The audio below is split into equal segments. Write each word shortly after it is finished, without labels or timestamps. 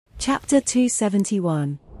Chapter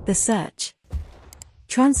 271, The Search.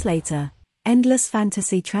 Translator, Endless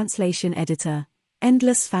Fantasy Translation Editor,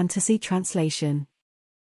 Endless Fantasy Translation.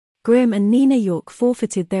 Grimm and Nina York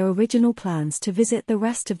forfeited their original plans to visit the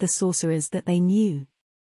rest of the sorcerers that they knew.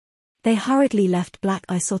 They hurriedly left Black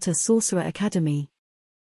Isota Sorcerer Academy.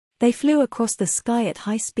 They flew across the sky at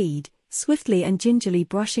high speed, swiftly and gingerly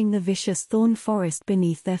brushing the vicious thorn forest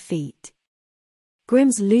beneath their feet.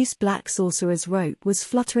 Grimm's loose black sorcerer's rope was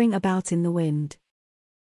fluttering about in the wind.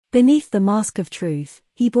 Beneath the mask of truth,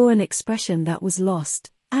 he bore an expression that was lost,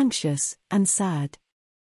 anxious, and sad.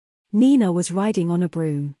 Nina was riding on a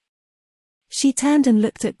broom. She turned and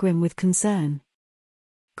looked at Grimm with concern.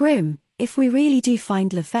 "Grimm, if we really do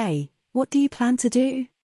find LaFay, what do you plan to do?"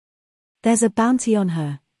 "There's a bounty on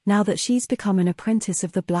her, now that she's become an apprentice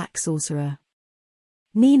of the Black Sorcerer,"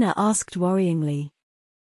 Nina asked worryingly.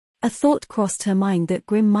 A thought crossed her mind that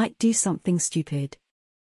Grimm might do something stupid.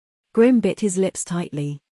 Grimm bit his lips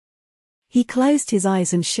tightly. He closed his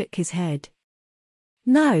eyes and shook his head.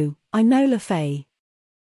 "No, I know LaFay.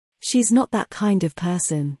 She's not that kind of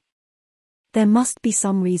person. There must be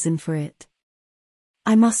some reason for it.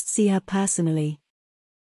 I must see her personally."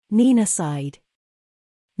 Nina sighed.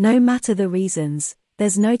 No matter the reasons,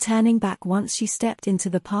 there's no turning back once she stepped into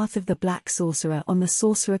the path of the Black Sorcerer on the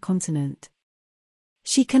Sorcerer Continent.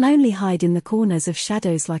 She can only hide in the corners of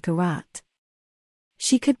shadows like a rat.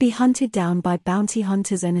 She could be hunted down by bounty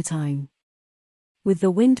hunters anytime. With the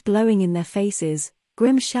wind blowing in their faces,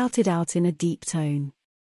 Grimm shouted out in a deep tone.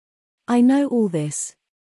 "I know all this.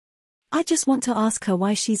 I just want to ask her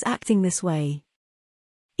why she's acting this way.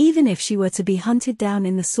 Even if she were to be hunted down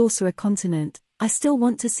in the Sorcerer Continent, I still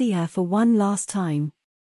want to see her for one last time."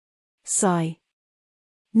 Sigh.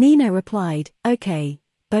 Nina replied, "Okay.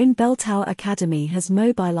 Bone Bell Tower Academy has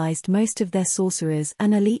mobilized most of their sorcerers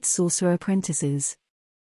and elite sorcerer apprentices.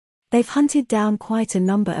 They've hunted down quite a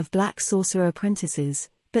number of Black Sorcerer apprentices,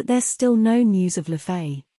 but there's still no news of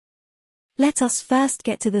LaFay. Let us first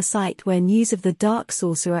get to the site where news of the Dark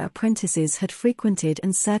Sorcerer apprentices had frequented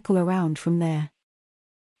and circle around from there."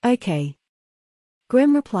 "Okay."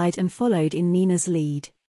 Grimm replied and followed in Nina's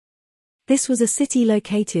lead. This was a city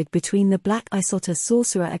located between the Black Isota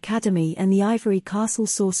Sorcerer Academy and the Ivory Castle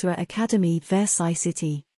Sorcerer Academy, Versailles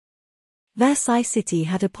City. Versailles City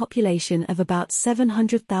had a population of about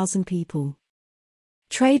 700,000 people.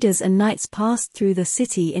 Traders and knights passed through the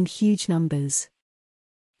city in huge numbers.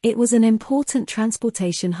 It was an important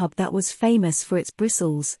transportation hub that was famous for its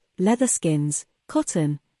bristles, leather skins,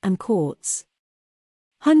 cotton, and quartz.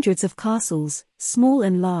 Hundreds of castles, small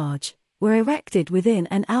and large, were erected within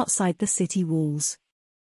and outside the city walls.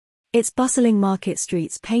 Its bustling market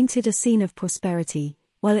streets painted a scene of prosperity,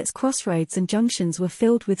 while its crossroads and junctions were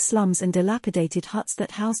filled with slums and dilapidated huts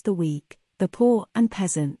that housed the weak, the poor, and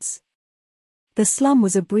peasants. The slum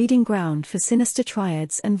was a breeding ground for sinister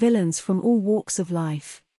triads and villains from all walks of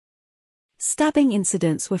life. Stabbing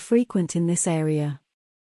incidents were frequent in this area.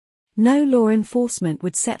 No law enforcement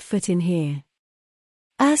would set foot in here.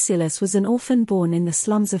 Ursulus was an orphan born in the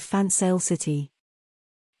slums of Fansale City.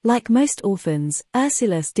 Like most orphans,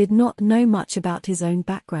 Ursulus did not know much about his own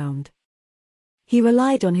background. He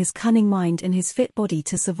relied on his cunning mind and his fit body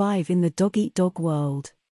to survive in the dog-eat-dog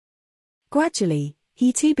world. Gradually,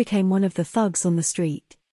 he too became one of the thugs on the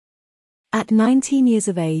street. At 19 years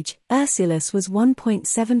of age, Ursulus was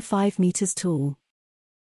 1.75 meters tall.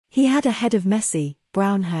 He had a head of messy,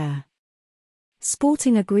 brown hair.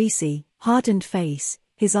 Sporting a greasy, hardened face,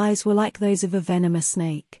 his eyes were like those of a venomous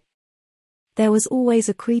snake. There was always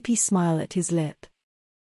a creepy smile at his lip.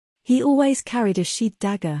 He always carried a sheathed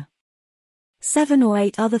dagger. 7 or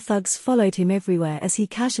 8 other thugs followed him everywhere as he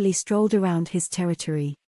casually strolled around his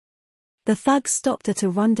territory. The thugs stopped at a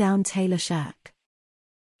run-down tailor shack.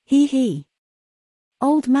 "Hee.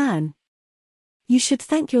 Old man. You should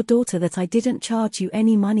thank your daughter that I didn't charge you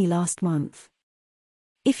any money last month.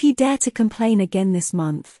 If you dare to complain again this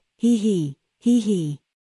month, hee.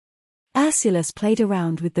 Ursulus played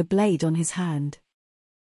around with the blade on his hand.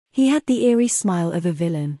 He had the eerie smile of a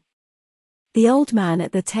villain. The old man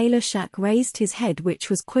at the tailor shack raised his head, which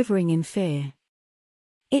was quivering in fear.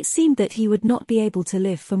 It seemed that he would not be able to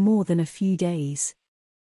live for more than a few days.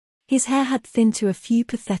 His hair had thinned to a few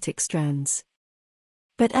pathetic strands.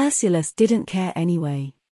 But Ursulus didn't care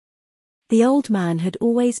anyway. The old man had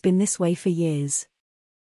always been this way for years.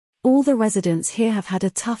 All the residents here have had a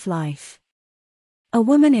tough life. A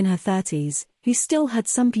woman in her 30s, who still had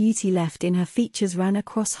some beauty left in her features, ran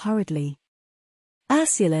across hurriedly.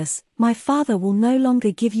 "Ursulus, my father will no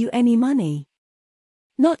longer give you any money.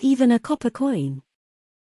 Not even a copper coin."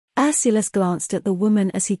 Ursulus glanced at the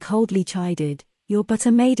woman as he coldly chided, you're but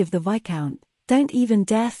a maid of the Viscount, don't even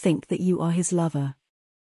dare think that you are his lover.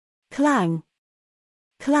 Clang!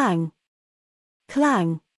 Clang!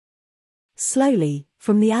 Clang! Slowly,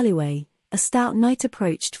 from the alleyway, a stout knight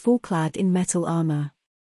approached full clad in metal armor.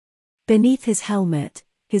 Beneath his helmet,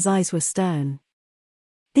 his eyes were stern.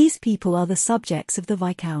 These people are the subjects of the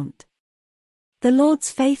Viscount. The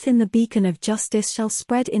Lord's faith in the beacon of justice shall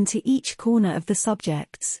spread into each corner of the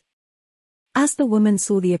subjects. As the woman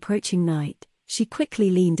saw the approaching knight, she quickly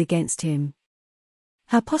leaned against him.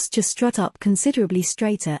 Her posture strut up considerably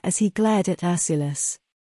straighter as he glared at Ursulus.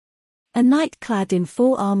 A knight clad in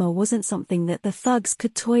full armor wasn't something that the thugs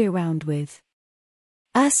could toy around with.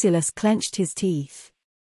 Ursulus clenched his teeth.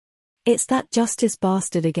 It's that justice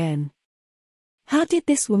bastard again. How did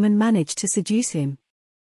this woman manage to seduce him?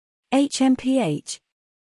 HMPH.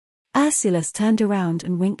 Ursulus turned around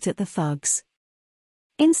and winked at the thugs.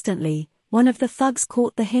 Instantly, one of the thugs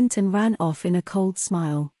caught the hint and ran off in a cold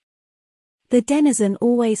smile. The denizen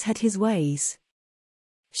always had his ways.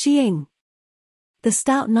 Shing. The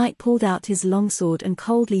stout knight pulled out his longsword and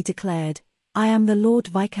coldly declared, I am the Lord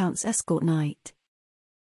Viscount's escort knight.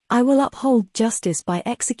 I will uphold justice by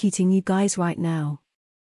executing you guys right now.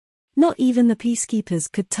 Not even the peacekeepers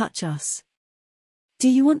could touch us. Do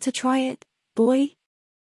you want to try it, boy?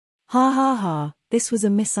 Ha ha ha, this was a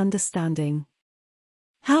misunderstanding.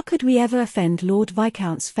 How could we ever offend Lord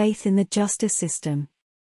Viscount's faith in the justice system?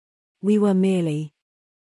 We were merely.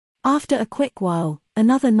 After a quick while,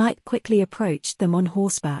 another knight quickly approached them on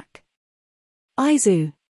horseback.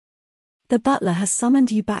 Izu. The butler has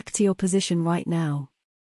summoned you back to your position right now.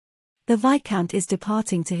 The Viscount is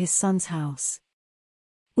departing to his son's house.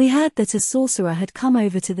 We heard that a sorcerer had come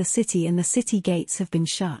over to the city and the city gates have been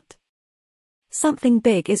shut. Something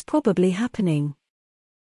big is probably happening.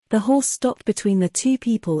 The horse stopped between the two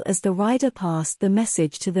people as the rider passed the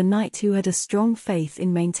message to the knight who had a strong faith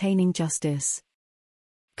in maintaining justice.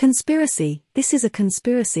 Conspiracy, this is a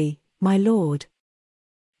conspiracy, my lord.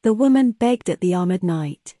 The woman begged at the armored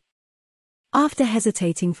knight. After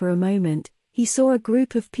hesitating for a moment, he saw a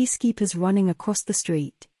group of peacekeepers running across the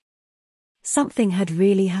street. Something had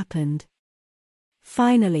really happened.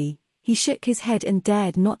 Finally, he shook his head and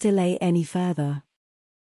dared not delay any further.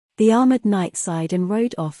 The armored knight sighed and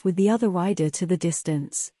rode off with the other rider to the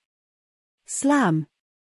distance. Slam!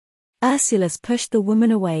 Ursulus pushed the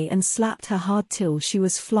woman away and slapped her hard till she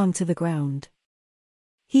was flung to the ground.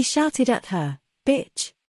 He shouted at her,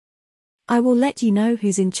 bitch! I will let you know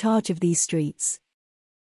who's in charge of these streets.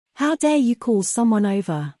 How dare you call someone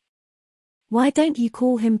over? Why don't you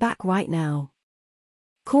call him back right now?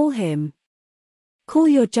 Call him. Call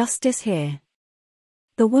your justice here.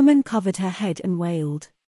 The woman covered her head and wailed.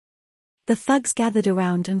 The thugs gathered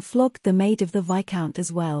around and flogged the maid of the Viscount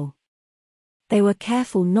as well. They were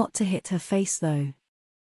careful not to hit her face though.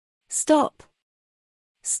 Stop!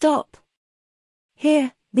 Stop!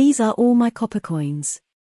 Here, these are all my copper coins.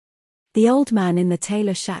 The old man in the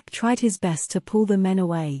tailor shack tried his best to pull the men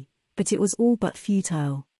away, but it was all but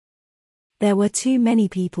futile. There were too many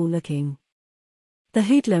people looking. The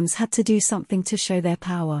hoodlums had to do something to show their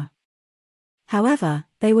power. However,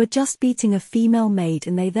 they were just beating a female maid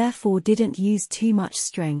and they therefore didn't use too much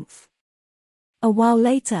strength. A while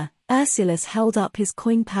later, Ursulus held up his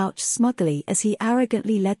coin pouch smugly as he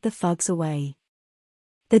arrogantly led the thugs away.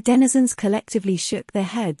 The denizens collectively shook their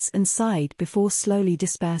heads and sighed before slowly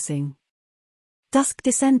dispersing. Dusk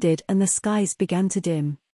descended and the skies began to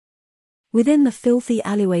dim. Within the filthy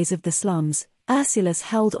alleyways of the slums, Ursulus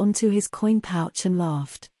held onto his coin pouch and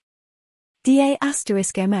laughed.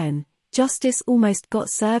 DA*MN, justice almost got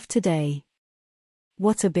served today.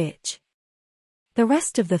 What a bitch. The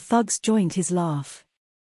rest of the thugs joined his laugh.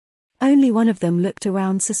 Only one of them looked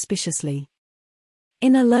around suspiciously.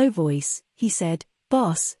 In a low voice, he said,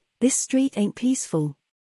 Boss, this street ain't peaceful.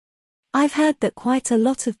 I've heard that quite a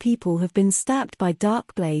lot of people have been stabbed by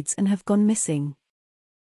dark blades and have gone missing.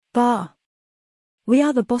 Bah! We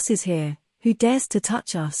are the bosses here, who dares to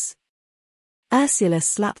touch us? Ursulus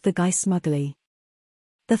slapped the guy smugly.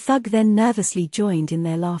 The thug then nervously joined in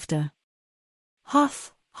their laughter.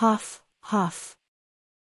 Huff, huff, huff.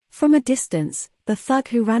 From a distance, the thug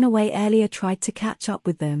who ran away earlier tried to catch up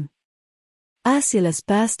with them. Ursulus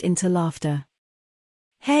burst into laughter.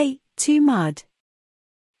 Hey, too mud.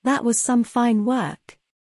 That was some fine work.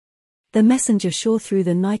 The messenger sure threw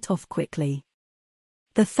the knight off quickly.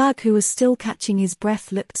 The thug who was still catching his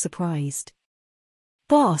breath looked surprised.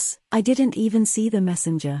 Boss, I didn't even see the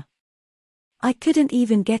messenger. I couldn't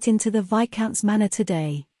even get into the Viscount's manor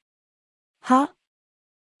today. Huh?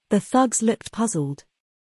 The thugs looked puzzled.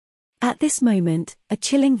 At this moment, a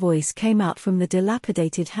chilling voice came out from the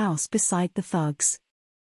dilapidated house beside the thugs.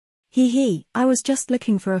 I was just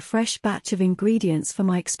looking for a fresh batch of ingredients for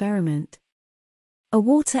my experiment. A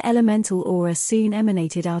water elemental aura soon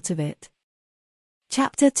emanated out of it.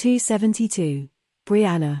 Chapter 272,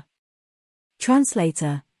 Brianna.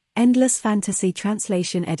 Translator, Endless Fantasy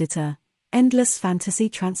Translation Editor, Endless Fantasy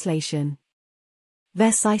Translation.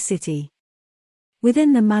 Versailles City.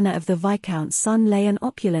 Within the manor of the Viscount's son lay an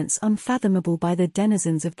opulence unfathomable by the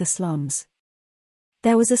denizens of the slums.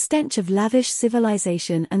 There was a stench of lavish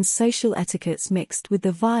civilization and social etiquettes mixed with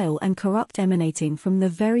the vile and corrupt emanating from the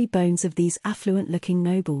very bones of these affluent-looking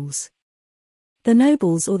nobles. The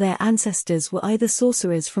nobles or their ancestors were either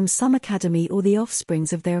sorcerers from some academy or the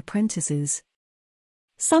offsprings of their apprentices.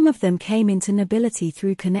 Some of them came into nobility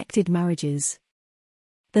through connected marriages.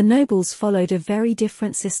 The nobles followed a very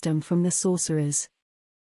different system from the sorcerers.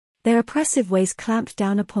 Their oppressive ways clamped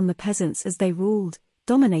down upon the peasants as they ruled,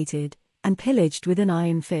 dominated, and pillaged with an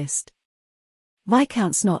iron fist.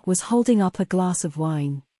 Viscount Snot was holding up a glass of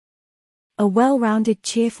wine. A well-rounded,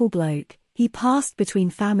 cheerful bloke, he passed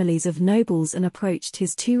between families of nobles and approached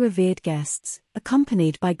his two revered guests,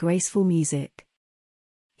 accompanied by graceful music.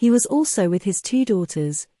 He was also with his two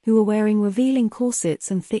daughters, who were wearing revealing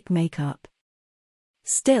corsets and thick makeup.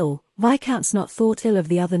 Still, Viscount Snot thought ill of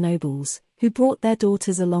the other nobles, who brought their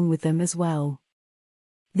daughters along with them as well.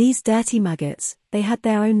 These dirty maggots, they had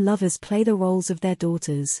their own lovers play the roles of their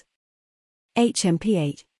daughters.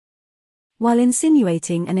 HMP8. While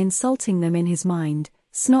insinuating and insulting them in his mind,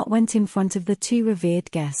 Snot went in front of the two revered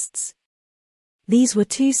guests. These were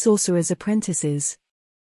two sorcerers' apprentices.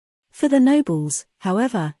 For the nobles,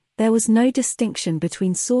 however, there was no distinction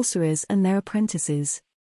between sorcerers and their apprentices.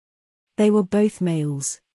 They were both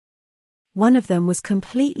males. One of them was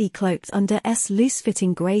completely cloaked under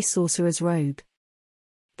loose-fitting grey sorcerer's robe.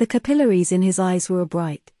 The capillaries in his eyes were a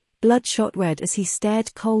bright, bloodshot red as he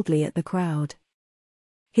stared coldly at the crowd.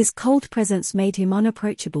 His cold presence made him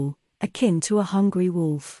unapproachable, akin to a hungry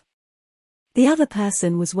wolf. The other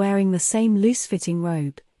person was wearing the same loose-fitting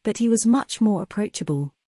robe, but he was much more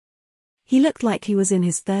approachable. He looked like he was in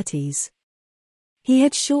his 30s. He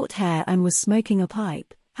had short hair and was smoking a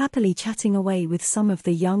pipe, happily chatting away with some of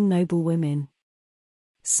the young noble women.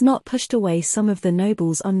 Snot pushed away some of the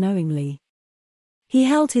nobles unknowingly. He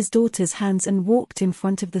held his daughter's hands and walked in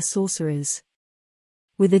front of the sorcerers.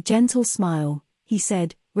 With a gentle smile, he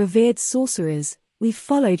said, "Revered sorcerers, we've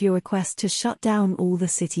followed your request to shut down all the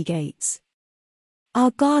city gates.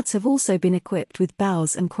 Our guards have also been equipped with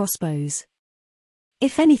bows and crossbows.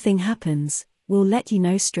 If anything happens, we'll let you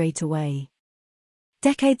know straight away."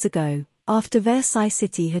 Decades ago, after Versailles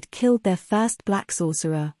City had killed their first black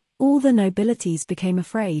sorcerer, all the nobilities became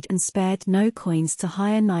afraid and spared no coins to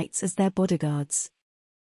hire knights as their bodyguards.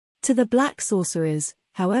 To the black sorcerers,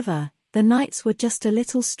 however, the knights were just a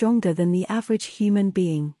little stronger than the average human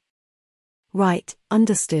being. "Right,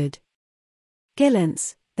 understood.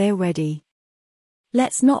 Gillants, they're ready.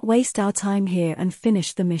 Let's not waste our time here and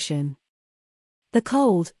finish the mission." The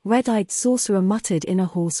cold, red-eyed sorcerer muttered in a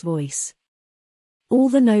hoarse voice. All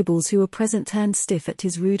the nobles who were present turned stiff at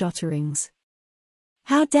his rude utterings.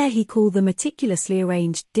 How dare he call the meticulously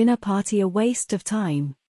arranged dinner party a waste of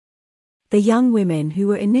time? The young women who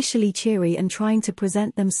were initially cheery and trying to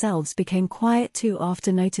present themselves became quiet too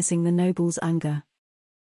after noticing the nobles' anger.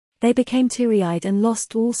 They became teary-eyed and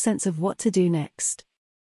lost all sense of what to do next.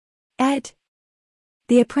 "Ed!"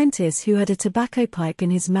 The apprentice who had a tobacco pipe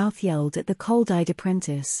in his mouth yelled at the cold-eyed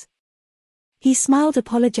apprentice. He smiled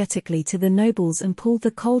apologetically to the nobles and pulled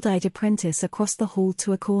the cold-eyed apprentice across the hall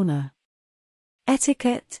to a corner.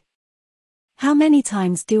 "Etiquette? How many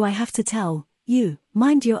times do I have to tell you,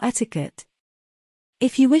 mind your etiquette?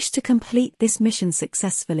 If you wish to complete this mission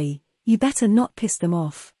successfully, you better not piss them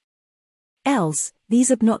off. Else,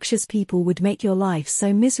 these obnoxious people would make your life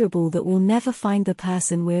so miserable that we'll never find the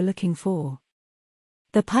person we're looking for."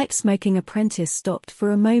 The pipe-smoking apprentice stopped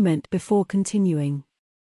for a moment before continuing.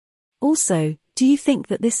 "Also, do you think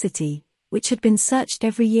that this city, which had been searched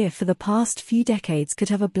every year for the past few decades, could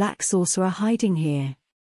have a black sorcerer hiding here?"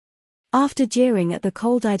 After jeering at the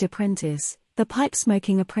cold-eyed apprentice, the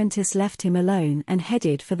pipe-smoking apprentice left him alone and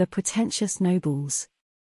headed for the pretentious nobles.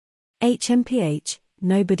 HMPH,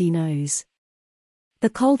 nobody knows. The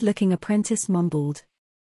cold-looking apprentice mumbled.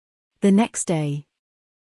 The next day,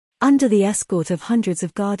 under the escort of hundreds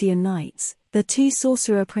of guardian knights, the two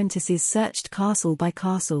sorcerer apprentices searched castle by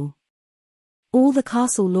castle. All the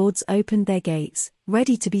castle lords opened their gates,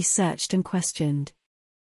 ready to be searched and questioned.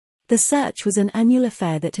 The search was an annual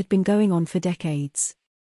affair that had been going on for decades.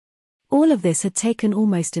 All of this had taken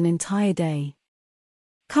almost an entire day.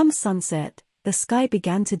 Come sunset, the sky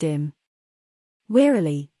began to dim.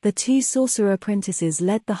 Wearily, the two sorcerer apprentices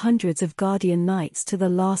led the hundreds of guardian knights to the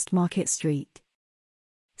last market street.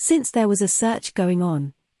 Since there was a search going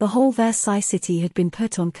on, the whole Versailles city had been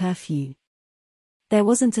put on curfew. There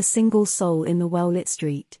wasn't a single soul in the well-lit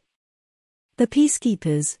street. The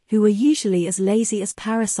peacekeepers, who were usually as lazy as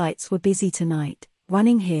parasites, were busy tonight,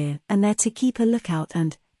 running here and there to keep a lookout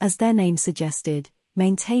and, as their name suggested,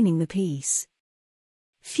 maintaining the peace.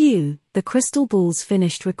 Phew, the crystal balls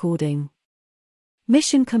finished recording.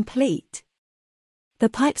 Mission complete. The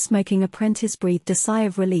pipe-smoking apprentice breathed a sigh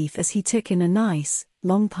of relief as he took in a nice,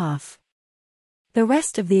 long puff. The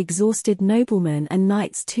rest of the exhausted noblemen and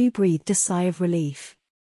knights too breathed a sigh of relief.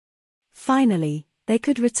 Finally, they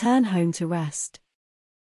could return home to rest.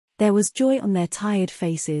 There was joy on their tired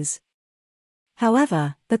faces.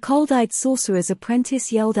 However, the cold-eyed sorcerer's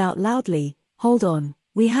apprentice yelled out loudly, "Hold on,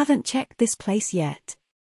 we haven't checked this place yet."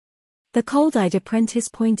 The cold-eyed apprentice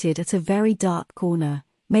pointed at a very dark corner,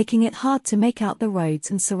 making it hard to make out the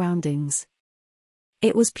roads and surroundings.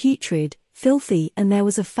 It was putrid, filthy, and there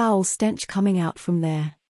was a foul stench coming out from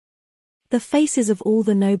there. The faces of all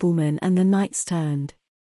the noblemen and the knights turned.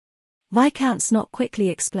 Viscount Snot quickly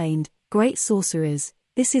explained, "Great sorcerers,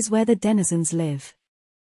 this is where the denizens live.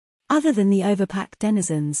 Other than the overpacked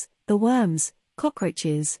denizens, the worms,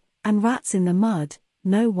 cockroaches, and rats in the mud,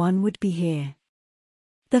 no one would be here."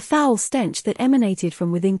 The foul stench that emanated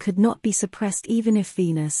from within could not be suppressed even if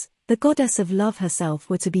Venus, the goddess of love herself,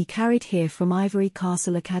 were to be carried here from Ivory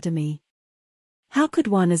Castle Academy. "How could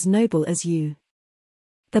one as noble as you?"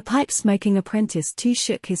 The pipe-smoking apprentice too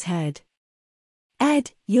shook his head.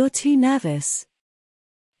 "Ed, you're too nervous.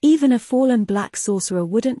 Even a fallen black sorcerer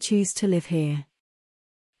wouldn't choose to live here."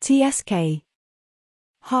 TSK.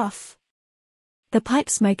 Huff. The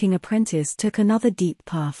pipe-smoking apprentice took another deep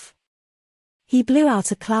puff. He blew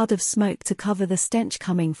out a cloud of smoke to cover the stench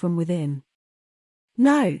coming from within.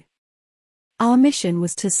 "No. Our mission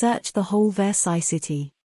was to search the whole Versailles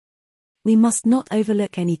city. We must not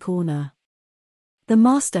overlook any corner. The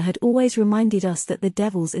master had always reminded us that the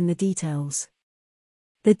devil's in the details.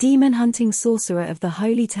 The demon-hunting sorcerer of the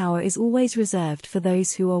Holy Tower is always reserved for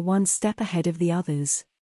those who are one step ahead of the others."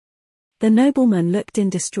 The nobleman looked in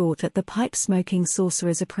distraught at the pipe-smoking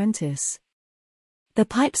sorcerer's apprentice. The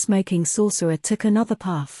pipe-smoking sorcerer took another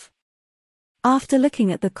puff. After looking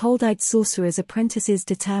at the cold-eyed sorcerer's apprentice's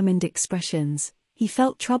determined expressions, he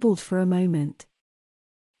felt troubled for a moment.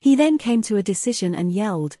 He then came to a decision and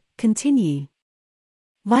yelled, "Continue."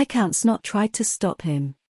 Viscount Snot tried to stop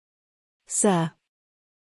him. "Sir,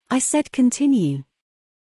 I said continue."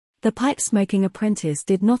 The pipe-smoking apprentice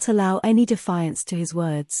did not allow any defiance to his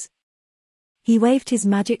words. He waved his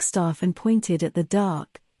magic staff and pointed at the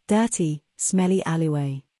dark, dirty, smelly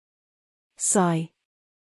alleyway. Sigh.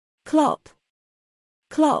 Clop.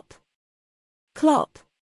 Clop. Clop.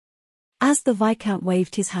 As the Viscount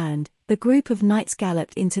waved his hand, the group of knights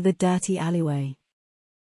galloped into the dirty alleyway.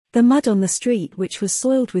 The mud on the street, which was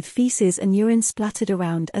soiled with feces and urine, splattered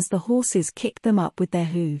around as the horses kicked them up with their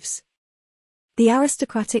hooves. The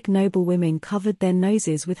aristocratic noblewomen covered their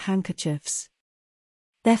noses with handkerchiefs.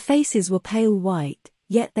 Their faces were pale white,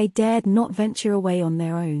 yet they dared not venture away on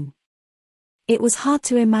their own. It was hard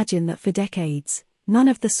to imagine that for decades, none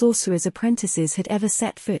of the sorcerer's apprentices had ever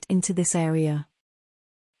set foot into this area.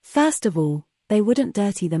 First of all, they wouldn't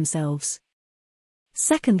dirty themselves.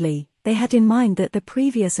 Secondly, they had in mind that the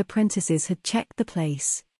previous apprentices had checked the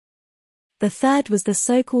place. The third was the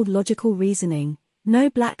so-called logical reasoning: no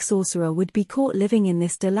black sorcerer would be caught living in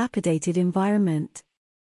this dilapidated environment.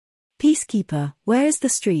 "Peacekeeper, where is the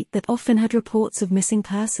street that often had reports of missing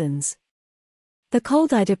persons?" The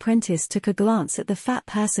cold-eyed apprentice took a glance at the fat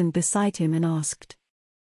person beside him and asked.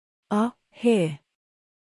 "Ah, here."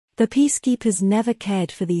 The peacekeepers never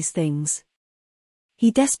cared for these things.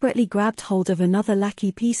 He desperately grabbed hold of another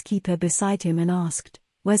lackey peacekeeper beside him and asked,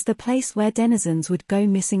 "Where's the place where denizens would go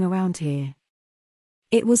missing around here?"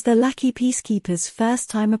 It was the lackey peacekeeper's first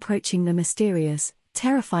time approaching the mysterious,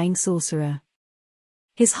 terrifying sorcerer.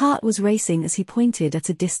 His heart was racing as he pointed at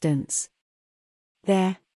a distance.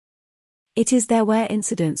 "There. It is there where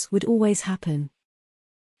incidents would always happen."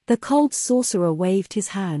 The cold sorcerer waved his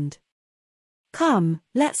hand. "Come,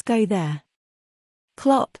 let's go there."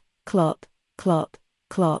 Clop, clop, clop,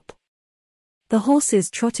 clop. The horses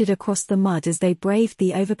trotted across the mud as they braved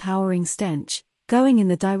the overpowering stench, going in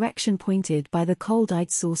the direction pointed by the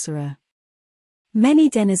cold-eyed sorcerer. Many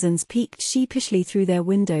denizens peeked sheepishly through their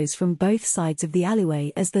windows from both sides of the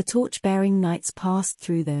alleyway as the torch-bearing knights passed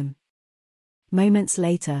through them. Moments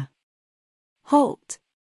later. "Halt!"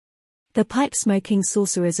 The pipe-smoking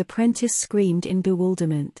sorcerer's apprentice screamed in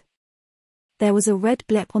bewilderment. There was a red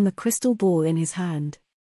blip on the crystal ball in his hand.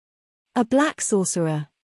 A black sorcerer!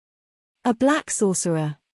 A black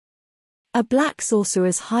sorcerer! A black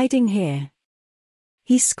sorcerer's hiding here!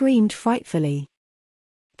 He screamed frightfully.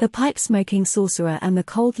 The pipe-smoking sorcerer and the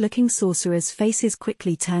cold-looking sorcerer's faces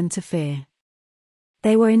quickly turned to fear.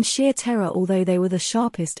 They were in sheer terror, although they were the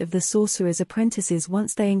sharpest of the sorcerer's apprentices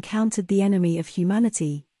once they encountered the enemy of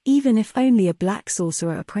humanity, even if only a black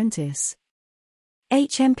sorcerer apprentice.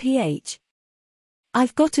 HMPH.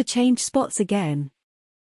 I've got to change spots again.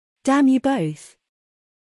 Damn you both.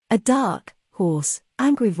 A dark, hoarse,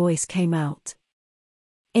 angry voice came out.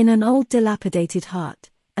 In an old dilapidated hut,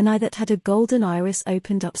 an eye that had a golden iris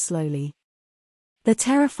opened up slowly. The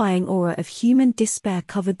terrifying aura of human despair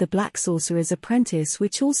covered the black sorcerer's apprentice,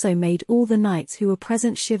 which also made all the knights who were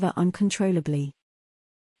present shiver uncontrollably.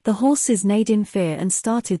 The horses neighed in fear and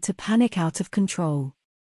started to panic out of control.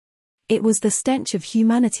 It was the stench of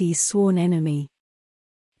humanity's sworn enemy.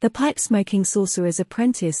 The pipe-smoking sorcerer's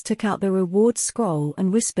apprentice took out the reward scroll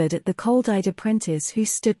and whispered at the cold-eyed apprentice who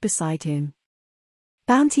stood beside him.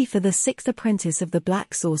 Bounty for the 6th apprentice of the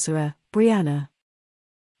black sorcerer, Brianna.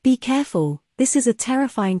 Be careful, this is a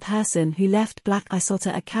terrifying person who left Black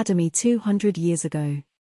Isota Academy 200 years ago.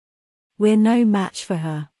 We're no match for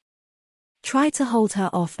her. Try to hold her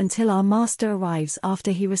off until our master arrives after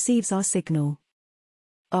he receives our signal.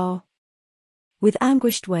 Oh. With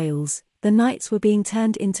anguished wails, the knights were being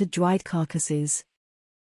turned into dried carcasses.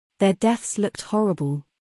 Their deaths looked horrible.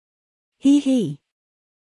 Hee hee.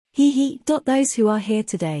 Hee hee. Those who are here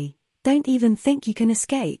today, don't even think you can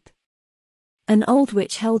escape. An old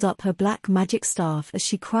witch held up her black magic staff as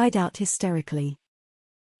she cried out hysterically.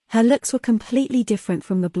 Her looks were completely different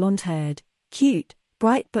from the blonde-haired, cute,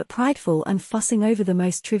 bright but prideful and fussing over the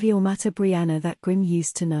most trivial matter Brianna that Grim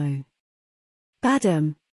used to know.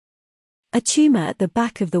 Badam. A tumor at the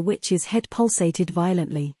back of the witch's head pulsated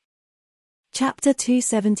violently. Chapter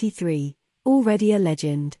 273, Already a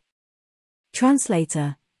Legend.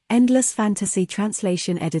 Translator, Endless Fantasy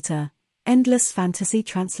Translation Editor, Endless Fantasy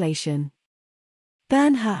Translation.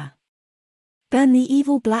 Burn her. Burn the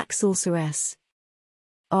evil black sorceress.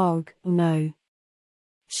 Og, no.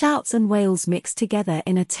 Shouts and wails mixed together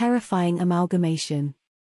in a terrifying amalgamation.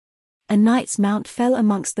 A knight's mount fell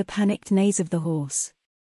amongst the panicked neighs of the horse.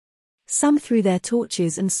 Some threw their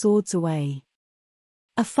torches and swords away.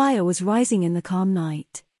 A fire was rising in the calm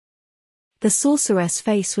night. The sorceress'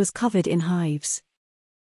 face was covered in hives.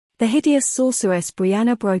 The hideous sorceress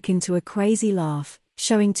Brianna broke into a crazy laugh,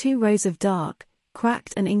 showing 2 rows of dark,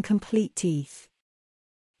 cracked and incomplete teeth.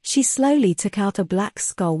 She slowly took out a black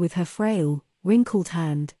skull with her frail, wrinkled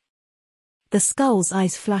hand. The skull's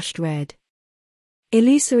eyes flashed red.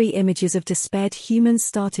 Illusory images of despaired humans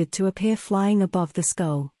started to appear flying above the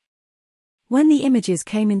skull. When the images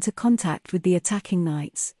came into contact with the attacking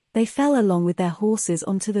knights, they fell along with their horses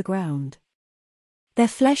onto the ground. Their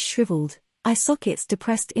flesh shriveled, eye sockets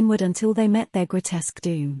depressed inward until they met their grotesque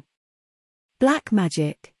doom. Black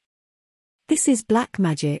magic. This is black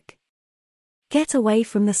magic. Get away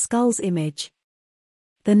from the skull's image.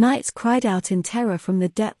 The knights cried out in terror from the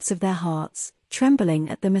depths of their hearts, trembling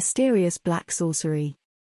at the mysterious black sorcery.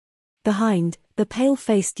 Behind, the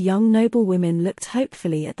pale-faced young noblewomen looked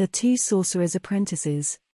hopefully at the 2 sorcerers'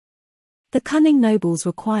 apprentices. The cunning nobles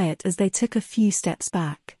were quiet as they took a few steps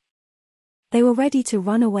back. They were ready to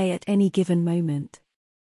run away at any given moment.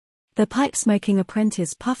 The pipe-smoking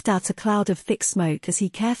apprentice puffed out a cloud of thick smoke as he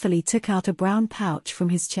carefully took out a brown pouch from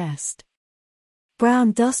his chest.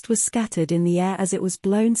 Brown dust was scattered in the air as it was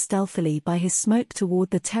blown stealthily by his smoke toward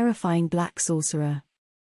the terrifying black sorcerer.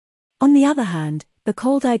 On the other hand, the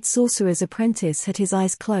cold-eyed sorcerer's apprentice had his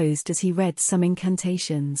eyes closed as he read some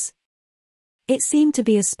incantations. It seemed to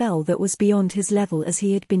be a spell that was beyond his level, as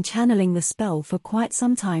he had been channeling the spell for quite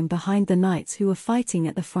some time behind the knights who were fighting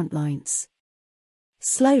at the front lines.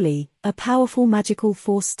 Slowly, a powerful magical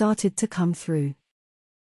force started to come through.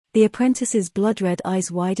 The apprentice's blood-red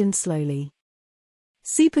eyes widened slowly.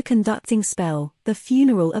 Superconducting spell, the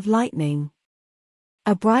funeral of lightning.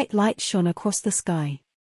 A bright light shone across the sky.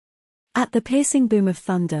 At the piercing boom of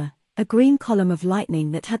thunder, a green column of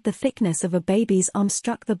lightning that had the thickness of a baby's arm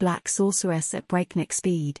struck the black sorceress at breakneck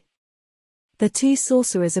speed. The 2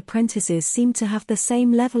 sorcerers' apprentices seemed to have the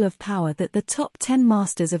same level of power that the top 10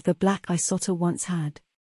 masters of the Black Isota once had.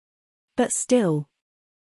 But still,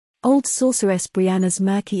 old sorceress Brianna's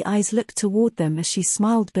murky eyes looked toward them as she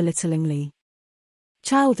smiled belittlingly.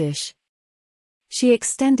 Childish. She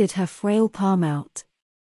extended her frail palm out.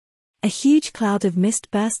 A huge cloud of mist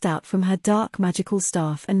burst out from her dark magical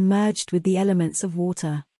staff and merged with the elements of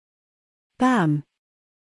water. Bam!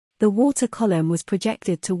 The water column was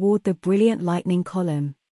projected toward the brilliant lightning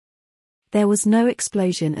column. There was no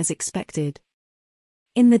explosion as expected.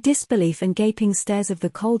 In the disbelief and gaping stares of the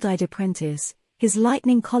cold-eyed apprentice, his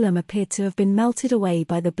lightning column appeared to have been melted away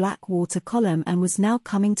by the black water column and was now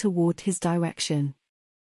coming toward his direction.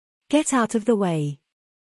 Get out of the way!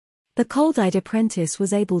 The cold-eyed apprentice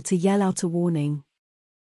was able to yell out a warning.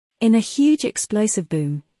 In a huge explosive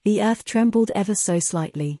boom, the earth trembled ever so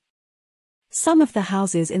slightly. Some of the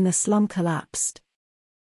houses in the slum collapsed.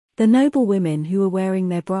 The noble women who were wearing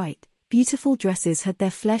their bright, beautiful dresses had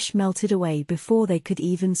their flesh melted away before they could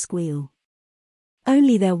even squeal.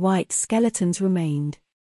 Only their white skeletons remained.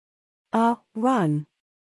 Run!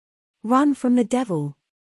 Run from the devil!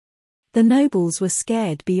 The nobles were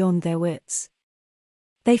scared beyond their wits.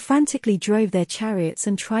 They frantically drove their chariots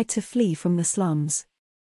and tried to flee from the slums.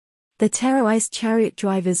 The terrorized chariot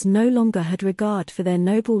drivers no longer had regard for their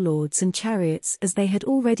noble lords and chariots as they had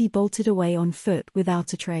already bolted away on foot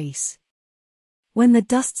without a trace. When the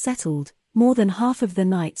dust settled, more than half of the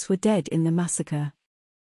knights were dead in the massacre.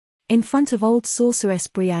 In front of old sorceress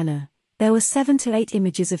Brianna, there were 7 to 8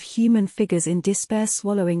 images of human figures in despair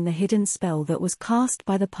swallowing the hidden spell that was cast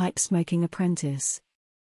by the pipe-smoking apprentice.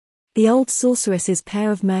 The old sorceress's pair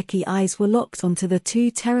of murky eyes were locked onto the 2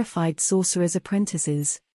 terrified sorcerers'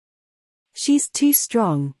 apprentices. She's too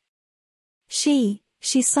strong. She's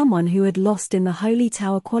someone who had lost in the Holy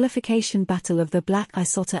Tower qualification battle of the Black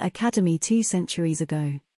Isota Academy 2 centuries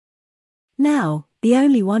ago. Now, the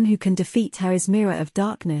only one who can defeat her is Mirror of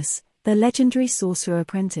Darkness, the legendary sorcerer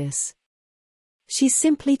apprentice. She's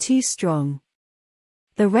simply too strong.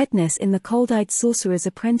 The redness in the cold-eyed sorcerer's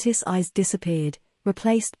apprentice eyes disappeared,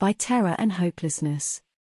 replaced by terror and hopelessness.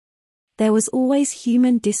 There was always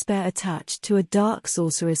human despair attached to a dark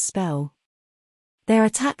sorcerer's spell. Their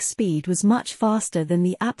attack speed was much faster than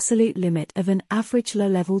the absolute limit of an average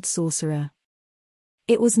low-leveled sorcerer.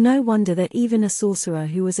 It was no wonder that even a sorcerer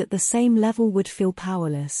who was at the same level would feel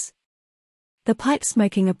powerless. The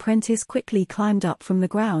pipe-smoking apprentice quickly climbed up from the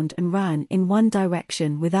ground and ran in one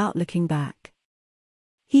direction without looking back.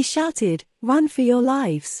 He shouted, "Run for your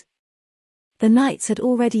lives!" The knights had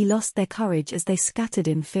already lost their courage as they scattered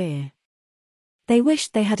in fear. They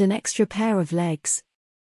wished they had an extra pair of legs.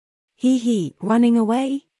 Running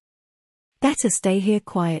away? Better stay here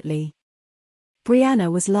quietly.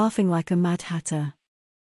 Brianna was laughing like a mad hatter.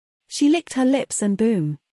 She licked her lips and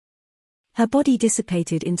boom. Her body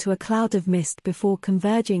dissipated into a cloud of mist before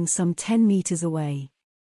converging some 10 meters away.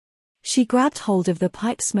 She grabbed hold of the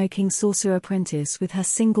pipe-smoking sorcerer apprentice with her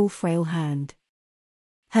single frail hand.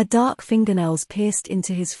 Her dark fingernails pierced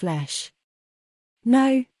into his flesh.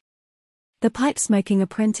 No! The pipe-smoking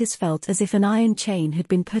apprentice felt as if an iron chain had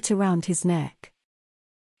been put around his neck.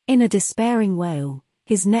 In a despairing wail,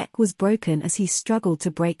 his neck was broken as he struggled to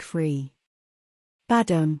break free.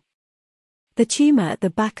 Badum. The tumor at the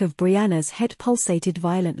back of Brianna's head pulsated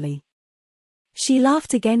violently. She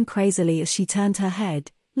laughed again crazily as she turned her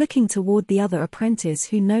head, looking toward the other apprentice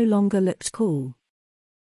who no longer looked cool.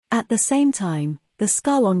 At the same time, the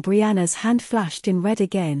skull on Brianna's hand flashed in red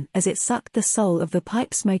again as it sucked the soul of the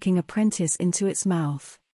pipe-smoking apprentice into its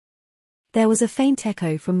mouth. There was a faint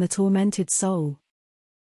echo from the tormented soul.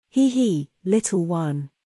 Little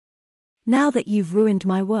one. Now that you've ruined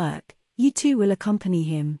my work, you too will accompany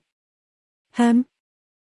him.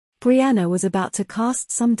 Brianna was about to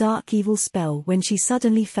cast some dark evil spell when she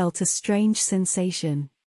suddenly felt a strange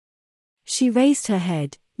sensation. She raised her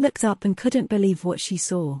head, looked up and couldn't believe what she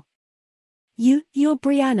saw. You're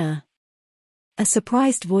Brianna. A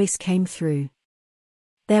surprised voice came through.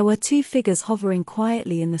 There were 2 figures hovering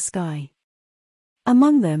quietly in the sky.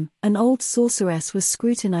 Among them, an old sorceress was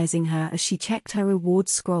scrutinizing her as she checked her reward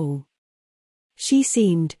scroll. She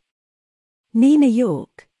seemed. Nina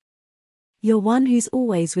York. You're one who's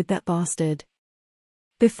always with that bastard.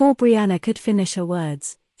 Before Brianna could finish her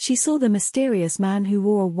words, she saw the mysterious man who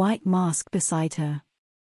wore a white mask beside her.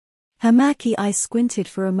 Her murky eyes squinted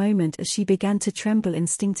for a moment as she began to tremble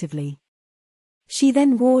instinctively. She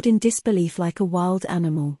then roared in disbelief like a wild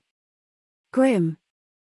animal. Grim.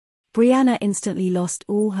 Brianna instantly lost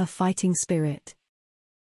all her fighting spirit.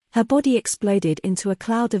 Her body exploded into a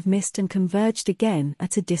cloud of mist and converged again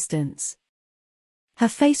at a distance. Her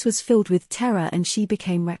face was filled with terror and she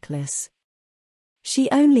became reckless. She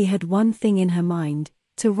only had one thing in her mind,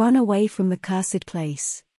 to run away from the cursed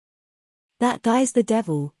place. That guy's the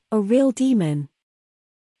devil, a real demon.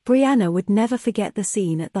 Brianna would never forget the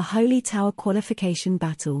scene at the Holy Tower qualification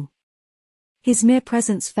battle. His mere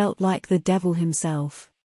presence felt like the devil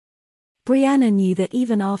himself. Brianna knew that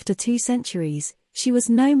even after 2 centuries, she was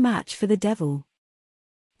no match for the devil.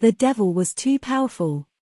 The devil was too powerful.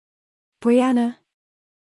 Brianna?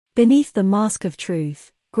 Beneath the mask of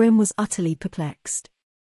truth, Grim was utterly perplexed.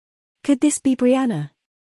 Could this be Brianna?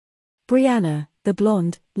 Brianna, the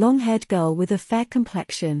blonde, long-haired girl with a fair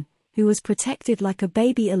complexion, who was protected like a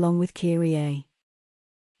baby along with Kyrie.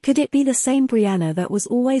 Could it be the same Brianna that was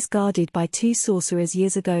always guarded by two sorcerers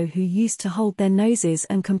years ago who used to hold their noses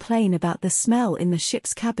and complain about the smell in the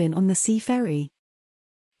ship's cabin on the sea ferry?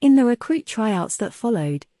 In the recruit tryouts that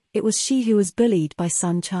followed, it was she who was bullied by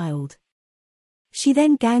Sunchild. She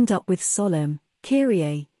then ganged up with Solemn,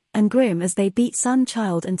 Kyrie, and Grim as they beat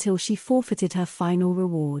Sunchild until she forfeited her final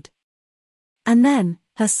reward. And then,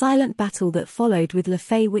 her silent battle that followed with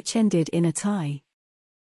LaFay, which ended in a tie.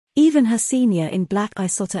 Even her senior in Black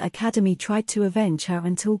Isota Academy tried to avenge her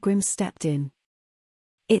until Grim stepped in.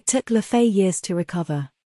 It took LaFay years to recover.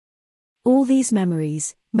 All these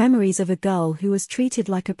memories of a girl who was treated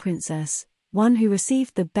like a princess, one who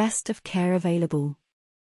received the best of care available.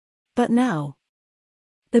 But now,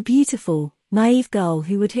 the beautiful, naive girl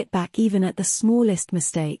who would hit back even at the smallest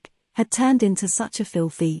mistake, had turned into such a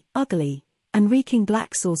filthy, ugly, and reeking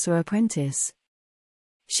black sorcerer apprentice.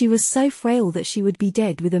 She was so frail that she would be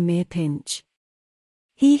dead with a mere pinch.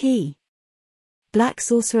 He. Black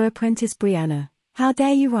sorcerer apprentice Brianna, how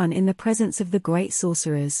dare you run in the presence of the great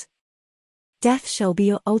sorcerers? Death shall be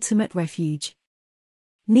your ultimate refuge.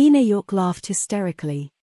 Nina York laughed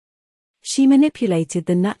hysterically. She manipulated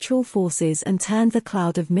the natural forces and turned the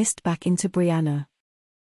cloud of mist back into Brianna.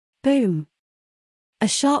 Boom! A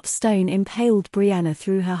sharp stone impaled Brianna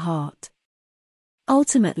through her heart.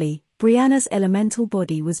 Ultimately, Brianna's elemental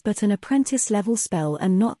body was but an apprentice-level spell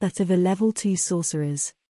and not that of a level 2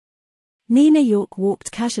 sorcerers. Nina York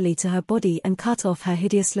walked casually to her body and cut off her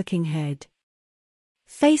hideous-looking head.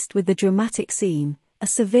 Faced with the dramatic scene, a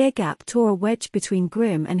severe gap tore a wedge between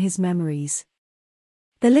Grim and his memories.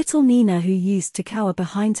 The little Nina who used to cower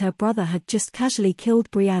behind her brother had just casually killed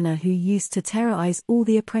Brianna, who used to terrorize all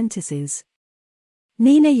the apprentices.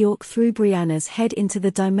 Nina York threw Brianna's head into the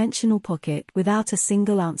dimensional pocket without a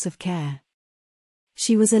single ounce of care.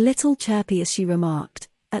 She was a little chirpy as she remarked,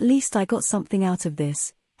 "At least I got something out of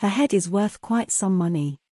this. Her head is worth quite some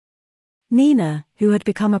money." Nina, who had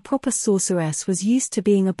become a proper sorceress, was used to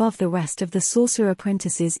being above the rest of the sorcerer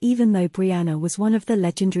apprentices, even though Brianna was one of the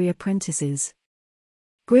legendary apprentices.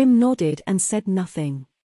 Grim nodded and said nothing.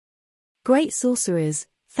 "Great sorcerers,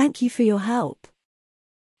 thank you for your help."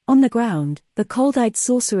 On the ground, the cold-eyed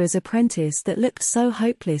sorcerer's apprentice that looked so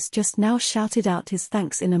hopeless just now shouted out his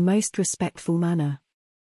thanks in a most respectful manner.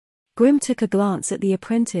 Grim took a glance at the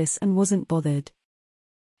apprentice and wasn't bothered.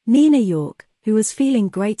 Nina York, who was feeling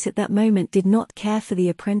great at that moment, did not care for the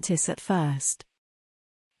apprentice at first.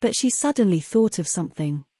 But she suddenly thought of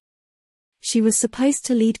something. She was supposed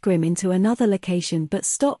to lead Grim into another location but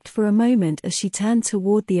stopped for a moment as she turned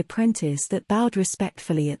toward the apprentice that bowed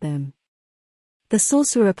respectfully at them. The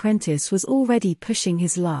sorcerer apprentice was already pushing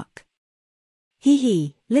his luck.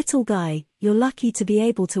 He, little guy, you're lucky to be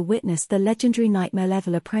able to witness the legendary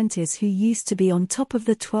nightmare-level apprentice who used to be on top of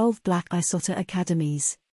the 12 Black Isota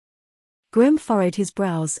Academies. Grim furrowed his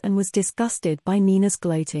brows and was disgusted by Nina's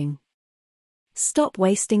gloating. "Stop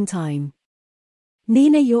wasting time."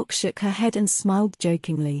 Nina York shook her head and smiled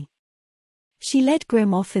jokingly. She led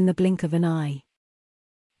Grim off in the blink of an eye.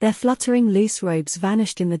 Their fluttering loose robes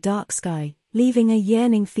vanished in the dark sky, leaving a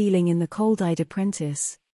yearning feeling in the cold-eyed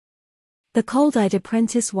apprentice. The cold-eyed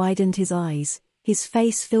apprentice widened his eyes, his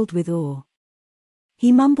face filled with awe.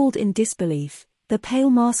 He mumbled in disbelief, "The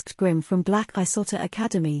pale-masked Grim from Black Isota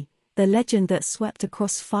Academy, the legend that swept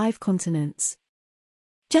across 5 continents."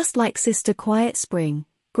 Just like Sister Quiet Spring,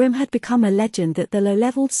 Grim had become a legend that the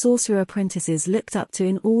low-leveled sorcerer apprentices looked up to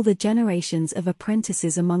in all the generations of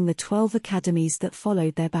apprentices among the 12 academies that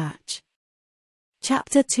followed their batch.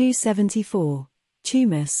 Chapter 274,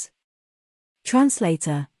 Tumus.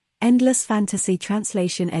 Translator, Endless Fantasy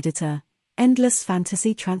Translation Editor, Endless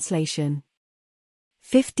Fantasy Translation.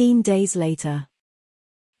 15 days later.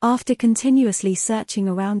 After continuously searching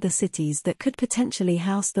around the cities that could potentially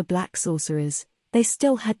house the Black Sorcerers, they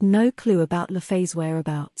still had no clue about LaFay's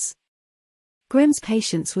whereabouts. Grim's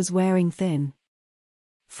patience was wearing thin.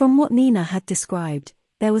 From what Nina had described,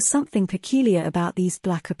 there was something peculiar about these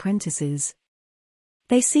black apprentices.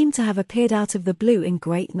 They seemed to have appeared out of the blue in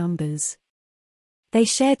great numbers. They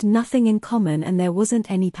shared nothing in common and there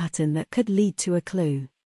wasn't any pattern that could lead to a clue.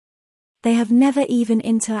 They have never even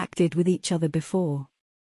interacted with each other before.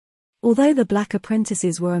 Although the black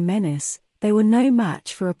apprentices were a menace, they were no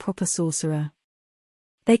match for a proper sorcerer.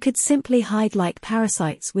 They could simply hide like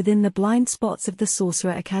parasites within the blind spots of the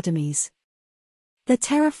sorcerer academies. The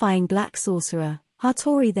terrifying black sorcerer,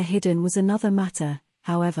 Hattori the Hidden was another matter,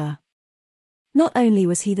 however. Not only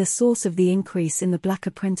was he the source of the increase in the Black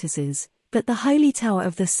Apprentices, but the Holy Tower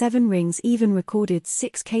of the Seven Rings even recorded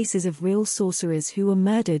 6 cases of real sorcerers who were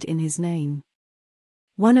murdered in his name.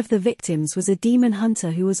 One of the victims was a demon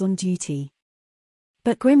hunter who was on duty.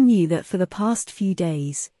 But Grimm knew that for the past few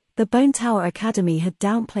days, the Bone Tower Academy had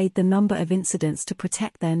downplayed the number of incidents to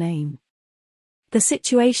protect their name. The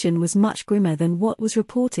situation was much grimmer than what was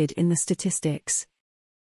reported in the statistics.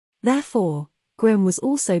 Therefore, Grimm was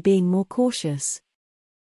also being more cautious.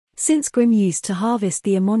 Since Grimm used to harvest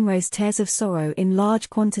the Amon-Ra's Tears of Sorrow in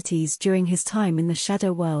large quantities during his time in the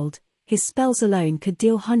Shadow World, his spells alone could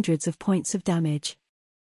deal hundreds of points of damage.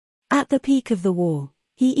 At the peak of the war,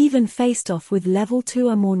 he even faced off with level 2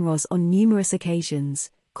 Amon-Ras on numerous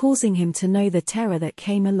occasions, causing him to know the terror that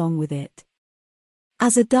came along with it.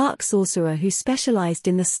 As a dark sorcerer who specialized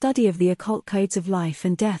in the study of the occult codes of life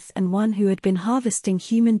and death and one who had been harvesting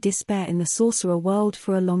human despair in the sorcerer world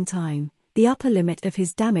for a long time, the upper limit of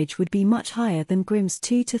his damage would be much higher than Grimm's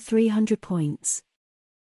 200 to 300 points.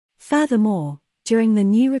 Furthermore, during the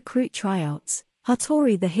new recruit tryouts,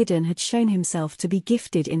 Hattori the Hidden had shown himself to be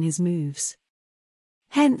gifted in his moves.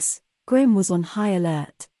 Hence, Grimm was on high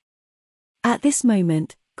alert. At this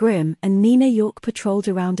moment, Grimm and Nina York patrolled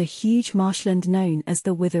around a huge marshland known as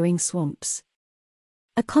the Withering Swamps.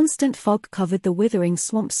 A constant fog covered the Withering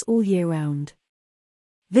Swamps all year round.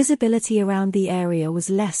 Visibility around the area was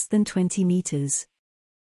less than 20 meters.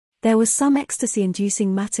 There was some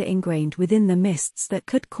ecstasy-inducing matter ingrained within the mists that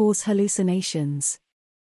could cause hallucinations.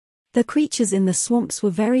 The creatures in the swamps were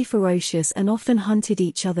very ferocious and often hunted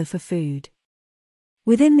each other for food.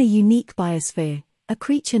 Within the unique biosphere, a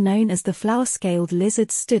creature known as the flower-scaled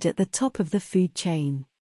lizard stood at the top of the food chain.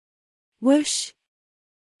 Whoosh!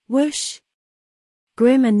 Whoosh!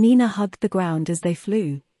 Grimm and Nina hugged the ground as they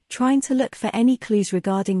flew, trying to look for any clues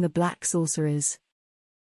regarding the black sorcerers.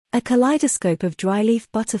 A kaleidoscope of dry-leaf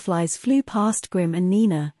butterflies flew past Grimm and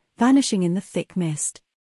Nina, vanishing in the thick mist.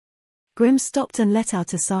 Grimm stopped and let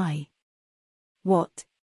out a sigh. What?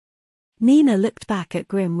 Nina looked back at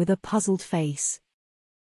Grimm with a puzzled face.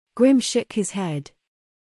 Grimm shook his head.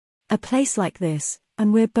 A place like this,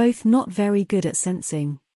 and we're both not very good at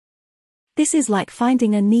sensing. This is like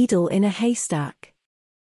finding a needle in a haystack.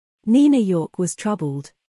 Nina York was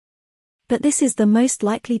troubled. But this is the most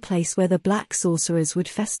likely place where the black sorcerers would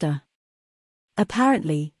fester.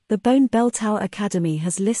 Apparently, the Bone Bell Tower Academy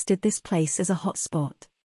has listed this place as a hotspot.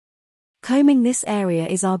 Combing this area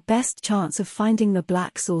is our best chance of finding the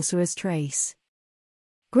black sorcerer's trace.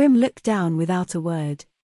 Grimm looked down without a word.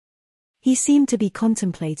 He seemed to be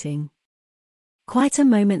contemplating. Quite a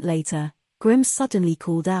moment later, Grimm suddenly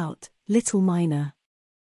called out, "Little Miner."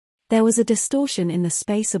 There was a distortion in the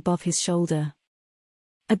space above his shoulder.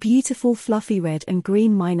 A beautiful fluffy red and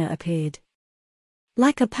green miner appeared.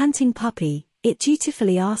 Like a panting puppy, it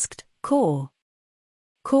dutifully asked, "Caw.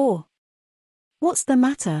 Caw. What's the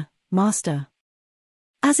matter, master?"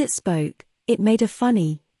 As it spoke, it made a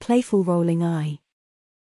funny, playful rolling eye.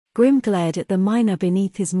 Grimm glared at the miner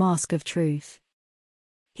beneath his mask of truth.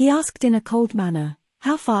 He asked in a cold manner,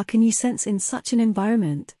 "How far can you sense in such an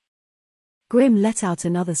environment?" Grimm let out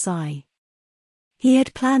another sigh. He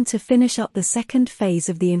had planned to finish up the second phase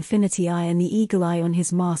of the Infinity Eye and the Eagle Eye on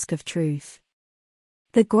his mask of truth.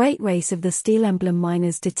 The great race of the Steel Emblem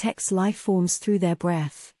miners detects life forms through their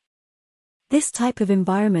breath. This type of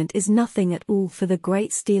environment is nothing at all for the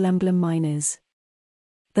great Steel Emblem miners.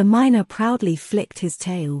 The miner proudly flicked his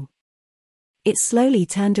tail. It slowly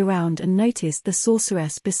turned around and noticed the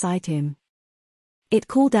sorceress beside him. It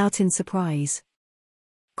called out in surprise.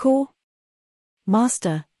 "Caw.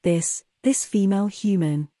 Master, this female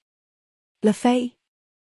human. LaFay?"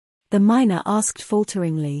 The miner asked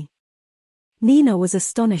falteringly. Nina was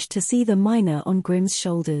astonished to see the miner on Grimm's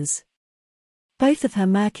shoulders. Both of her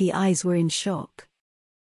murky eyes were in shock.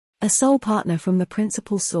 A soul partner from the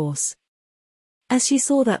principal source. As she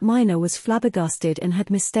saw that miner was flabbergasted and had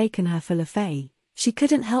mistaken her for LaFay, she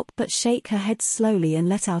couldn't help but shake her head slowly and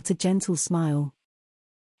let out a gentle smile.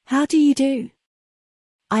 "How do you do?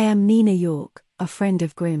 I am Nina York, a friend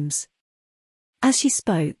of Grimm's." As she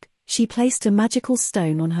spoke, she placed a magical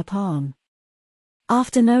stone on her palm.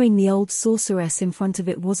 After knowing the old sorceress in front of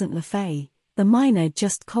it wasn't LaFay, the miner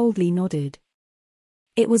just coldly nodded.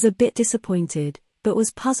 It was a bit disappointed, but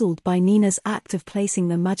was puzzled by Nina's act of placing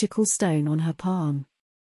the magical stone on her palm.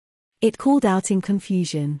 It called out in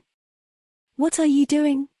confusion. "What are you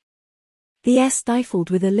doing?" The air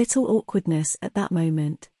stifled with a little awkwardness at that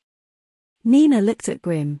moment. Nina looked at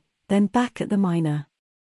Grimm, then back at the miner.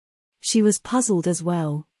 She was puzzled as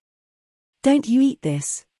well. "Don't you eat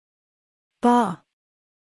this?" "Bah.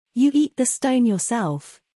 You eat the stone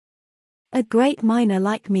yourself. A great miner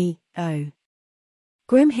like me, oh.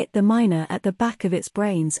 Grim hit the miner at the back of its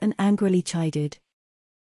brains and angrily chided.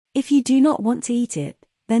 If you do not want to eat it,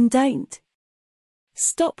 then don't.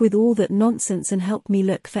 Stop with all that nonsense and help me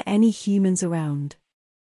look for any humans around.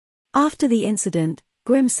 After the incident,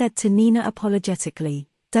 Grim said to Nina apologetically,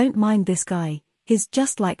 don't mind this guy, he's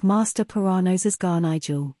just like Master Pirano's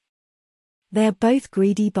Garnigel. They're both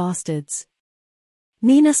greedy bastards.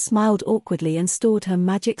 Nina smiled awkwardly and stored her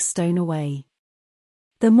magic stone away.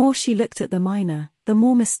 The more she looked at the miner, the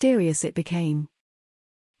more mysterious it became.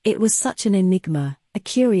 It was such an enigma, a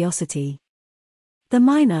curiosity. The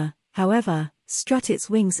miner, however, strutted its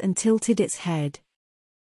wings and tilted its head.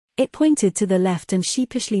 It pointed to the left and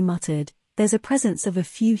sheepishly muttered, there's a presence of a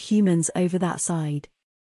few humans over that side.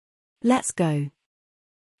 Let's go.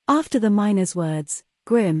 After the miner's words,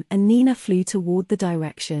 Grim and Nina flew toward the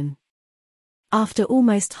direction. After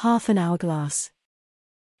almost half an hourglass,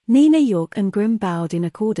 Nina York and Grim bowed in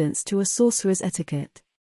accordance to a sorcerer's etiquette.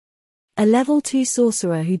 A level 2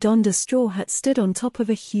 sorcerer who donned a straw hat stood on top of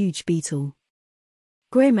a huge beetle.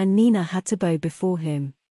 Grim and Nina had to bow before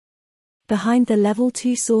him. Behind the level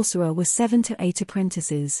 2 sorcerer were 7 to 8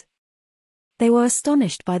 apprentices. They were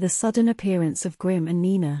astonished by the sudden appearance of Grim and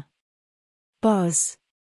Nina. Buzz!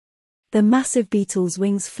 The massive beetle's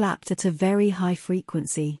wings flapped at a very high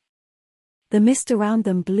frequency. The mist around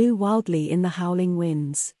them blew wildly in the howling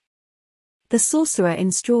winds. The sorcerer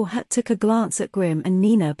in straw hat took a glance at Grim and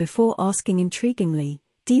Nina before asking intriguingly,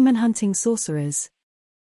 demon-hunting sorcerers.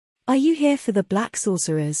 Are you here for the black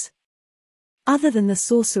sorcerers? Other than the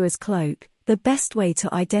sorcerer's cloak, the best way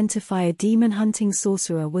to identify a demon-hunting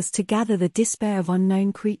sorcerer was to gather the despair of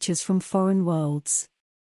unknown creatures from foreign worlds.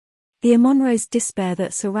 The Amon-Rose despair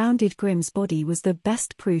that surrounded Grim's body was the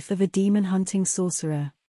best proof of a demon-hunting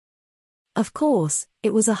sorcerer. Of course,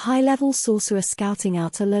 it was a high-level sorcerer scouting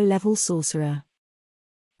out a low-level sorcerer.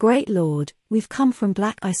 Great Lord, we've come from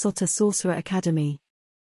Black Isota Sorcerer Academy.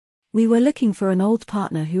 We were looking for an old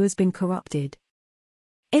partner who has been corrupted.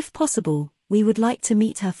 If possible, we would like to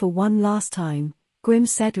meet her for one last time, Grim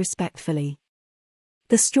said respectfully.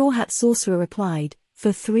 The Straw Hat Sorcerer replied,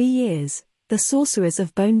 for 3 years, the sorcerers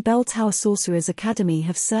of Bone Bell Tower Sorcerers Academy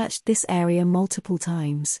have searched this area multiple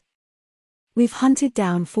times. We've hunted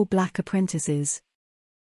down 4 black apprentices.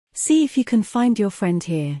 See if you can find your friend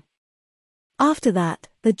here. After that,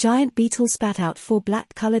 the giant beetle spat out 4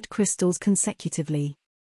 black-colored crystals consecutively.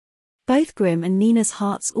 Both Grim and Nina's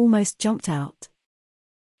hearts almost jumped out.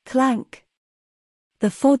 Clank!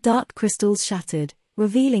 The 4 dark crystals shattered,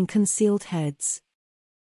 revealing concealed heads.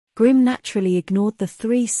 Grim naturally ignored the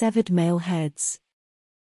 3 severed male heads.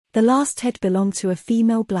 The last head belonged to a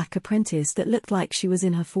female black apprentice that looked like she was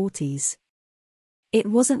in her 40s. It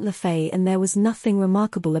wasn't LaFay and there was nothing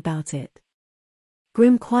remarkable about it.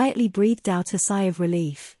 Grim quietly breathed out a sigh of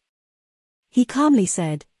relief. He calmly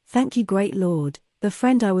said, "Thank you, Great Lord, the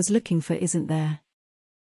friend I was looking for isn't there."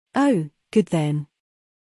 "Oh, good then."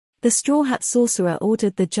 The Straw Hat Sorcerer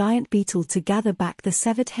ordered the giant beetle to gather back the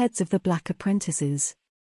severed heads of the black apprentices.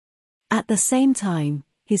 At the same time,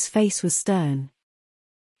 his face was stern.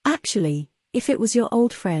 "Actually, if it was your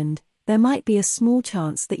old friend, there might be a small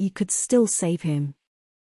chance that you could still save him."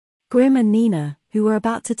 Grim and Nina, who were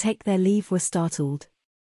about to take their leave, were startled.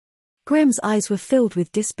 Grim's eyes were filled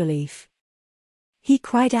with disbelief. He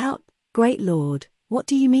cried out, "Great Lord, what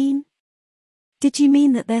do you mean? Did you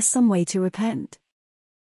mean that there's some way to repent?"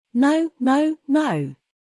 "No, no, no."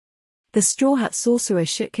 The Straw Hat Sorcerer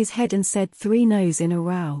shook his head and said 3 no's in a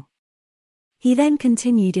row. He then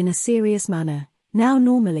continued in a serious manner, "Now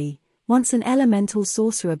normally, once an elemental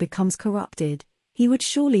sorcerer becomes corrupted, he would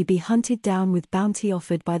surely be hunted down with bounty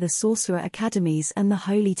offered by the Sorcerer Academies and the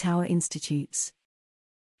Holy Tower Institutes.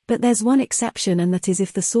 But there's one exception, and that is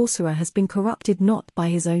if the sorcerer has been corrupted not by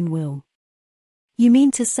his own will." "You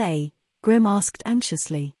mean to say?" Grim asked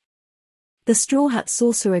anxiously. The Straw Hat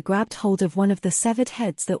Sorcerer grabbed hold of one of the severed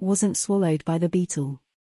heads that wasn't swallowed by the beetle.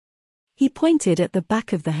 He pointed at the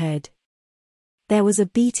back of the head. There was a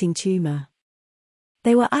beating tumor.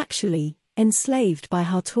 They were actually enslaved by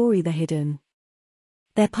Hattori the Hidden.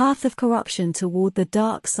 Their path of corruption toward the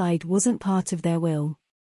dark side wasn't part of their will.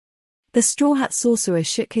 The Straw Hat Sorcerer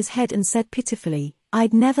shook his head and said pitifully,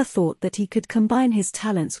 "I'd never thought that he could combine his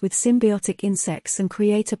talents with symbiotic insects and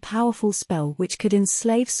create a powerful spell which could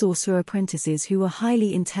enslave sorcerer apprentices who were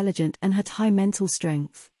highly intelligent and had high mental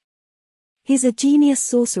strength. He's a genius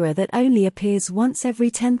sorcerer that only appears once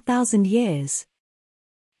every 10,000 years.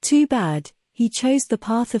 Too bad, he chose the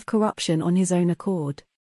path of corruption on his own accord.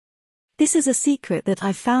 This is a secret that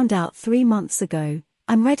I found out 3 months ago.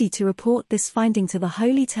 I'm ready to report this finding to the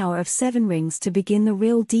Holy Tower of Seven Rings to begin the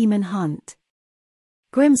real demon hunt.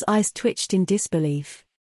 Grimm's eyes twitched in disbelief.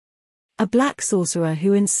 A black sorcerer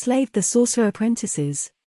who enslaved the sorcerer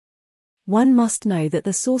apprentices. One must know that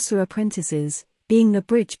the sorcerer apprentices, being the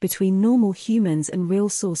bridge between normal humans and real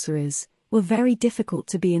sorcerers, were very difficult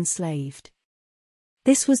to be enslaved.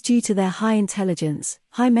 This was due to their high intelligence,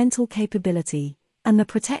 high mental capability, and the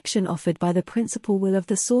protection offered by the principal will of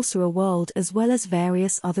the sorcerer world, as well as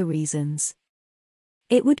various other reasons.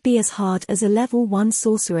 It would be as hard as a level 1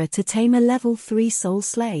 sorcerer to tame a level 3 soul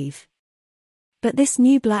slave. But this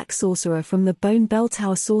new black sorcerer from the Bone Bell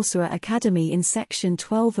Tower Sorcerer Academy in Section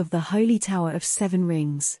 12 of the Holy Tower of Seven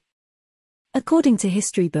Rings. According to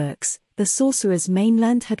history books, the sorcerer's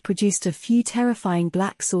mainland had produced a few terrifying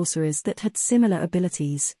black sorcerers that had similar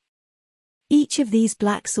abilities. Each of these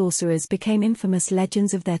black sorcerers became infamous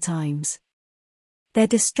legends of their times. Their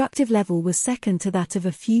destructive level was second to that of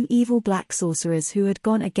a few evil black sorcerers who had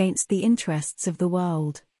gone against the interests of the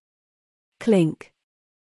world. Clink.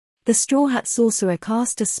 The Straw Hat Sorcerer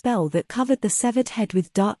cast a spell that covered the severed head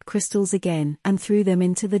with dark crystals again and threw them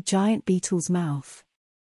into the giant beetle's mouth.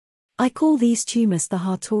 I call these tumors the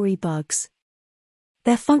Hartori bugs.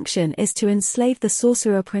 Their function is to enslave the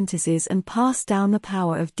sorcerer apprentices and pass down the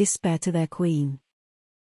power of despair to their queen.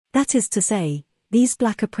 That is to say, these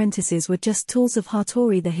black apprentices were just tools of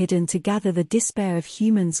Hartori the Hidden to gather the despair of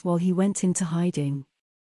humans while he went into hiding.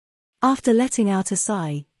 After letting out a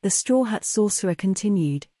sigh, the Straw Hat Sorcerer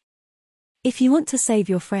continued. If you want to save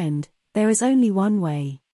your friend, there is only one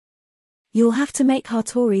way. You'll have to make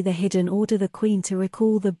Hartori the Hidden order the queen to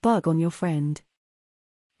recall the bug on your friend.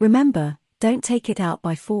 Remember, don't take it out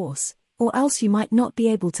by force, or else you might not be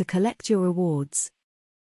able to collect your rewards.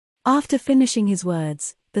 After finishing his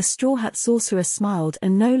words, the Straw Hat Sorcerer smiled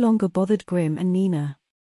and no longer bothered Grimm and Nina.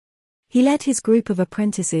 He led his group of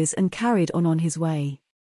apprentices and carried on his way.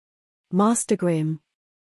 Master Grimm.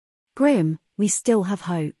 Grimm, we still have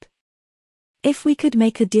hope. If we could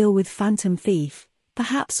make a deal with Phantom Thief,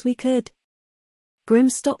 perhaps we could. Grimm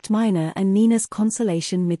stopped Mina and Nina's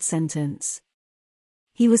consolation mid-sentence.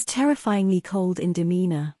 He was terrifyingly cold in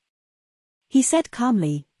demeanor. He said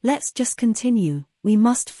calmly, let's just continue, we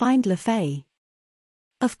must find LaFay.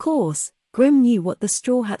 Of course, Grimm knew what the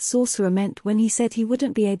Straw Hat Sorcerer meant when he said he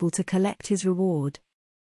wouldn't be able to collect his reward.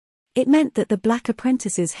 It meant that the black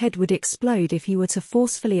apprentice's head would explode if he were to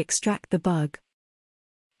forcefully extract the bug.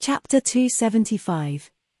 Chapter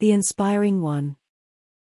 275, The Inspiring One.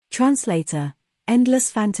 Translator,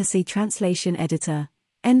 Endless Fantasy Translation Editor,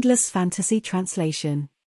 Endless Fantasy Translation.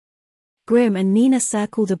 Grimm and Nina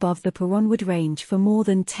circled above the Perronwood Range for more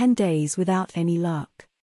than 10 days without any luck.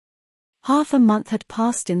 Half a month had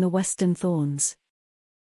passed in the Western Thorns.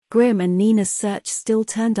 Grimm and Nina's search still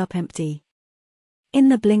turned up empty. In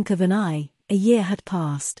the blink of an eye, a year had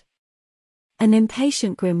passed. An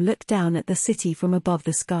impatient Grimm looked down at the city from above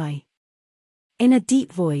the sky. In a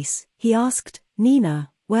deep voice, he asked,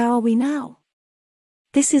 Nina, where are we now?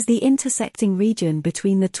 This is the intersecting region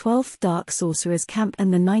between the 12th Dark Sorcerer's Camp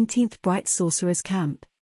and the 19th Bright Sorcerer's Camp.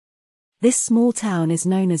 This small town is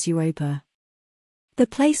known as Europa. The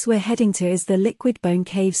place we're heading to is the Liquid Bone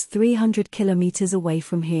Caves 300 kilometers away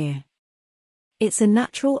from here. It's a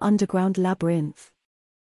natural underground labyrinth.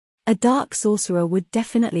 A dark sorcerer would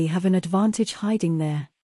definitely have an advantage hiding there.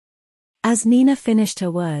 As Nina finished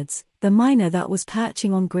her words, the miner that was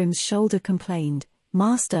perching on Grimm's shoulder complained,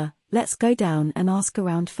 Master, let's go down and ask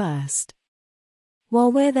around first. While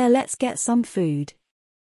we're there, let's get some food.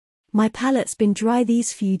 My palate's been dry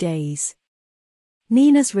these few days.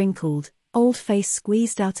 Nina's wrinkled, old face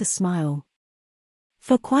squeezed out a smile.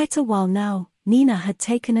 For quite a while now, Nina had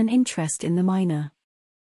taken an interest in the miner.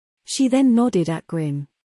 She then nodded at Grimm.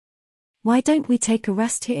 Why don't we take a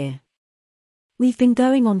rest here? We've been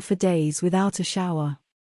going on for days without a shower.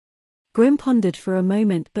 Grimm pondered for a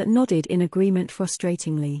moment but nodded in agreement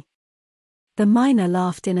frustratingly. The miner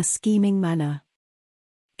laughed in a scheming manner.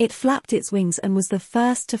 It flapped its wings and was the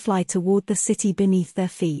first to fly toward the city beneath their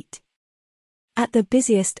feet. At the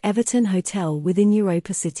busiest Everton hotel within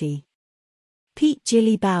Europa City. Pete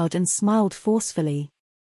Gilly bowed and smiled forcefully.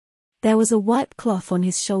 There was a white cloth on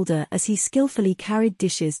his shoulder as he skillfully carried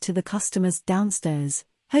dishes to the customers downstairs,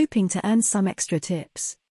 hoping to earn some extra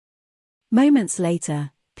tips. Moments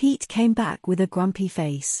later, Pete came back with a grumpy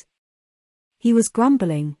face. He was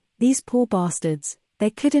grumbling, these poor bastards,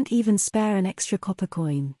 they couldn't even spare an extra copper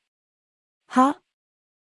coin. Huh?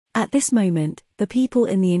 At this moment, the people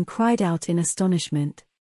in the inn cried out in astonishment.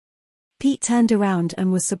 Pete turned around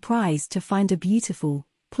and was surprised to find a beautiful,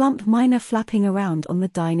 plump miner flapping around on the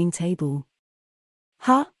dining table.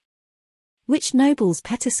 Huh? Which noble's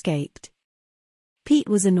pet escaped? Pete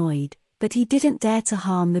was annoyed, but he didn't dare to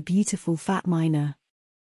harm the beautiful fat miner.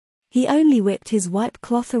 He only whipped his white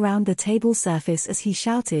cloth around the table surface as he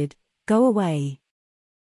shouted, "Go away.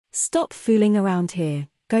 Stop fooling around here,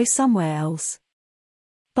 go somewhere else.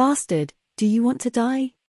 Bastard, do you want to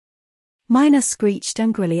die?" Miner screeched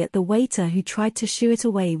angrily at the waiter who tried to shoo it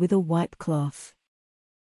away with a white cloth.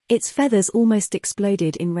 Its feathers almost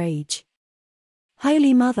exploded in rage.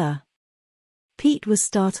 Holy Mother! Pete was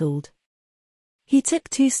startled. He took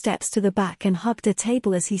 2 steps to the back and hugged a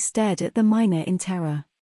table as he stared at the miner in terror.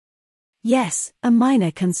 Yes, a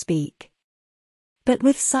miner can speak. But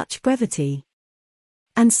with such brevity.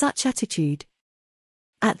 And such attitude.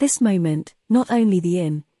 At this moment, not only the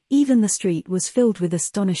inn, even the street was filled with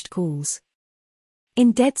astonished calls.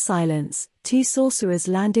 In dead silence, 2 sorcerers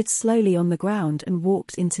landed slowly on the ground and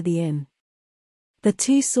walked into the inn. The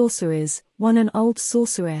 2 sorcerers, one an old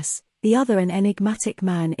sorceress, the other an enigmatic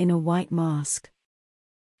man in a white mask.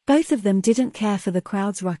 Both of them didn't care for the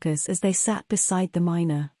crowd's ruckus as they sat beside the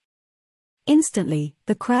miner. Instantly,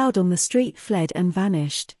 the crowd on the street fled and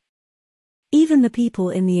vanished. Even the people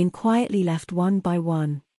in the inn quietly left one by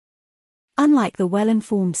one. Unlike the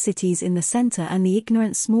well-informed cities in the center and the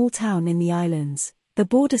ignorant small town in the islands, the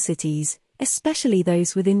border cities, especially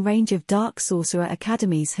those within range of dark sorcerer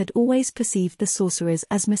academies, had always perceived the sorcerers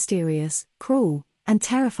as mysterious, cruel, and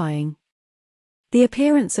terrifying. The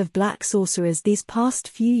appearance of black sorcerers these past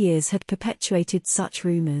few years had perpetuated such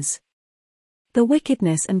rumors. The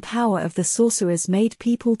wickedness and power of the sorcerers made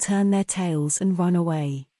people turn their tails and run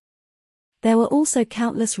away. There were also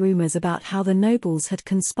countless rumors about how the nobles had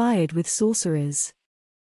conspired with sorcerers.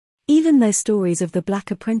 Even though stories of the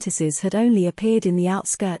black apprentices had only appeared in the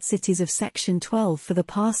outskirt cities of Section 12 for the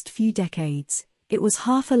past few decades, it was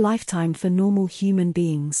half a lifetime for normal human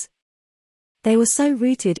beings. They were so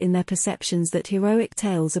rooted in their perceptions that heroic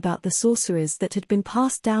tales about the sorcerers that had been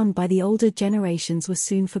passed down by the older generations were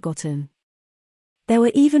soon forgotten. There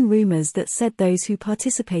were even rumors that said those who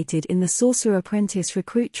participated in the Sorcerer Apprentice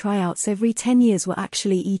recruit tryouts every 10 years were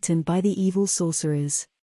actually eaten by the evil sorcerers.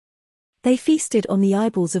 They feasted on the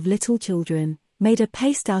eyeballs of little children, made a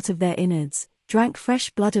paste out of their innards, drank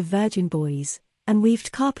fresh blood of virgin boys, and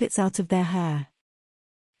weaved carpets out of their hair.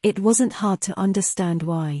 It wasn't hard to understand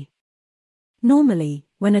why. Normally,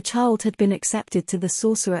 when a child had been accepted to the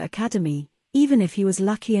Sorcerer Academy, even if he was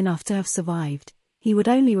lucky enough to have survived, he would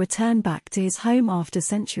only return back to his home after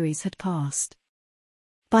centuries had passed.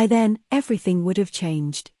 By then, everything would have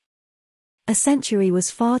changed. A century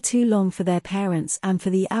was far too long for their parents and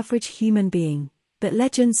for the average human being, but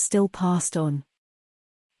legends still passed on.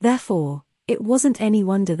 Therefore, it wasn't any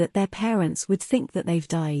wonder that their parents would think that they've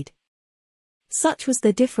died. Such was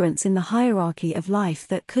the difference in the hierarchy of life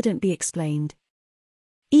that couldn't be explained.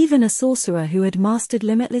 Even a sorcerer who had mastered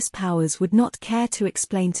limitless powers would not care to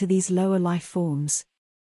explain to these lower life forms.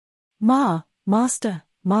 Master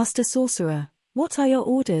Sorcerer, what are your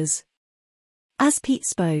orders? As Pete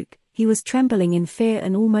spoke, he was trembling in fear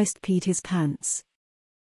and almost peed his pants.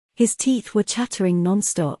 His teeth were chattering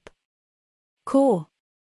non-stop. Caw.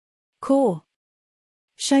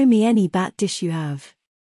 Show me any bat dish you have.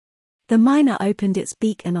 The miner opened its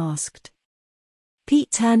beak and asked.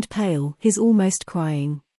 Pete turned pale, his almost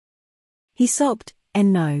crying. He sobbed,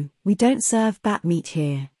 No, we don't serve bat meat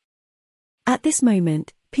here. At this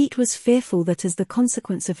moment, Pete was fearful that as the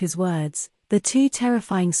consequence of his words, the 2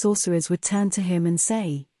 terrifying sorcerers would turn to him and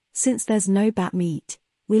say, since there's no bat meat,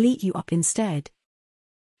 we'll eat you up instead.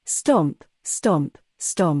 Stomp, stomp,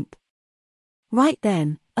 stomp. Right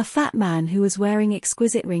then, a fat man who was wearing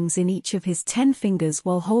exquisite rings in each of his 10 fingers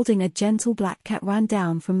while holding a gentle black cat ran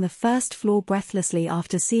down from the first floor breathlessly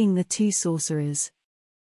after seeing the 2 sorcerers.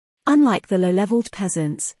 Unlike the low-leveled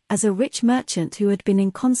peasants, as a rich merchant who had been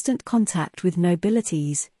in constant contact with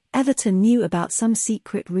nobilities, Everton knew about some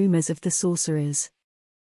secret rumors of the sorcerers.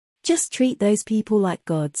 Just treat those people like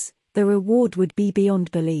gods, the reward would be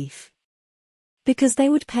beyond belief. Because they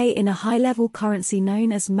would pay in a high-level currency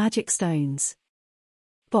known as magic stones.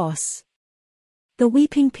 Boss. The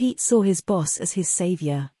weeping Pete saw his boss as his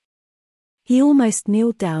savior. He almost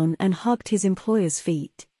kneeled down and hugged his employer's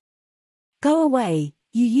feet. Go away,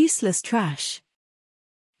 you useless trash.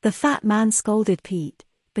 The fat man scolded Pete,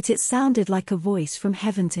 but it sounded like a voice from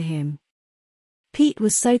heaven to him. Pete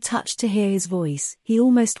was so touched to hear his voice, he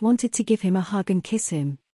almost wanted to give him a hug and kiss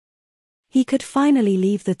him. He could finally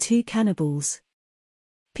leave the 2 cannibals.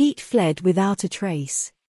 Pete fled without a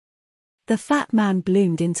trace. The fat man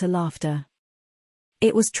bloomed into laughter.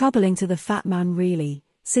 It was troubling to the fat man really,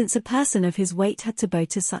 since a person of his weight had to bow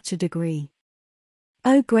to such a degree.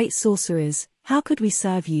 Oh great sorcerers, how could we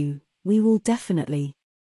serve you, we will definitely.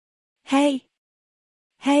 Hey!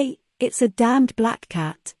 Hey, it's a damned black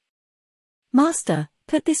cat. Master,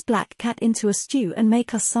 put this black cat into a stew and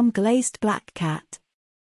make us some glazed black cat.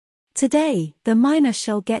 Today, the miner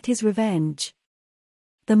shall get his revenge.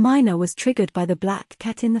 The miner was triggered by the black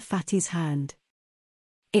cat in the fatty's hand.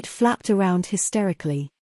 It flapped around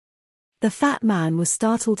hysterically. The fat man was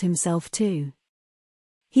startled himself too.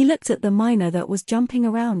 He looked at the miner that was jumping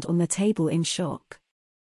around on the table in shock.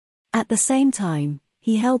 At the same time,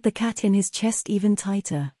 he held the cat in his chest even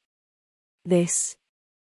tighter.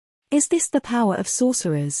 Is this the power of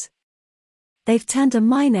sorcerers? They've turned a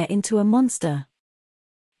miner into a monster.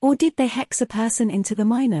 Or did they hex a person into the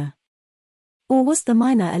miner? Or was the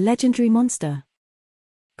miner a legendary monster?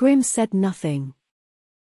 Grimm said nothing.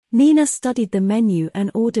 Nina studied the menu and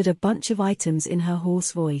ordered a bunch of items in her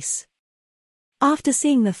hoarse voice. After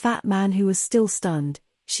seeing the fat man who was still stunned,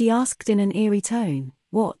 she asked in an eerie tone,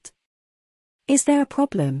 "What? Is there a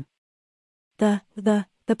problem?" The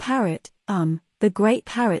parrot, the great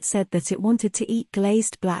parrot said that it wanted to eat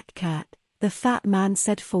glazed black cat, the fat man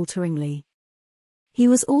said falteringly. He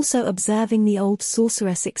was also observing the old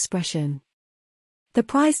sorceress expression. The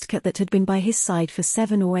prized cat that had been by his side for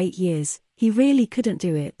 7 or 8 years, he really couldn't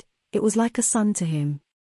do it, it was like a son to him.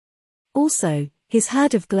 Also, his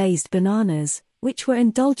herd of glazed bananas, which were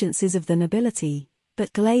indulgences of the nobility,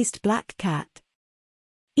 but glazed black cat.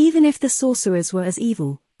 Even if the sorcerers were as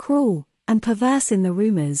evil, cruel, and perverse in the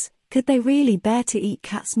rumors, could they really bear to eat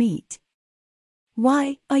cat's meat?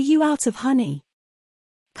 Why, are you out of honey?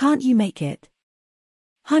 Can't you make it?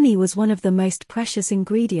 Honey was one of the most precious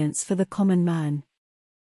ingredients for the common man.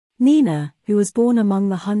 Nina, who was born among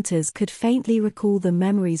the hunters, could faintly recall the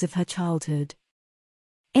memories of her childhood.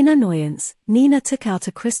 In annoyance, Nina took out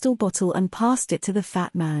a crystal bottle and passed it to the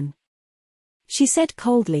fat man. She said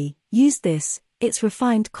coldly, "Use this, it's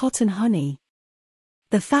refined cotton honey."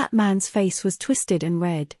 The fat man's face was twisted and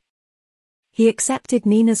red. He accepted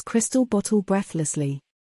Nina's crystal bottle breathlessly.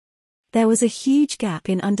 There was a huge gap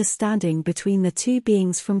in understanding between the two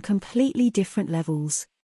beings from completely different levels.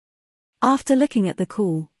 After looking at the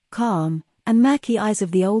cool, calm, and murky eyes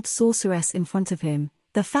of the old sorceress in front of him,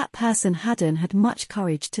 the fat person hadn't had much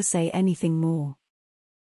courage to say anything more.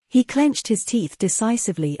 He clenched his teeth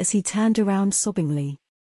decisively as he turned around sobbingly.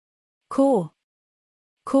 Caw.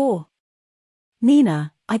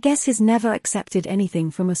 Nina, I guess he's never accepted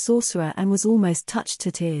anything from a sorcerer and was almost touched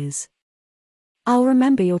to tears. I'll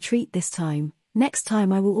remember your treat this time, next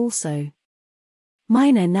time I will also.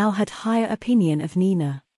 Mina now had higher opinion of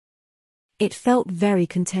Nina. It felt very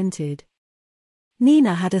contented.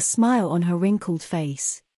 Nina had a smile on her wrinkled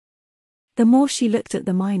face. The more she looked at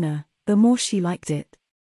the miner, the more she liked it.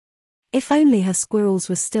 If only her squirrels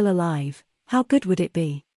were still alive, how good would it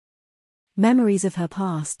be? Memories of her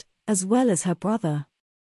past, as well as her brother.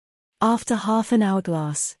 After half an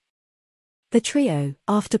hourglass, the trio,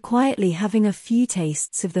 after quietly having a few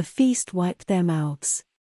tastes of the feast, wiped their mouths.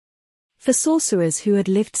 For sorcerers who had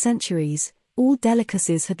lived centuries, all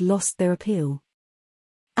delicacies had lost their appeal.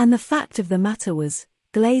 And the fact of the matter was,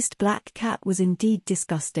 glazed black cat was indeed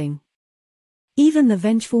disgusting. Even the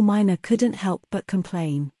vengeful miner couldn't help but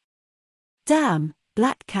complain. Damn,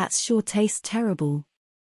 black cats sure taste terrible.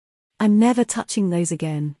 I'm never touching those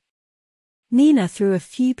again. Nina threw a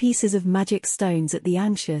few pieces of magic stones at the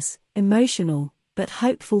anxious, emotional, but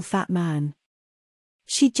hopeful fat man.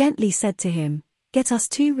 She gently said to him, "Get us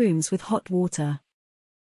 2 rooms with hot water."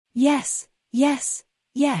 Yes.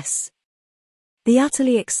 The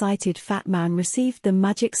utterly excited fat man received the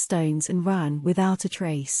magic stones and ran without a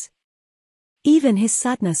trace. Even his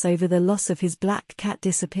sadness over the loss of his black cat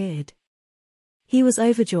disappeared. He was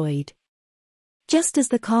overjoyed. Just as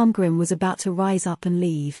the calm Grimm was about to rise up and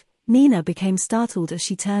leave, Nina became startled as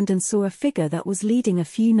she turned and saw a figure that was leading a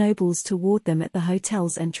few nobles toward them at the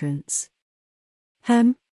hotel's entrance.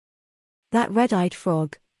 That red-eyed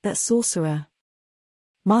frog, that sorcerer.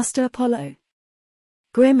 Master Apollo.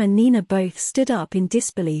 Grimm and Nina both stood up in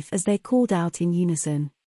disbelief as they called out in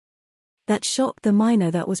unison. That shocked the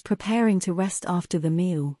miner that was preparing to rest after the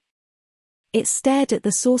meal. It stared at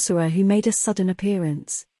the sorcerer who made a sudden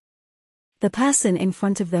appearance. The person in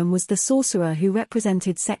front of them was the sorcerer who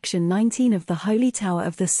represented Section 19 of the Holy Tower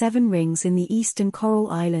of the Seven Rings in the Eastern Coral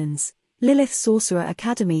Islands, Lilith Sorcerer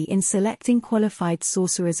Academy, in selecting qualified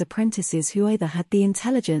sorcerers' apprentices who either had the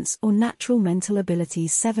intelligence or natural mental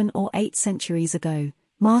abilities 7 or 8 centuries ago,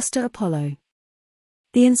 Master Apollo.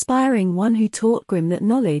 The inspiring one who taught Grimm that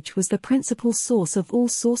knowledge was the principal source of all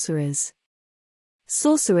sorcerers.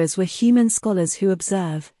 Sorcerers were human scholars who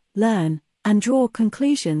observe, learn, and draw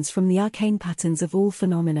conclusions from the arcane patterns of all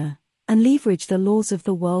phenomena, and leverage the laws of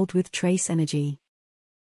the world with trace energy.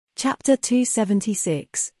 Chapter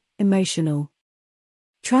 276, Emotional.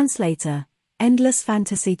 Translator, Endless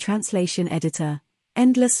Fantasy Translation Editor,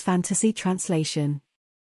 Endless Fantasy Translation.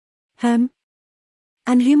 And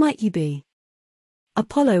who might you be?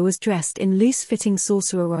 Apollo was dressed in loose-fitting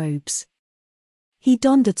sorcerer robes. He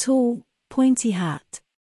donned a tall, pointy hat.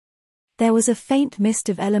 There was a faint mist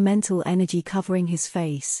of elemental energy covering his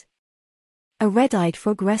face. A red-eyed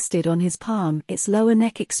frog rested on his palm, its lower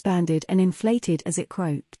neck expanded and inflated as it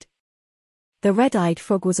croaked. The red-eyed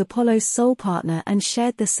frog was Apollo's soul partner and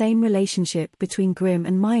shared the same relationship between Grim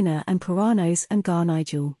and Minor and Puranos and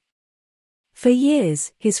Garnigel. For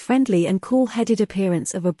years, his friendly and cool-headed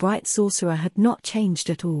appearance of a bright sorcerer had not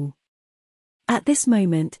changed at all. At this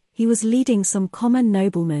moment, he was leading some common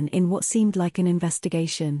noblemen in what seemed like an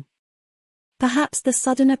investigation. Perhaps the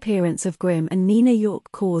sudden appearance of Grim and Nina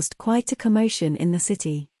York caused quite a commotion in the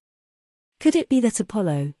city. Could it be that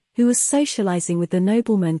Apollo, who was socializing with the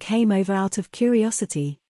nobleman, came over out of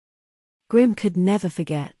curiosity? Grim could never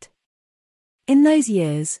forget. In those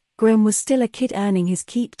years, Grim was still a kid earning his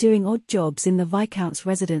keep doing odd jobs in the Viscount's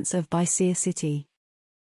residence of Bysea City.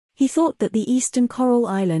 He thought that the Eastern Coral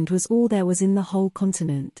Island was all there was in the whole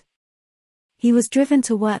continent. He was driven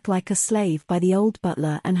to work like a slave by the old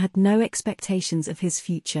butler and had no expectations of his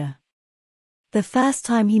future. The first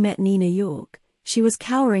time he met Nina York, she was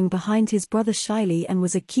cowering behind his brother shyly and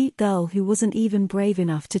was a cute girl who wasn't even brave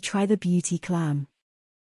enough to try the beauty clam.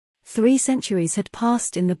 3 centuries had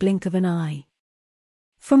passed in the blink of an eye.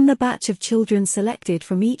 From the batch of children selected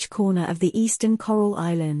from each corner of the Eastern Coral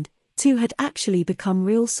Island, 2 had actually become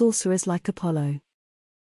real sorcerers like Apollo.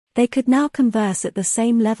 They could now converse at the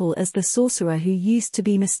same level as the sorcerer who used to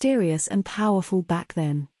be mysterious and powerful back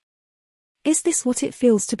then. Is this what it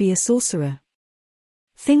feels to be a sorcerer?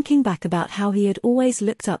 Thinking back about how he had always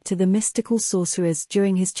looked up to the mystical sorcerers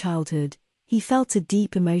during his childhood, he felt a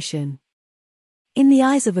deep emotion. In the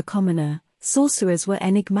eyes of a commoner, sorcerers were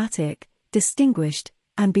enigmatic, distinguished,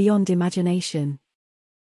 and beyond imagination.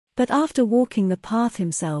 But after walking the path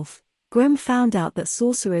himself, Grim found out that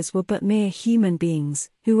sorcerers were but mere human beings,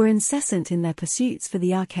 who were incessant in their pursuits for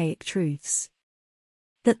the archaic truths.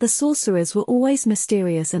 That the sorcerers were always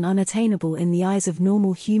mysterious and unattainable in the eyes of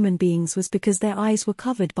normal human beings was because their eyes were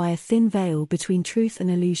covered by a thin veil between truth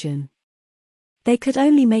and illusion. They could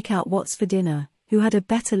only make out what's for dinner, who had a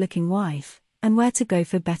better-looking wife, and where to go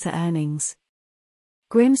for better earnings.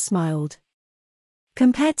 Grim smiled.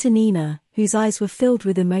 Compared to Nina, whose eyes were filled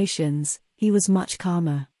with emotions, he was much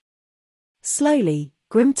calmer. Slowly,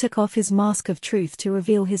 Grim took off his mask of truth to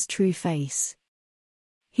reveal his true face.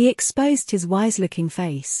 He exposed his wise-looking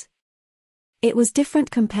face. It was different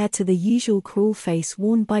compared to the usual cruel face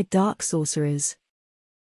worn by dark sorcerers.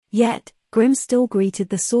 Yet, Grim still greeted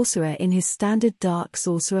the sorcerer in his standard dark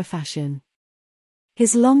sorcerer fashion.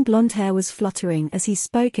 His long blonde hair was fluttering as he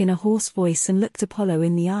spoke in a hoarse voice and looked Apollo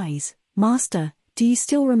in the eyes. Master, do you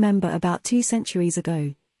still remember about 2 centuries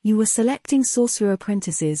ago? You were selecting sorcerer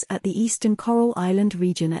apprentices at the Eastern Coral Island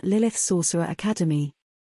region at Lilith Sorcerer Academy.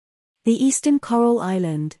 The Eastern Coral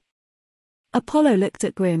Island. Apollo looked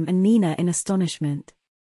at Grim and Nina in astonishment.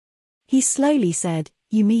 He slowly said,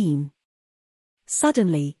 "You mean?"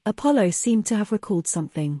 Suddenly, Apollo seemed to have recalled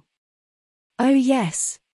something. "Oh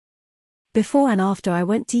yes. Before and after I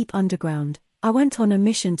went deep underground, I went on a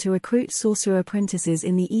mission to recruit sorcerer apprentices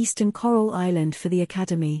in the Eastern Coral Island for the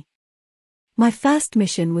Academy. My first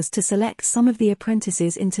mission was to select some of the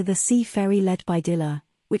apprentices into the sea ferry led by Dilla,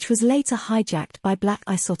 which was later hijacked by Black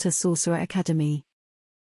Isota Sorcerer Academy."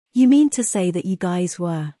 "You mean to say that you guys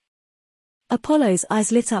were?" Apollo's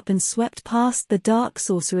eyes lit up and swept past the dark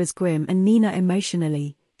sorcerers Grim and Nina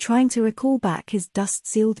emotionally, trying to recall back his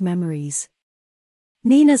dust-sealed memories.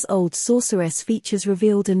 Nina's old sorceress features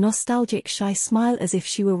revealed a nostalgic shy smile as if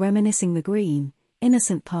she were reminiscing the green,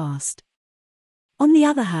 innocent past. On the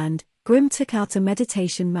other hand, Grim took out a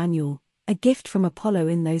meditation manual, a gift from Apollo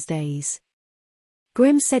in those days.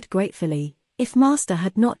 Grim said gratefully, "If Master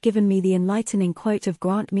had not given me the enlightening quote of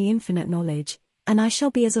 'Grant me infinite knowledge, and I shall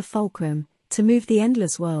be as a fulcrum, to move the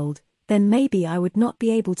endless world,' then maybe I would not be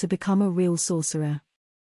able to become a real sorcerer."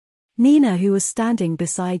 Nina, who was standing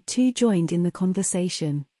beside 2, joined in the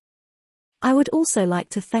conversation. "I would also like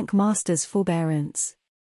to thank Master's forbearance.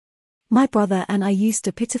 My brother and I used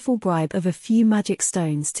a pitiful bribe of a few magic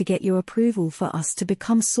stones to get your approval for us to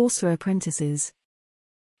become sorcerer apprentices."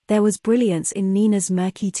 There was brilliance in Nina's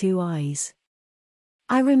murky 2 eyes.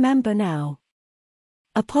 "I remember now,"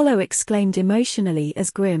 Apollo exclaimed emotionally as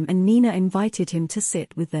Grim and Nina invited him to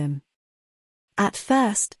sit with them. At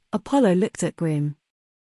first, Apollo looked at Grim.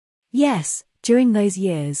 Yes, during those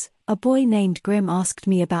years, a boy named Grim asked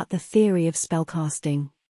me about the theory of spellcasting.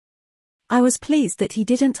 I was pleased that he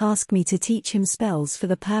didn't ask me to teach him spells for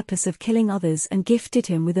the purpose of killing others and gifted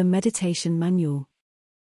him with a meditation manual.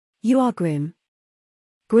 You are Grim?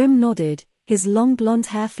 Grim nodded, his long blonde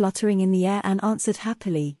hair fluttering in the air, and answered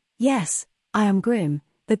happily, Yes, I am Grim,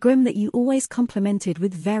 the Grim that you always complimented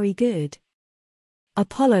with very good.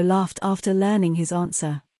 Apollo laughed after learning his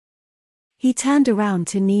answer. He turned around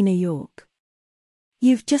to Nina York.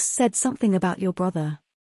 You've just said something about your brother.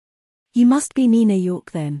 You must be Nina York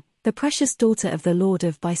then, the precious daughter of the Lord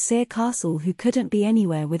of Bysere Castle who couldn't be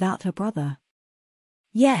anywhere without her brother.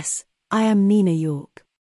 Yes, I am Nina York.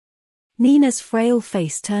 Nina's frail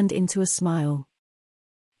face turned into a smile.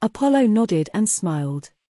 Apollo nodded and smiled.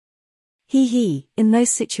 In those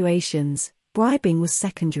situations, bribing was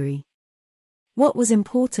secondary. What was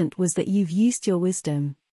important was that you've used your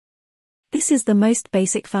wisdom. This is the most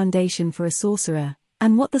basic foundation for a sorcerer,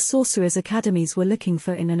 and what the sorcerers' academies were looking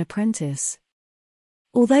for in an apprentice.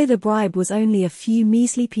 Although the bribe was only a few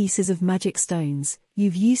measly pieces of magic stones,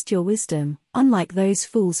 you've used your wisdom, unlike those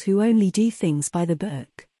fools who only do things by the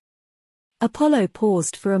book. Apollo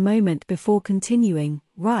paused for a moment before continuing,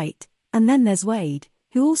 Right, and then there's Wade,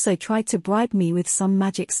 who also tried to bribe me with some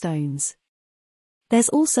magic stones. There's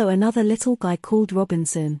also another little guy called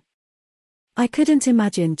Robinson. I couldn't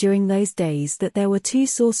imagine during those days that there were 2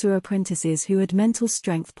 sorcerer apprentices who had mental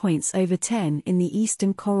strength points over 10 in the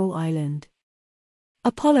eastern Coral Island.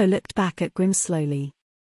 Apollo looked back at Grim slowly.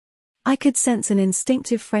 I could sense an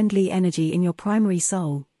instinctive friendly energy in your primary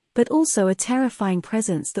soul, but also a terrifying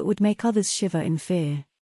presence that would make others shiver in fear.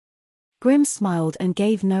 Grim smiled and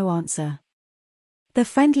gave no answer. The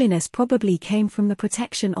friendliness probably came from the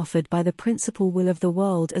protection offered by the principal will of the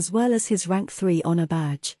world as well as his rank 3 honor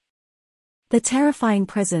badge. The terrifying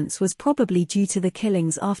presence was probably due to the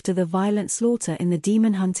killings after the violent slaughter in the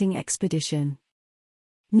demon hunting expedition.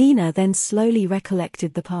 Nina then slowly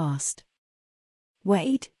recollected the past.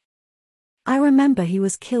 Wade? I remember he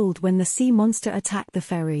was killed when the sea monster attacked the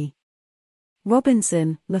ferry.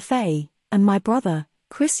 Robinson, LaFay, and my brother,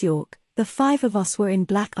 Chris York, the 5 of us were in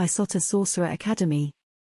Black Isota Sorcerer Academy.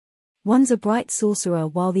 One's a bright sorcerer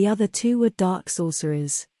while the other 2 were dark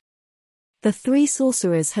sorcerers. The 3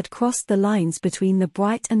 sorcerers had crossed the lines between the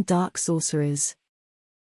bright and dark sorcerers.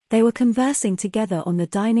 They were conversing together on the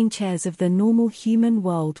dining chairs of the normal human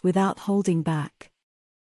world without holding back.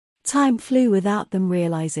 Time flew without them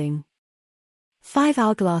realizing. 5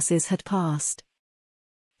 hourglasses had passed.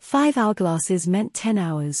 5 hourglasses meant 10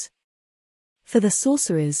 hours. For the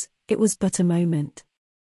sorcerers, it was but a moment.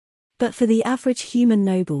 But for the average human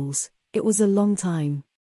nobles, it was a long time.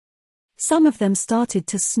 Some of them started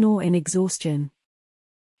to snore in exhaustion.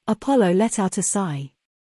 Apollo let out a sigh.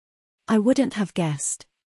 I wouldn't have guessed.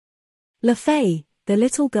 LaFay, the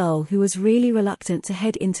little girl who was really reluctant to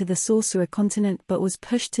head into the Sorcerer Continent but was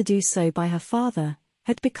pushed to do so by her father,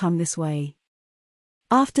 had become this way.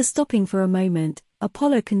 After stopping for a moment,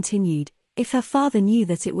 Apollo continued, if her father knew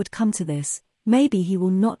that it would come to this, maybe he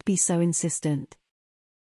will not be so insistent.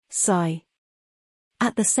 Sigh.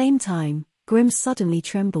 At the same time, Grim suddenly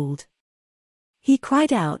trembled. He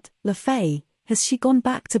cried out, LaFay, has she gone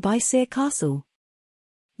back to Bysere Castle?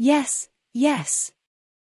 Yes, yes.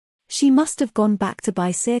 She must have gone back to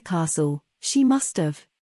Bysere Castle, she must have.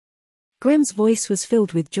 Grim's voice was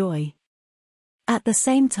filled with joy. At the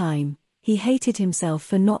same time, he hated himself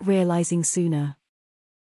for not realizing sooner.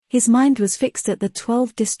 His mind was fixed at the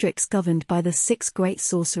 12 districts governed by the 6 great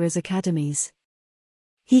sorcerers' academies.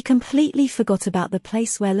 He completely forgot about the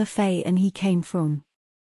place where LaFay and he came from.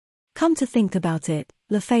 Come to think about it,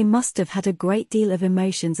 LaFay must have had a great deal of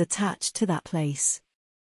emotions attached to that place.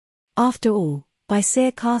 After all,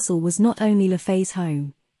 Bysere Castle was not only LaFay's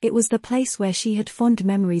home, it was the place where she had fond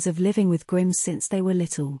memories of living with Grim since they were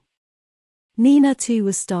little. Nina too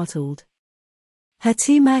was startled. Her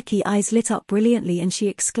 2 murky eyes lit up brilliantly and she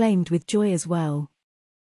exclaimed with joy as well.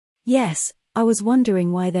 Yes, I was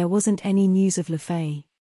wondering why there wasn't any news of LaFay.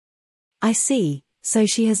 I see, so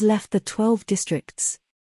she has left the 12 districts.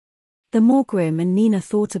 The more Grim and Nina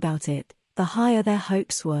thought about it, the higher their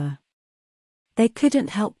hopes were. They couldn't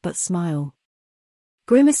help but smile.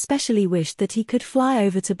 Grim especially wished that he could fly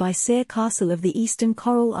over to Bysere Castle of the Eastern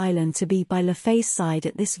Coral Island to be by LaFay's side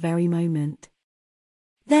at this very moment.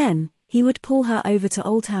 Then, he would pull her over to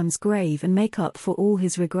Oldham's grave and make up for all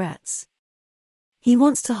his regrets. He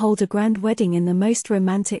wants to hold a grand wedding in the most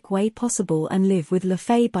romantic way possible and live with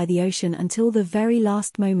LaFay by the ocean until the very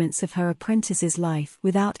last moments of her apprentice's life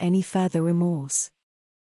without any further remorse.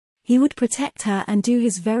 He would protect her and do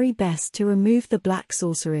his very best to remove the black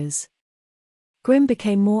sorcerers. Grim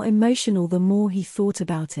became more emotional the more he thought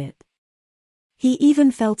about it. He even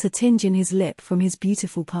felt a tinge in his lip from his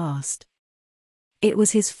beautiful past. It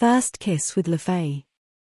was his first kiss with Lefay.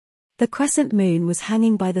 The crescent moon was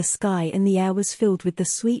hanging by the sky and the air was filled with the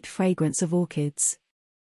sweet fragrance of orchids.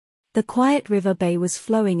 The quiet river bay was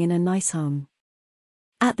flowing in a nice hum.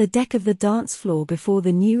 At the deck of the dance floor before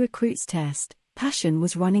the new recruits' test, passion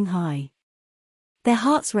was running high. Their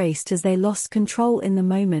hearts raced as they lost control in the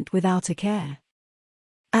moment without a care.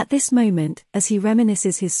 At this moment, as he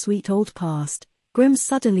reminisces his sweet old past, Grim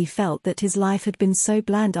suddenly felt that his life had been so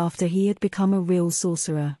bland after he had become a real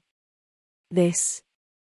sorcerer.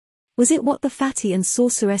 Was it what the fatty and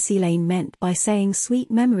sorceress Elaine meant by saying sweet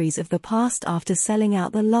memories of the past after selling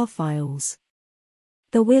out the love vials?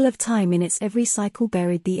 The wheel of time in its every cycle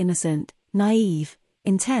buried the innocent, naive,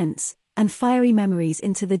 intense, and fiery memories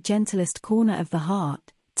into the gentlest corner of the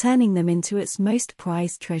heart, turning them into its most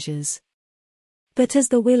prized treasures. But as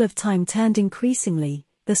the wheel of time turned increasingly,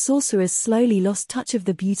 the sorcerers slowly lost touch of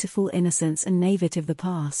the beautiful innocence and naivete of the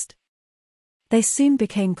past. They soon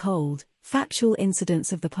became cold, factual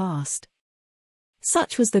incidents of the past.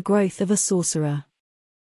 Such was the growth of a sorcerer.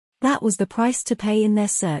 That was the price to pay in their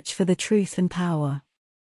search for the truth and power.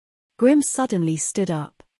 Grim suddenly stood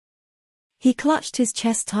up. He clutched his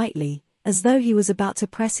chest tightly, as though he was about to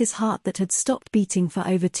press his heart that had stopped beating for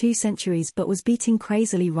over 2 centuries but was beating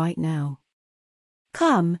crazily right now.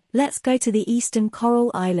 Come, let's go to the eastern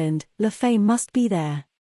coral island, Lefay must be there.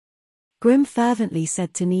 Grim fervently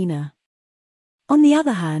said to Nina. On the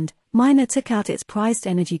other hand, Mina took out its prized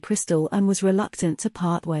energy crystal and was reluctant to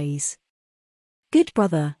part ways. Good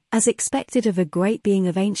brother, as expected of a great being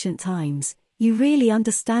of ancient times, you really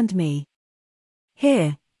understand me.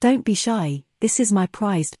 Here, don't be shy, this is my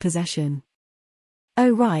prized possession.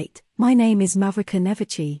 Oh right, my name is Mavrika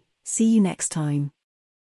Nevici, see you next time.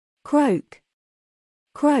 Croak.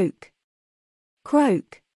 Croak.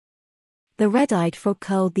 Croak. The red-eyed frog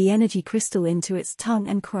curled the energy crystal into its tongue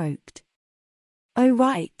and croaked. Oh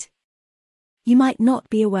right. You might not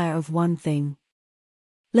be aware of one thing.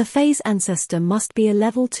 Lefay's ancestor must be a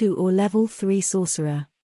level 2 or level 3 sorcerer.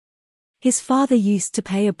 His father used to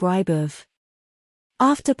pay a bribe of.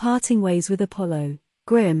 After parting ways with Apollo,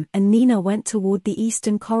 Grim and Nina went toward the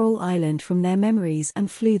eastern coral island from their memories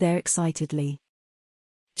and flew there excitedly.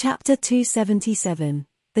 Chapter 277,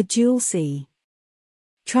 The Jewel Sea.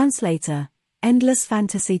 Translator, Endless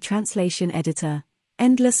Fantasy Translation Editor,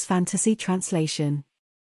 Endless Fantasy Translation.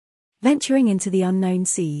 Venturing into the unknown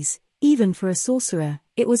seas, even for a sorcerer,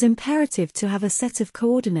 it was imperative to have a set of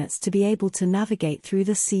coordinates to be able to navigate through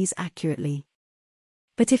the seas accurately.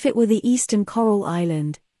 But if it were the eastern coral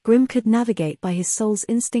island, Grim could navigate by his soul's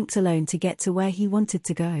instinct alone to get to where he wanted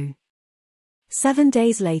to go. 7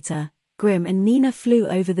 days later, Grim and Nina flew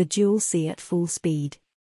over the Jewel Sea at full speed.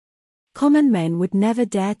 Common men would never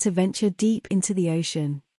dare to venture deep into the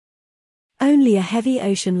ocean. Only a heavy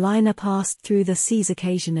ocean liner passed through the seas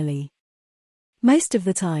occasionally. Most of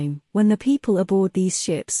the time, when the people aboard these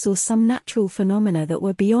ships saw some natural phenomena that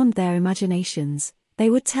were beyond their imaginations, they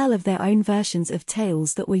would tell of their own versions of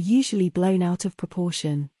tales that were usually blown out of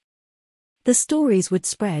proportion. The stories would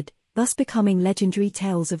spread, thus becoming legendary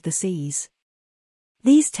tales of the seas.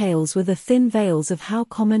 These tales were the thin veils of how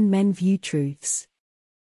common men viewed truths.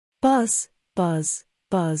 Buzz, buzz,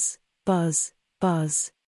 buzz, buzz,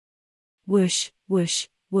 buzz. Whoosh, whoosh,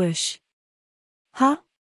 whoosh. Huh?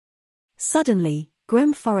 Suddenly,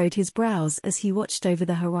 Grim furrowed his brows as he watched over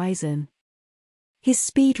the horizon. His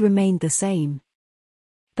speed remained the same.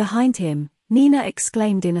 Behind him, Nina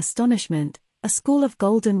exclaimed in astonishment, a school of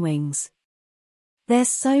golden wings. There's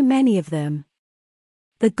so many of them.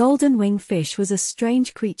 The golden wing fish was a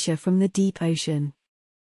strange creature from the deep ocean.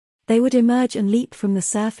 They would emerge and leap from the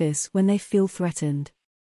surface when they feel threatened.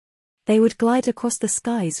 They would glide across the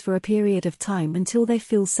skies for a period of time until they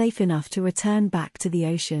feel safe enough to return back to the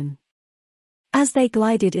ocean. As they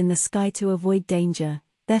glided in the sky to avoid danger,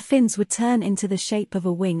 their fins would turn into the shape of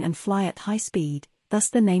a wing and fly at high speed, thus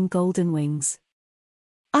the name golden wings.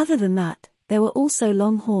 Other than that, there were also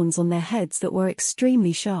long horns on their heads that were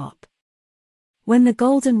extremely sharp. When the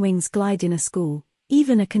golden wings glide in a school,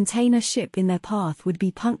 even a container ship in their path would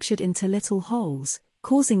be punctured into little holes,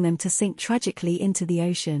 causing them to sink tragically into the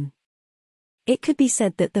ocean. It could be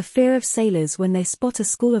said that the fear of sailors when they spot a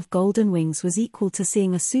school of golden wings was equal to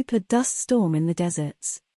seeing a super dust storm in the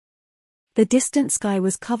deserts. The distant sky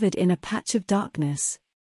was covered in a patch of darkness.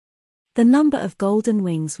 The number of golden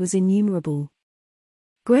wings was innumerable.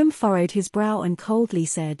 Grim furrowed his brow and coldly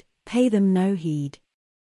said, "Pay them no heed."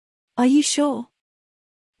 "Are you sure?"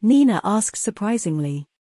 Nina asked surprisingly.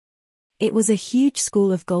 It was a huge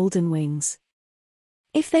school of golden wings.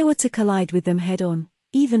 If they were to collide with them head-on,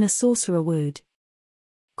 even a sorcerer would.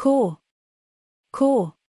 Caw.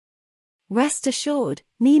 Caw. Rest assured,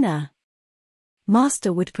 Nina.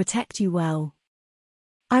 Master would protect you well.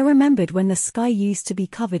 I remembered when the sky used to be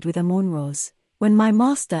covered with amonros, when my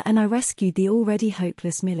master and I rescued the already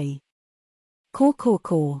hopeless Millie. Caw caw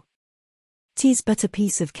caw. 'Tis but a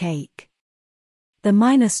piece of cake. The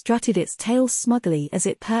myna strutted its tail smugly as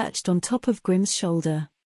it perched on top of Grim's shoulder.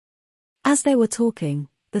 As they were talking,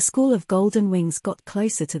 the school of golden wings got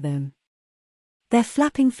closer to them. Their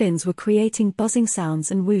flapping fins were creating buzzing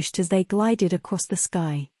sounds and whooshed as they glided across the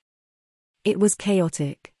sky. It was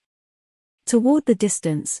chaotic. Toward the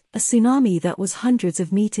distance, a tsunami that was hundreds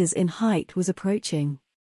of meters in height was approaching.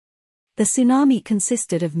 The tsunami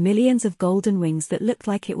consisted of millions of golden wings that looked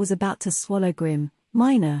like it was about to swallow Grim,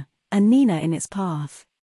 Mina, and Nina in its path.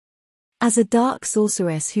 As a dark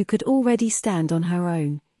sorceress who could already stand on her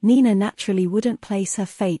own, Nina naturally wouldn't place her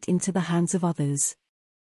fate into the hands of others.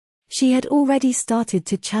 She had already started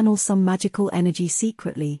to channel some magical energy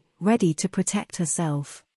secretly, ready to protect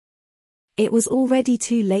herself. It was already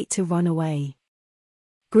too late to run away.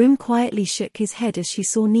 Grim quietly shook his head as she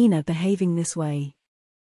saw Nina behaving this way.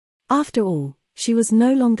 After all, she was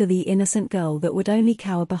no longer the innocent girl that would only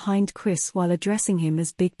cower behind Chris while addressing him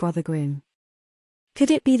as Big Brother Grim. Could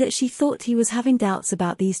it be that she thought he was having doubts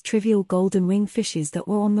about these trivial golden wing fishes that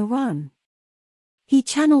were on the run? He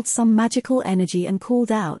channeled some magical energy and called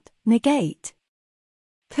out, "Negate!"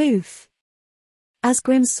 Poof! As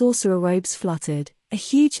Grim's sorcerer robes fluttered, a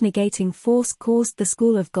huge negating force caused the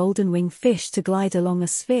school of golden wing fish to glide along a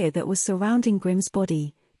sphere that was surrounding Grim's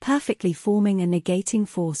body, perfectly forming a negating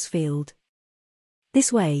force field.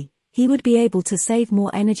 This way, he would be able to save more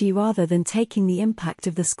energy rather than taking the impact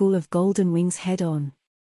of the school of golden wings head-on.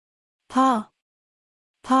 Pa!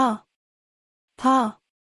 Pa! Pa!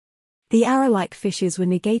 The arrow-like fishes were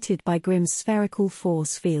negated by Grim's spherical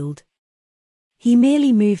force field. He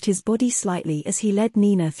merely moved his body slightly as he led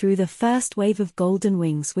Nina through the first wave of golden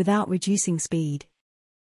wings without reducing speed.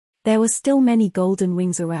 There were still many golden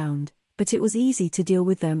wings around, but it was easy to deal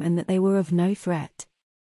with them and that they were of no threat.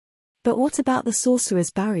 But what about the sorcerer's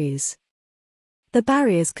barriers? The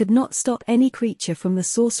barriers could not stop any creature from the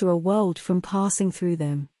sorcerer world from passing through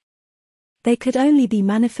them. They could only be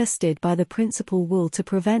manifested by the principal will to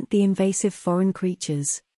prevent the invasive foreign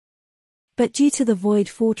creatures. But due to the void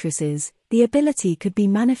fortresses, the ability could be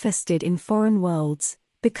manifested in foreign worlds,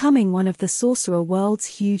 becoming one of the sorcerer world's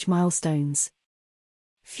huge milestones.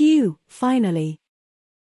 Phew, finally.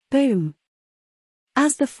 Boom.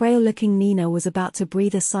 As the frail-looking Nina was about to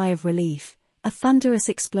breathe a sigh of relief, a thunderous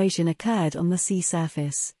explosion occurred on the sea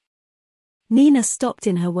surface. Nina stopped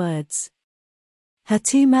in her words. Her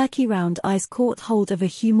two murky round eyes caught hold of a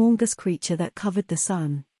humongous creature that covered the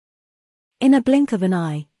sun. In a blink of an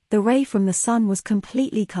eye, the ray from the sun was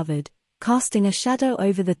completely covered, casting a shadow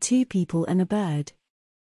over the two people and a bird.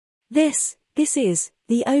 This is,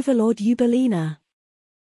 the Overlord Eubelina.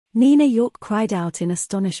 Nina York cried out in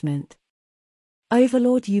astonishment.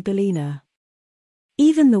 Overlord Eubelina.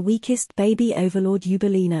 Even the weakest baby Overlord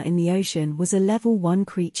Eubelina in the ocean was a level 1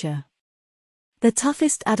 creature. The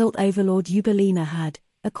toughest adult Overlord Eubelina had,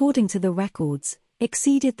 according to the records,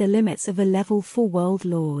 exceeded the limits of a level 4 world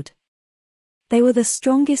lord. They were the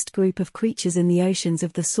strongest group of creatures in the oceans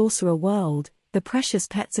of the sorcerer world, the precious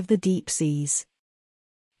pets of the deep seas.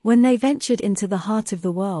 When they ventured into the heart of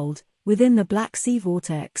the world, within the Black Sea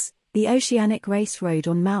vortex, the oceanic race rode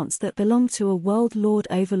on mounts that belonged to a world lord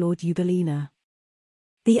Overlord Eubelina.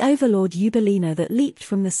 The Overlord Eubelina that leaped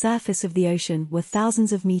from the surface of the ocean were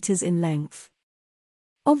thousands of meters in length.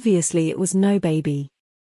 Obviously it was no baby.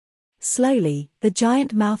 Slowly, the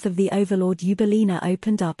giant mouth of the Overlord Eubelina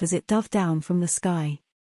opened up as it dove down from the sky.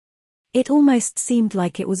 It almost seemed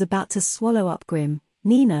like it was about to swallow up Grim,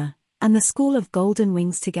 Nina, and the school of golden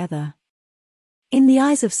wings together. In the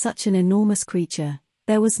eyes of such an enormous creature,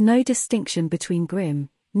 there was no distinction between Grim,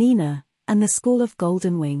 Nina, and the school of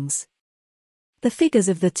golden wings. The figures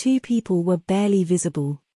of the two people were barely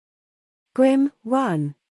visible. Grim,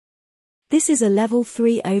 run! This is a level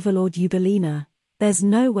 3 Overlord Eubelina, there's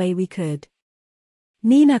no way we could.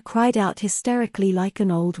 Nina cried out hysterically like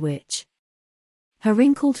an old witch. Her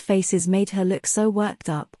wrinkled faces made her look so worked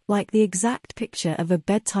up, like the exact picture of a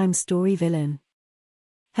bedtime story villain.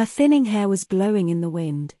 Her thinning hair was blowing in the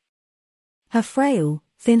wind. Her frail,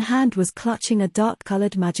 thin hand was clutching a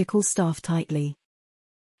dark-colored magical staff tightly.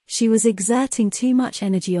 She was exerting too much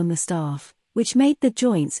energy on the staff, which made the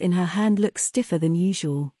joints in her hand look stiffer than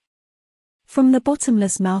usual. From the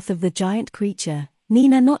bottomless mouth of the giant creature,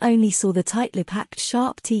 Nina not only saw the tightly packed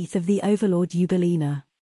sharp teeth of the Overlord Eubelina.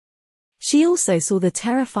 She also saw the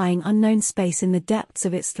terrifying unknown space in the depths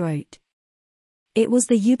of its throat. It was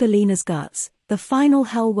the Ubelina's guts, the final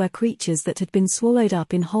hell where creatures that had been swallowed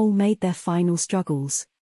up in whole made their final struggles.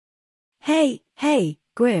 Hey,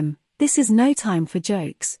 Grim, this is no time for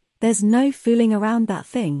jokes, there's no fooling around that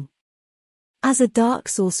thing. As a dark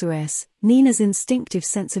sorceress, Nina's instinctive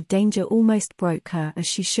sense of danger almost broke her as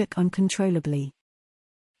she shook uncontrollably.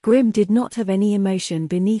 Grim did not have any emotion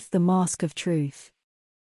beneath the mask of truth.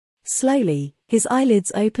 Slowly, his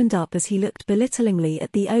eyelids opened up as he looked belittlingly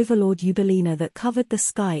at the overlord Ubelina that covered the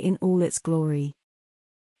sky in all its glory.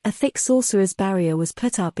 A thick sorcerer's barrier was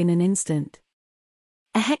put up in an instant.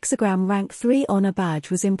 A hexagram rank 3 honor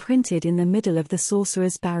badge was imprinted in the middle of the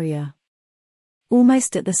sorcerer's barrier.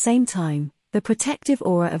 Almost at the same time, the protective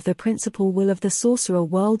aura of the principal will of the sorcerer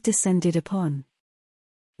world descended upon.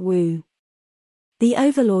 Woo! The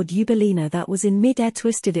overlord Ubelina that was in mid-air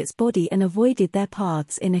twisted its body and avoided their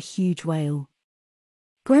paths in a huge whale.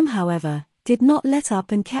 Grim, however, did not let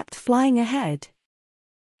up and kept flying ahead.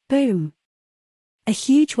 Boom! A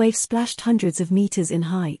huge wave splashed hundreds of meters in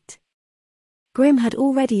height. Grim had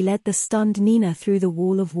already led the stunned Nina through the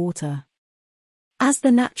wall of water. As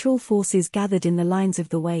the natural forces gathered in the lines of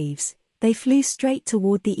the waves, they flew straight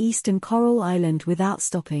toward the eastern coral island without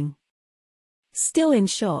stopping. Still in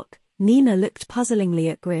shock, Nina looked puzzlingly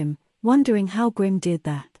at Grim, wondering how Grim did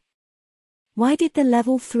that. Why did the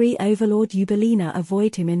level 3 overlord Ubelina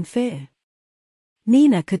avoid him in fear?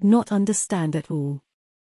 Nina could not understand at all.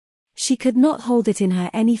 She could not hold it in her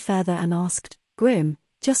any further and asked, Grim,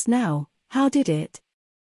 just now, how did it?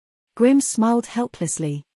 Grim smiled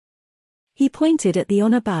helplessly. He pointed at the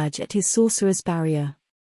honor badge at his sorcerer's barrier.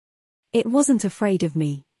 It wasn't afraid of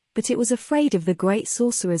me, but it was afraid of the great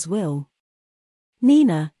sorcerer's will.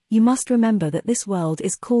 Nina, you must remember that this world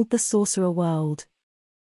is called the Sorcerer World.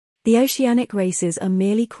 The oceanic races are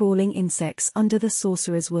merely crawling insects under the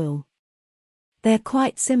sorcerer's will. They're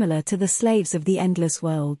quite similar to the slaves of the endless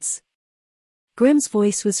worlds. Grim's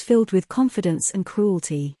voice was filled with confidence and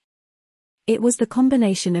cruelty. It was the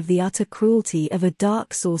combination of the utter cruelty of a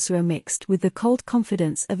dark sorcerer mixed with the cold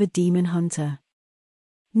confidence of a demon hunter.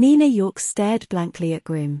 Nina York stared blankly at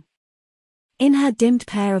Grim. In her dimmed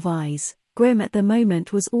pair of eyes, Grim at the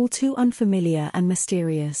moment was all too unfamiliar and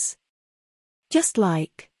mysterious. Just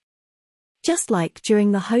like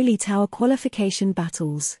during the Holy Tower qualification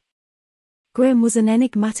battles. Grim was an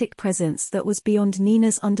enigmatic presence that was beyond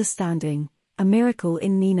Nina's understanding, a miracle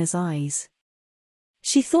in Nina's eyes.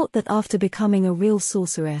 She thought that after becoming a real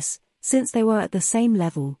sorceress, since they were at the same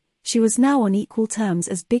level, she was now on equal terms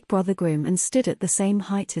as Big Brother Grim and stood at the same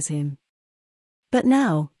height as him. But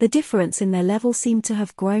now, the difference in their level seemed to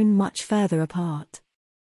have grown much further apart.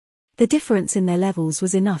 The difference in their levels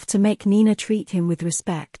was enough to make Nina treat him with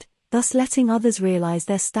respect, thus letting others realize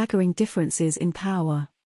their staggering differences in power.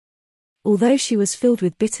 Although she was filled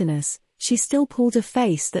with bitterness, she still pulled a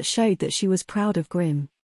face that showed that she was proud of Grim.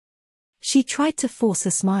 She tried to force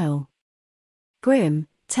a smile. Grim,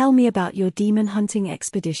 tell me about your demon hunting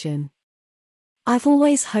expedition. I've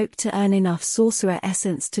always hoped to earn enough sorcerer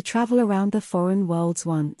essence to travel around the foreign worlds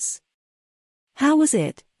once. How was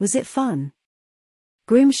it? Was it fun?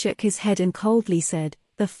 Grim shook his head and coldly said,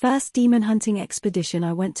 the first demon hunting expedition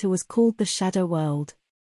I went to was called the Shadow World.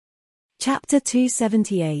 Chapter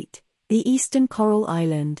 278, The Eastern Coral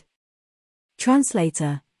Island.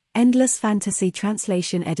 Translator, Endless Fantasy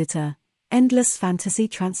Translation Editor, Endless Fantasy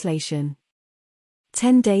Translation.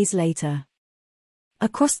 10 days later.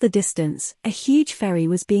 Across the distance, a huge ferry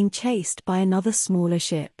was being chased by another smaller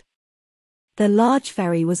ship. The large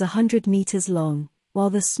ferry was 100 meters long, while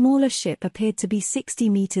the smaller ship appeared to be 60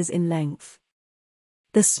 meters in length.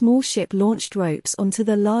 The small ship launched ropes onto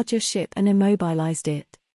the larger ship and immobilized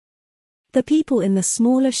it. The people in the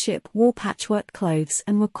smaller ship wore patchwork clothes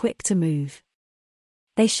and were quick to move.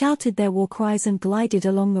 They shouted their war cries and glided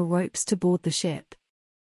along the ropes to board the ship.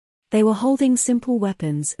 They were holding simple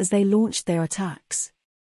weapons as they launched their attacks.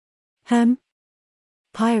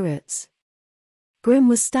 Pirates. Grim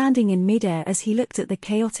was standing in midair as he looked at the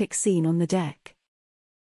chaotic scene on the deck.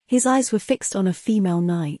 His eyes were fixed on a female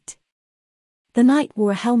knight. The knight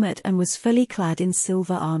wore a helmet and was fully clad in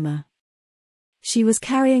silver armor. She was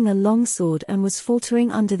carrying a long sword and was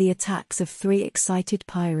faltering under the attacks of 3 excited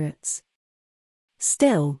pirates.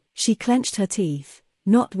 Still, she clenched her teeth,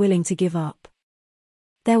 not willing to give up.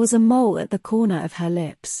 There was a mole at the corner of her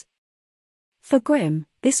lips. For Grim,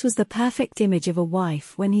 this was the perfect image of a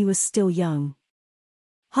wife when he was still young.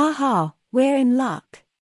 Ha ha, we're in luck.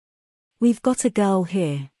 We've got a girl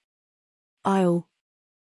here. I'll.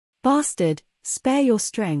 Bastard, spare your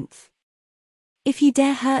strength. If you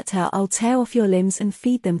dare hurt her, I'll tear off your limbs and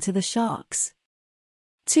feed them to the sharks.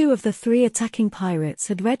 Two of the three attacking pirates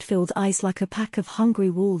had red-filled eyes like a pack of hungry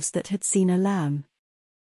wolves that had seen a lamb.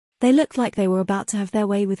 They looked like they were about to have their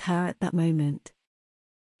way with her at that moment.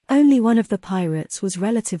 Only one of the pirates was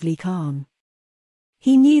relatively calm.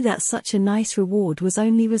 He knew that such a nice reward was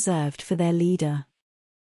only reserved for their leader.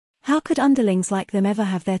 How could underlings like them ever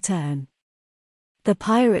have their turn? The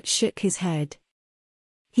pirate shook his head.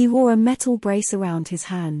 He wore a metal brace around his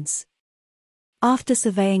hands. After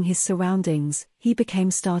surveying his surroundings, he became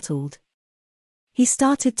startled. He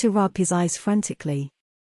started to rub his eyes frantically.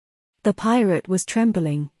 The pirate was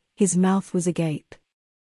trembling, his mouth was agape.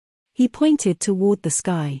 He pointed toward the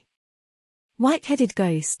sky. "White-headed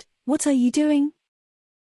ghost, what are you doing?"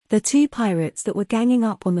 The two pirates that were ganging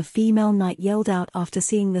up on the female knight yelled out after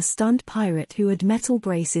seeing the stunned pirate who had metal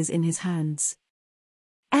braces in his hands.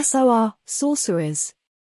 "SOR, sorcerers!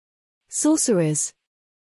 Sorcerers!"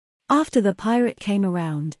 After the pirate came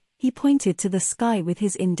around, he pointed to the sky with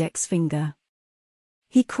his index finger.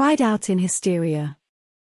 He cried out in hysteria.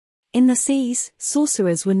 In the seas,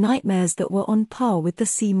 sorcerers were nightmares that were on par with the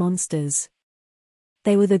sea monsters.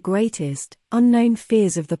 They were the greatest, unknown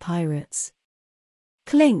fears of the pirates.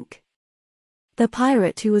 Clink! The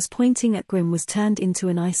pirate who was pointing at Grim was turned into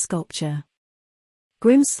an ice sculpture.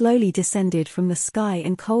 Grim slowly descended from the sky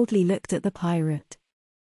and coldly looked at the pirate.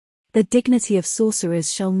 "The dignity of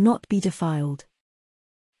sorcerers shall not be defiled."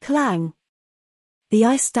 Clang! The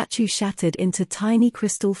ice statue shattered into tiny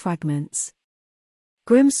crystal fragments.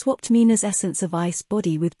 Grim swapped Mina's essence of ice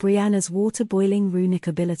body with Brianna's water-boiling runic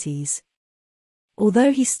abilities.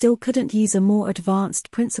 Although he still couldn't use a more advanced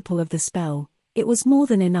principle of the spell, it was more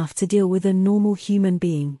than enough to deal with a normal human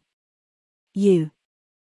being. "You."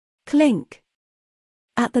 Clink!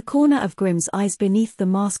 At the corner of Grim's eyes beneath the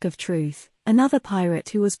mask of truth, another pirate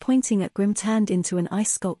who was pointing at Grim turned into an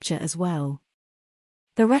ice sculpture as well.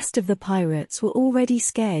 The rest of the pirates were already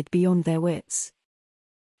scared beyond their wits.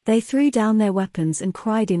 They threw down their weapons and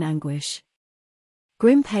cried in anguish.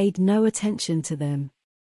 Grim paid no attention to them.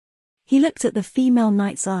 He looked at the female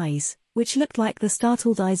knight's eyes, which looked like the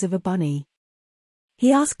startled eyes of a bunny.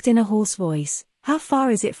 He asked in a hoarse voice, "How far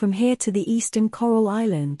is it from here to the eastern coral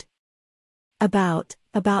island?" About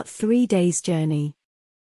 3 days' journey."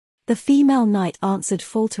 The female knight answered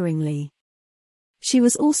falteringly. She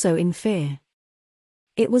was also in fear.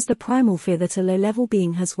 It was the primal fear that a low-level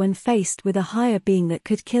being has when faced with a higher being that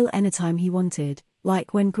could kill anytime he wanted,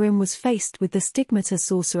 like when Grim was faced with the stigmata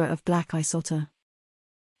sorcerer of Black Isotta.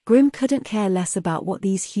 Grim couldn't care less about what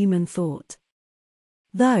these humans thought.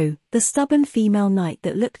 Though, the stubborn female knight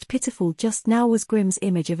that looked pitiful just now was Grim's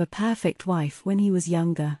image of a perfect wife when he was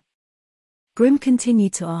younger. Grim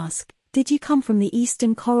continued to ask, "Did you come from the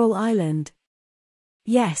eastern coral island?"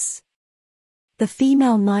 "Yes." The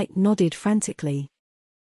female knight nodded frantically.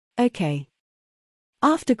 "Okay."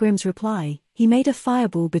 After Grim's reply, he made a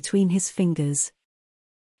fireball between his fingers.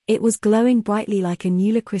 It was glowing brightly like a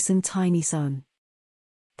newly christened tiny sun.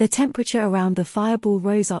 The temperature around the fireball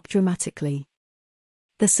rose up dramatically.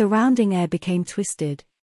 The surrounding air became twisted.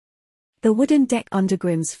 The wooden deck under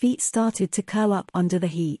Grim's feet started to curl up under the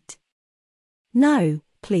heat. "No,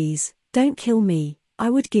 please, don't kill me, I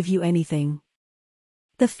would give you anything."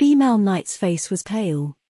 The female knight's face was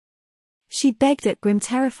pale. She begged at Grim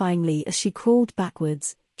terrifyingly as she crawled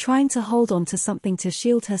backwards, trying to hold on to something to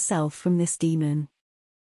shield herself from this demon.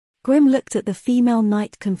 Grim looked at the female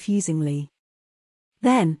knight confusingly.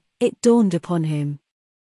 Then, it dawned upon him.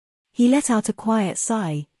 He let out a quiet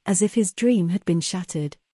sigh, as if his dream had been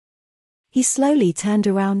shattered. He slowly turned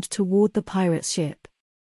around toward the pirate's ship.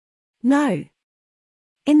 "No!"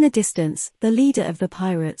 In the distance, the leader of the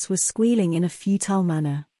pirates was squealing in a futile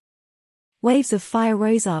manner. Waves of fire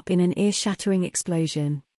rose up in an ear-shattering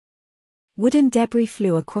explosion. Wooden debris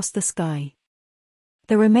flew across the sky.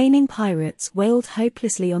 The remaining pirates wailed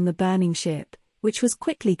hopelessly on the burning ship, which was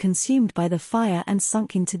quickly consumed by the fire and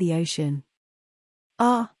sunk into the ocean.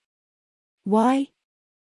 "Ah! Why?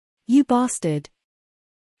 You bastard!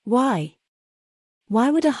 Why? Why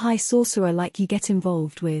would a high sorcerer like you get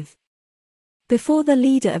involved with?" Before the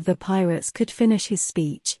leader of the pirates could finish his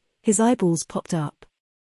speech, his eyeballs popped up.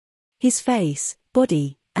 His face,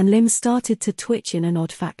 body, and limbs started to twitch in an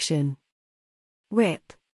odd fashion.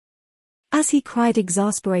 "Rip!" As he cried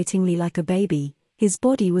exasperatingly like a baby, his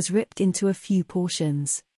body was ripped into a few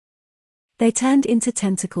portions. They turned into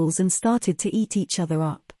tentacles and started to eat each other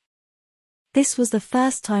up. This was the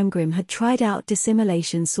first time Grim had tried out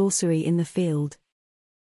dissimulation sorcery in the field.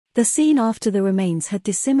 The scene after the remains had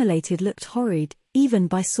dissimulated looked horrid, even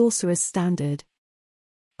by sorcerer's standard.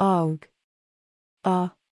 "Arg!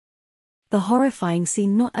 Ah! The horrifying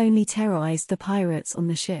scene not only terrorized the pirates on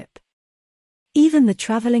the ship. Even the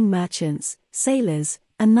traveling merchants, sailors,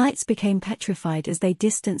 and knights became petrified as they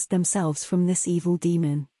distanced themselves from this evil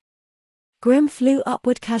demon. Grim flew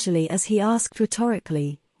upward casually as he asked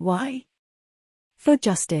rhetorically, "Why?" "For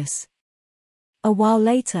justice." A while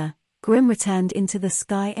later, Grim returned into the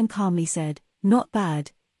sky and calmly said, "Not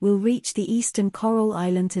bad, we'll reach the eastern coral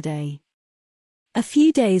island today." A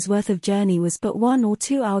few days' worth of journey was but 1 or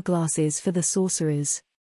 2 hourglasses for the sorcerers.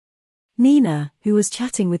 Nina, who was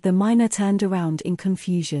chatting with the miner, turned around in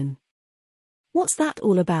confusion. "What's that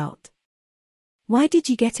all about? Why did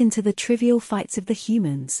you get into the trivial fights of the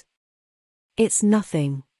humans?" "It's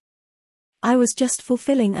nothing. I was just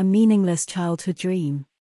fulfilling a meaningless childhood dream,"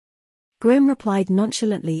 Grim replied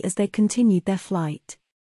nonchalantly as they continued their flight.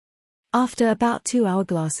 After about 2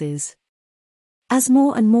 hourglasses, as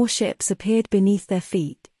more and more ships appeared beneath their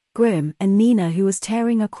feet, Grim and Nina, who was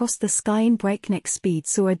tearing across the sky in breakneck speed,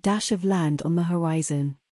 saw a dash of land on the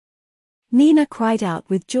horizon. Nina cried out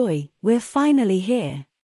with joy, "We're finally here."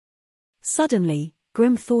 Suddenly,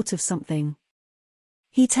 Grim thought of something.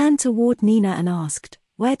 He turned toward Nina and asked,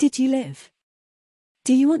 "Where did you live?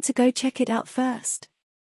 Do you want to go check it out first?"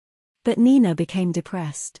 But Nina became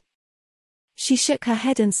depressed. She shook her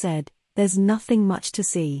head and said, "There's nothing much to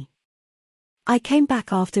see. I came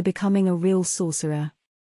back after becoming a real sorcerer.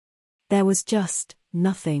 There was just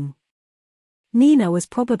nothing." Nina was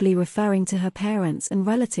probably referring to her parents and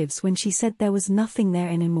relatives when she said there was nothing there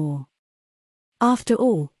anymore. After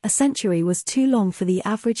all, a century was too long for the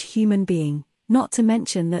average human being, not to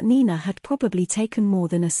mention that Nina had probably taken more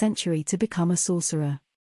than a century to become a sorcerer.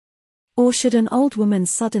 Or should an old woman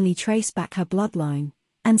suddenly trace back her bloodline,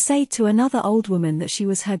 and say to another old woman that she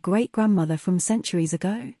was her great-grandmother from centuries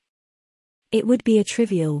ago? It would be a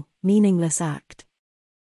trivial, meaningless act.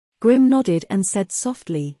 Grim nodded and said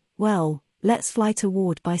softly, "Well, let's fly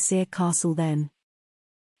toward Bysir Castle then."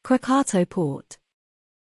 Krakatoa Port.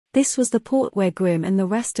 This was the port where Grim and the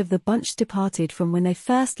rest of the bunch departed from when they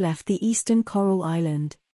first left the eastern coral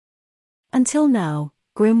island. Until now,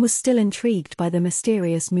 Grim was still intrigued by the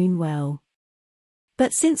mysterious moon well.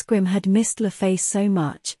 But since Grim had missed LaFace so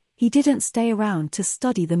much, he didn't stay around to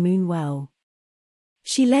study the moon well.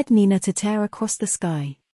 She led Nina to tear across the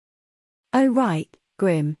sky. "Oh right,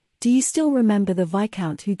 Grim, do you still remember the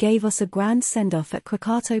Viscount who gave us a grand send-off at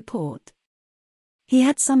Krakatoa Port? He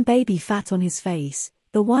had some baby fat on his face,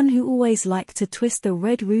 the one who always liked to twist the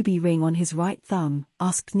red ruby ring on his right thumb,"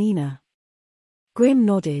 asked Nina. Grim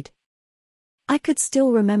nodded. "I could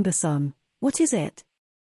still remember some. What is it?"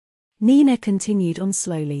 Nina continued on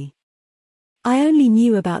slowly. "I only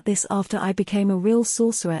knew about this after I became a real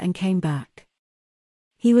sorcerer and came back.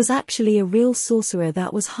 He was actually a real sorcerer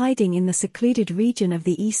that was hiding in the secluded region of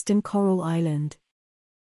the eastern coral island."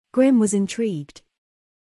 Grim was intrigued.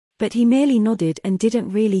 But he merely nodded and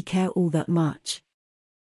didn't really care all that much.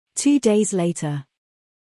 2 days later,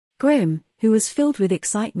 Grim, who was filled with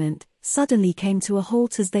excitement, suddenly came to a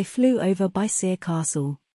halt as they flew over Bysir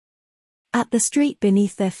Castle. At the street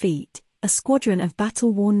beneath their feet, a squadron of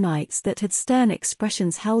battle-worn knights that had stern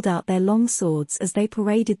expressions held out their long swords as they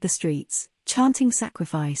paraded the streets, chanting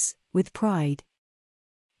sacrifice, with pride.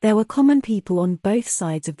 There were common people on both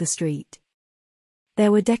sides of the street.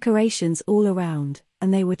 There were decorations all around,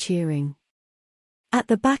 and they were cheering. At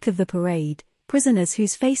the back of the parade, prisoners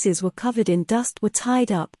whose faces were covered in dust were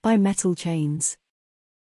tied up by metal chains.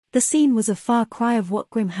 The scene was a far cry of what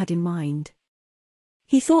Grim had in mind.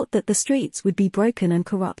 He thought that the streets would be broken and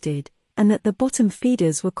corrupted, and that the bottom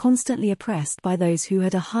feeders were constantly oppressed by those who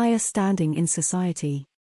had a higher standing in society.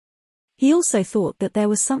 He also thought that there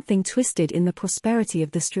was something twisted in the prosperity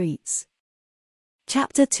of the streets.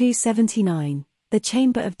 Chapter 279, The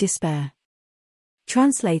Chamber of Despair.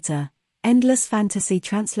 Translator, Endless Fantasy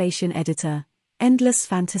Translation Editor, Endless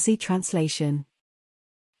Fantasy Translation.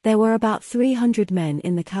 There were about 300 men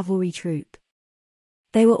in the cavalry troop.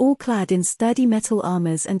 They were all clad in sturdy metal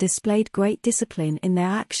armors and displayed great discipline in their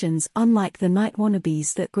actions, unlike the knight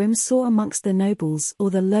wannabes that Grim saw amongst the nobles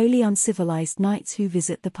or the lowly uncivilized knights who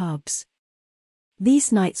visit the pubs.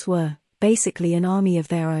 These knights were, basically, an army of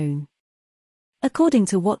their own. According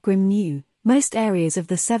to what Grim knew, most areas of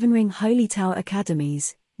the Seven-Ring Holy Tower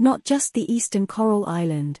academies, not just the eastern coral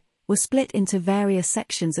island, were split into various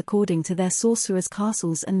sections according to their sorcerers'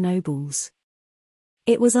 castles and nobles.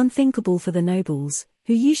 It was unthinkable for the nobles,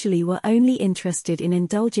 who usually were only interested in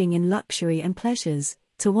indulging in luxury and pleasures,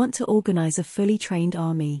 to want to organize a fully trained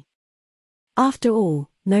army. After all,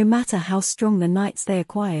 no matter how strong the knights they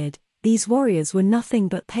acquired, these warriors were nothing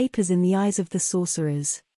but papers in the eyes of the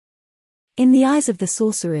sorcerers. In the eyes of the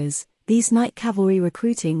sorcerers, these night cavalry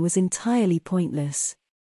recruiting was entirely pointless.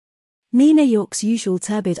 Nina York's usual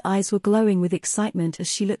turbid eyes were glowing with excitement as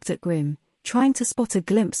she looked at Grim, trying to spot a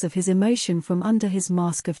glimpse of his emotion from under his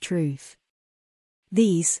mask of truth.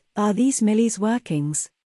 These Millie's workings?"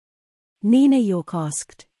 Nina York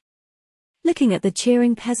asked. Looking at the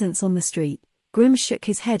cheering peasants on the street, Grim shook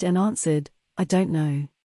his head and answered, "I don't know.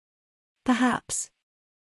 Perhaps.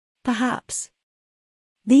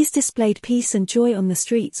 These displayed peace and joy on the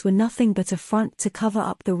streets were nothing but a front to cover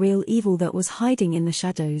up the real evil that was hiding in the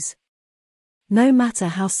shadows. No matter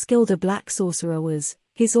how skilled a black sorcerer was,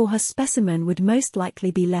 his or her specimen would most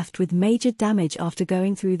likely be left with major damage after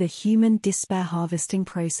going through the human despair harvesting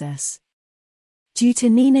process. Due to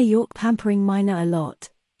Nina York pampering Mina a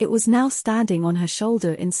lot, it was now standing on her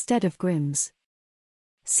shoulder instead of Grim's.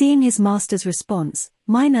 Seeing his master's response,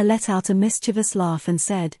 Mina let out a mischievous laugh and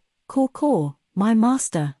said, Caw, my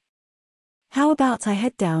master. How about I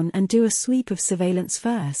head down and do a sweep of surveillance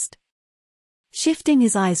first?" Shifting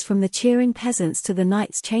his eyes from the cheering peasants to the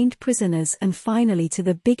knights chained prisoners and finally to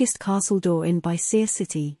the biggest castle door in Bysea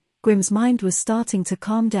City, Grim's mind was starting to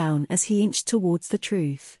calm down as he inched towards the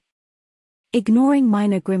truth. Ignoring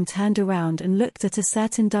Mina, Grim turned around and looked at a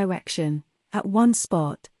certain direction, at one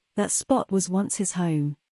spot. That spot was once his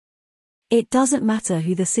home. "It doesn't matter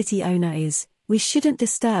who the city owner is, we shouldn't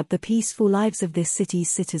disturb the peaceful lives of this city's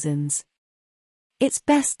citizens. It's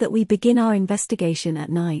best that we begin our investigation at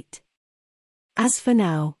night. As for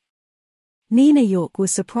now." Nina York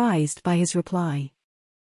was surprised by his reply.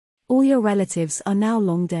 "All your relatives are now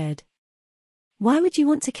long dead. Why would you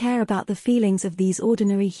want to care about the feelings of these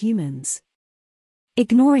ordinary humans?"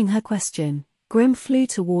 Ignoring her question, Grim flew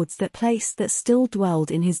towards that place that still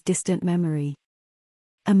dwelled in his distant memory.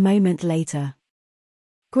 A moment later,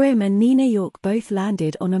 Grim and Nina York both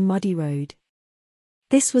landed on a muddy road.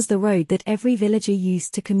 This was the road that every villager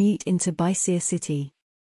used to commute into Bysea City.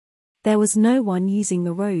 There was no one using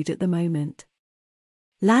the road at the moment.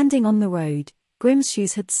 Landing on the road, Grim's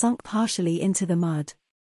shoes had sunk partially into the mud.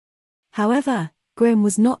 However, Grim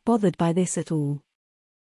was not bothered by this at all.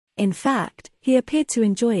 In fact, he appeared to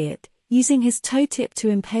enjoy it, using his toe tip to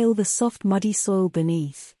impale the soft muddy soil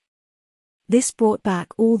beneath. This brought back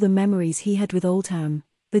all the memories he had with Oldham,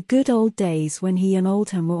 the good old days when he and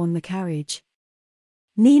Oldham were on the carriage.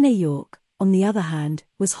 Nina York, on the other hand,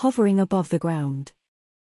 was hovering above the ground.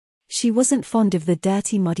 She wasn't fond of the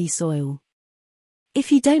dirty muddy soil.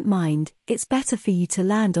 "If you don't mind, it's better for you to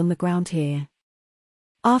land on the ground here."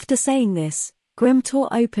 After saying this, Grim tore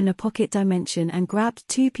open a pocket dimension and grabbed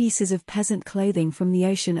 2 pieces of peasant clothing from the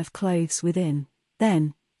ocean of clothes within.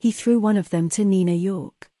 Then, he threw one of them to Nina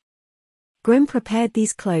York. Grim prepared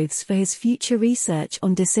these clothes for his future research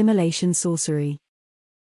on dissimulation sorcery.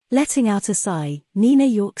 Letting out a sigh, Nina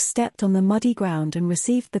York stepped on the muddy ground and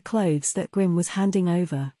received the clothes that Grim was handing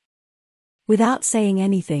over. Without saying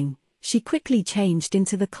anything, she quickly changed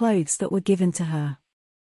into the clothes that were given to her.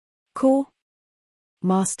 "Caw,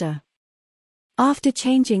 master." After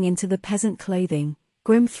changing into the peasant clothing,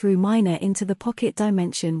 Grim threw Mina into the pocket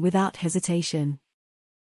dimension without hesitation.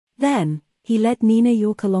 Then, he led Nina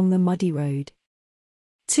York along the muddy road.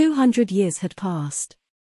 200 years had passed.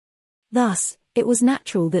 Thus, it was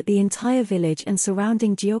natural that the entire village and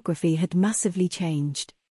surrounding geography had massively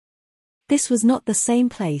changed. This was not the same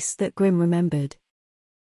place that Grim remembered.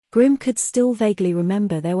 Grim could still vaguely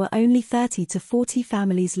remember there were only 30 to 40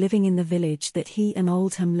 families living in the village that he and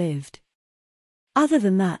Oldham lived. Other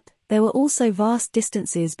than that, there were also vast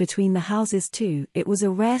distances between the houses too. It was a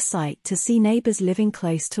rare sight to see neighbors living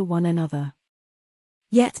close to one another.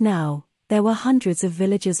 Yet now, there were hundreds of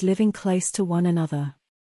villagers living close to one another.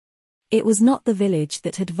 It was not the village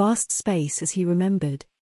that had vast space as he remembered.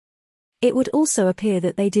 It would also appear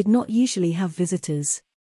that they did not usually have visitors.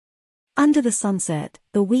 Under the sunset,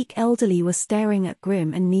 the weak elderly were staring at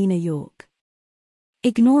Grim and Nina York.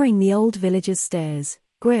 Ignoring the old villagers' stares,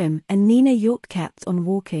 Grim and Nina York kept on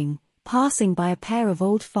walking, passing by a pair of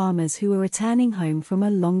old farmers who were returning home from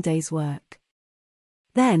a long day's work.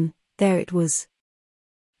 Then, there it was.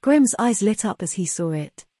 Grim's eyes lit up as he saw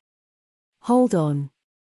it. Hold on.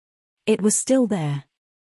 It was still there.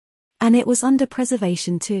 And it was under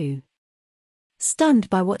preservation too. Stunned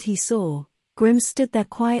by what he saw, Grim stood there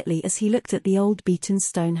quietly as he looked at the old beaten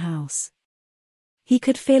stone house. He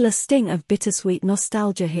could feel a sting of bittersweet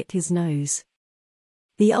nostalgia hit his nose.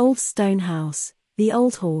 The old stone house, the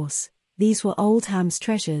old horse, these were Oldham's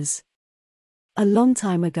treasures. A long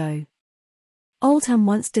time ago, Oldham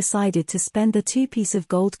once decided to spend the 2 pieces of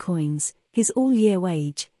gold coins, his all-year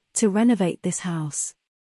wage, to renovate this house.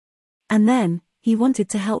 And then, he wanted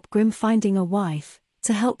to help Grim finding a wife,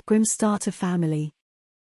 to help Grim start a family.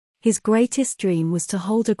 His greatest dream was to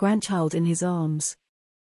hold a grandchild in his arms.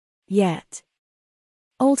 Yet,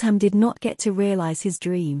 Oldham did not get to realize his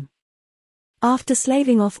dream. After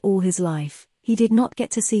slaving off all his life, he did not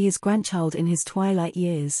get to see his grandchild in his twilight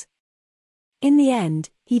years. In the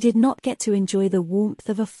end, he did not get to enjoy the warmth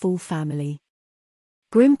of a full family.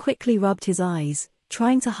 Grim quickly rubbed his eyes,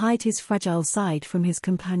 trying to hide his fragile side from his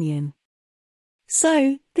companion.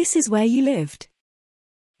 "So, this is where you lived?"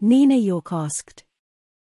 Nina York asked.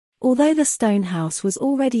 Although the stone house was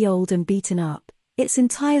already old and beaten up, its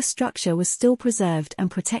entire structure was still preserved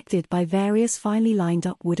and protected by various finely lined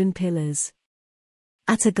up wooden pillars.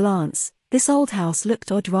 At a glance, this old house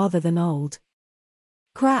looked odd rather than old.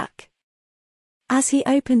 Crack! As he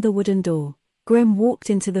opened the wooden door, Grim walked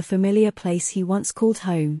into the familiar place he once called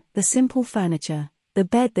home, the simple furniture, the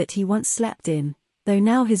bed that he once slept in, though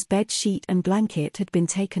now his bed sheet and blanket had been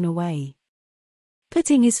taken away.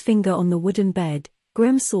 Putting his finger on the wooden bed,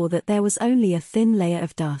 Grim saw that there was only a thin layer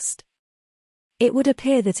of dust. It would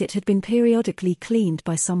appear that it had been periodically cleaned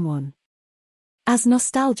by someone. As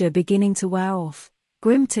nostalgia beginning to wear off,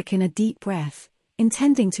 Grim took in a deep breath,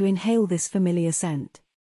 intending to inhale this familiar scent.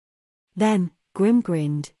 Then, Grim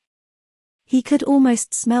grinned. He could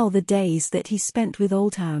almost smell the days that he spent with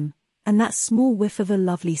Oldham, and that small whiff of a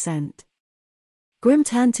lovely scent. Grim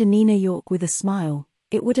turned to Nina York with a smile.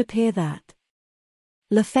 It would appear that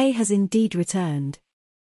Le Fay has indeed returned.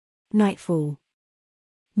 Nightfall.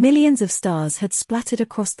 Millions of stars had splattered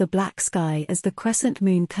across the black sky as the crescent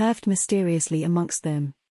moon curved mysteriously amongst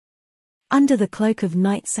them. Under the cloak of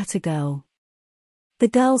night sat a girl. The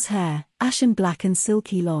girl's hair, ashen black and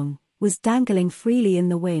silky long, was dangling freely in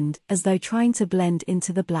the wind as though trying to blend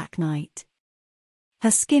into the black night.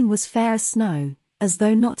 Her skin was fair as snow, as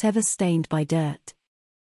though not ever stained by dirt.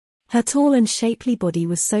 Her tall and shapely body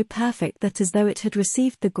was so perfect that as though it had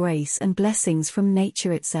received the grace and blessings from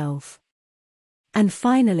nature itself. And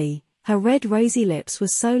finally, her red rosy lips were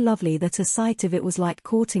so lovely that a sight of it was like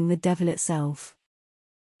courting the devil itself.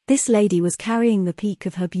 This lady was carrying the peak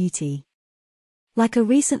of her beauty. Like a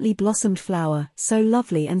recently blossomed flower, so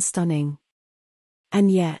lovely and stunning.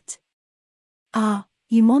 And yet... "Ah,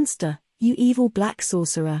 you monster, you evil black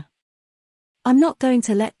sorcerer. I'm not going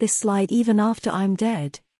to let this slide even after I'm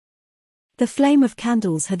dead." The flame of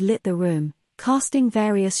candles had lit the room, casting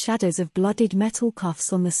various shadows of bloodied metal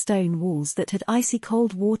cuffs on the stone walls that had icy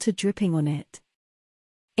cold water dripping on it.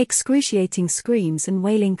 Excruciating screams and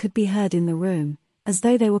wailing could be heard in the room, as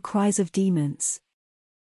though they were cries of demons.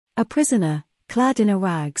 A prisoner, clad in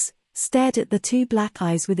rags, stared at the two black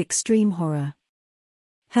eyes with extreme horror.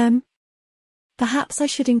 Perhaps I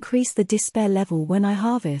should increase the despair level when I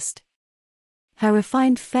harvest." Her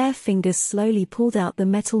refined fair fingers slowly pulled out the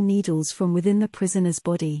metal needles from within the prisoner's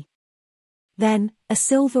body. Then, a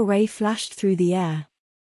silver ray flashed through the air.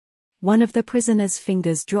 One of the prisoner's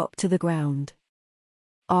fingers dropped to the ground.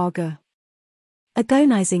 Arga!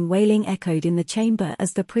 Agonizing wailing echoed in the chamber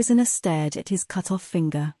as the prisoner stared at his cut-off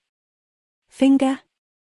finger. Finger?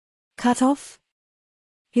 Cut off?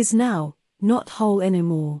 His now, not whole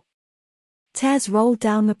anymore. Tears rolled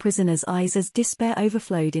down the prisoner's eyes as despair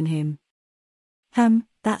overflowed in him.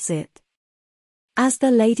 That's it. As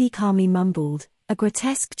the lady calmly mumbled, a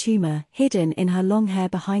grotesque tumor hidden in her long hair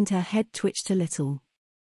behind her head twitched a little.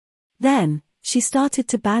 Then, she started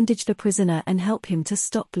to bandage the prisoner and help him to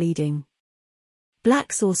stop bleeding.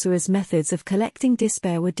 Black sorcerers' methods of collecting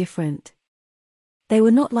despair were different. They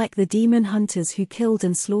were not like the demon hunters who killed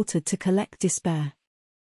and slaughtered to collect despair.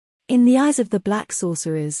 In the eyes of the black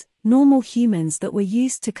sorcerers, normal humans that were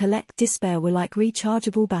used to collect despair were like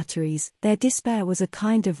rechargeable batteries. Their despair was a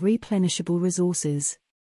kind of replenishable resources.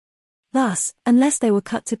 Thus, unless they were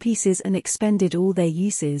cut to pieces and expended all their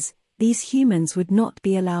uses, these humans would not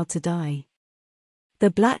be allowed to die.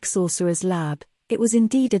 The black sorcerer's lab, it was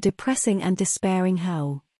indeed a depressing and despairing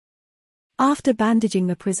hell. After bandaging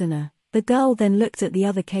the prisoner, the girl then looked at the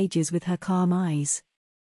other cages with her calm eyes.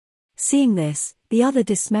 Seeing this, the other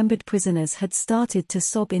dismembered prisoners had started to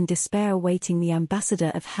sob in despair, awaiting the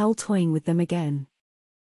ambassador of hell toying with them again.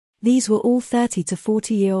 These were all 30 to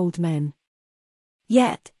 40-year-old men.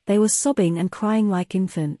 Yet, they were sobbing and crying like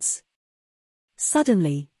infants.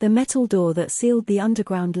 Suddenly, the metal door that sealed the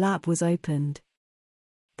underground lab was opened.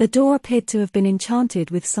 The door appeared to have been enchanted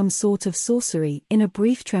with some sort of sorcery. In a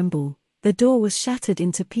brief tremble, the door was shattered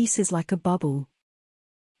into pieces like a bubble.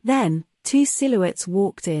 Then, two silhouettes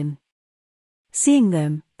walked in. Seeing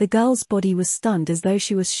them, the girl's body was stunned as though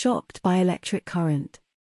she was shocked by electric current.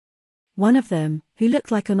 One of them, who looked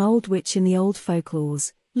like an old witch in the old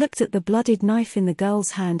folklores, looked at the bloodied knife in the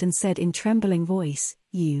girl's hand and said in trembling voice,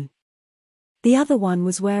 "You The other one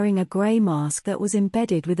was wearing a grey mask that was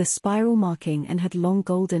embedded with a spiral marking and had long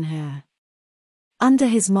golden hair. Under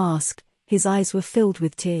his mask, his eyes were filled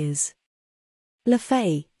with tears.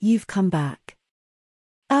 "LeFay, you've come back."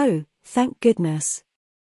 "Oh, thank goodness."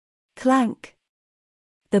 Clank.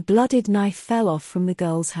 The bloodied knife fell off from the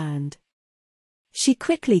girl's hand. She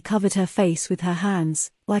quickly covered her face with her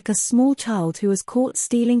hands, like a small child who was caught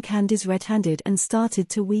stealing candies red-handed, and started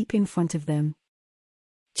to weep in front of them.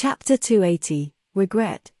 Chapter 280,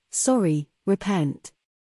 Regret, Sorry, Repent.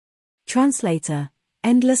 Translator,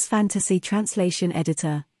 Endless Fantasy Translation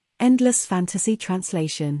Editor, Endless Fantasy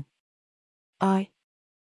Translation.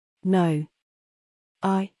 No.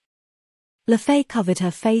 LeFay covered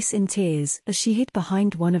her face in tears as she hid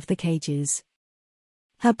behind one of the cages.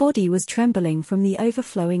 Her body was trembling from the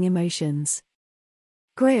overflowing emotions.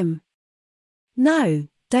 "Grim. No,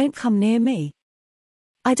 don't come near me.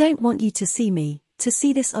 I don't want you to see me, to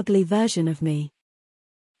see this ugly version of me.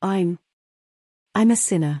 I'm a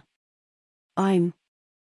sinner. I'm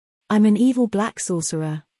an evil black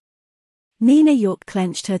sorcerer." Nina York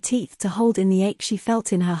clenched her teeth to hold in the ache she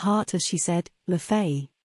felt in her heart as she said, "LeFay,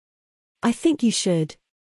 I think you should."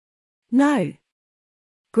 "No."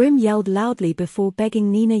 Grim yelled loudly before begging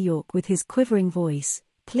Nina York with his quivering voice,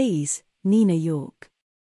 "Please, Nina York.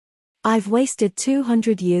 I've wasted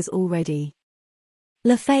 200 years already.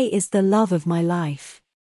 LeFay is the love of my life.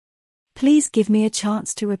 Please give me a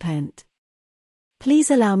chance to repent. Please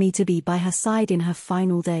allow me to be by her side in her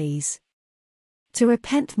final days. To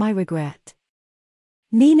repent my regret."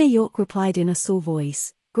 Nina York replied in a sore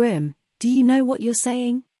voice, "Grim, do you know what you're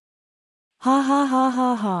saying? Ha ha ha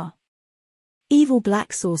ha ha. Evil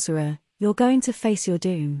black sorcerer, you're going to face your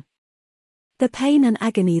doom. The pain and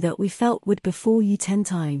agony that we felt would befall you 10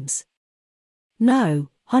 times. No,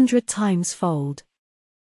 100 times fold.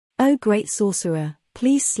 Oh great sorcerer,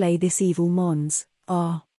 please slay this evil mons."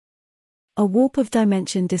 A warp of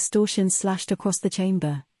dimension distortion slashed across the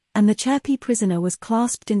chamber, and the chirpy prisoner was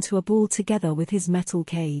clasped into a ball together with his metal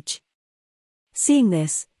cage. Seeing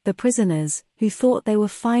this, the prisoners, who thought they were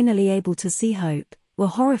finally able to see hope, were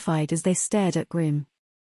horrified as they stared at Grim.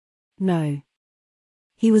 No.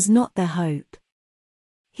 He was not their hope.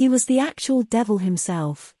 He was the actual devil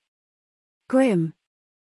himself. "Grim.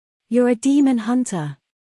 You're a demon hunter.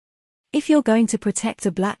 If you're going to protect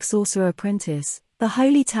a black sorcerer apprentice, the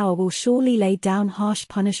Holy Tower will surely lay down harsh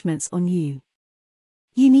punishments on you.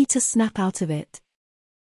 You need to snap out of it."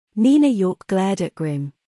 Nina York glared at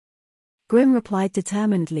Grim. Grim replied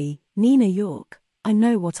determinedly, "Nina York, I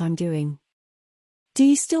know what I'm doing. Do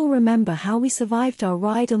you still remember how we survived our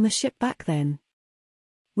ride on the ship back then?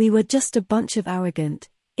 We were just a bunch of arrogant,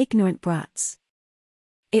 ignorant brats.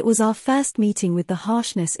 It was our first meeting with the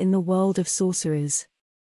harshness in the world of sorcerers.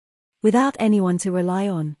 Without anyone to rely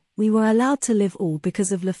on, we were allowed to live all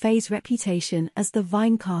because of LeFay's reputation as the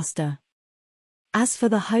vine caster. As for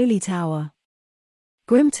the Holy Tower..."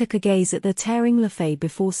 Grim took a gaze at the tearing LeFay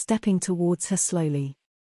before stepping towards her slowly.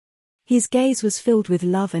 His gaze was filled with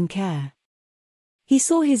love and care. He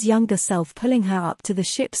saw his younger self pulling her up to the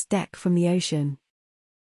ship's deck from the ocean.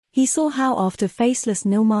 He saw how after faceless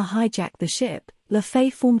Nilmar hijacked the ship,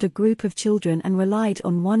 LeFay formed a group of children and relied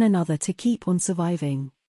on one another to keep on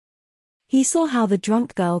surviving. He saw how the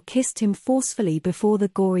drunk girl kissed him forcefully before the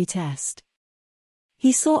gory test.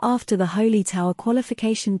 He saw after the Holy Tower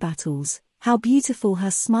qualification battles, how beautiful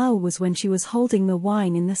her smile was when she was holding the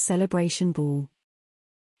wine in the celebration ball.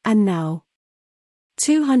 And now,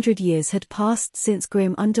 200 years had passed since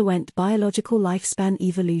Grim underwent biological lifespan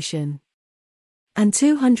evolution. And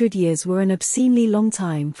 200 years were an obscenely long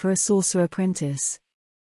time for a sorcerer apprentice.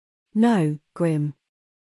 "No, Grim.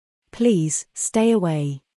 Please, stay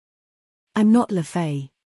away. I'm not LeFay.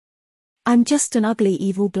 I'm just an ugly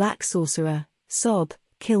evil black sorcerer. Sob,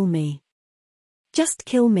 kill me. Just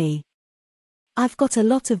kill me. I've got a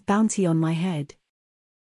lot of bounty on my head.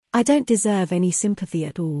 I don't deserve any sympathy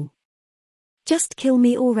at all. Just kill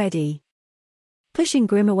me already." Pushing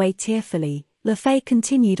Grim away tearfully, LeFay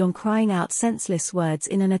continued on crying out senseless words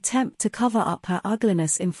in an attempt to cover up her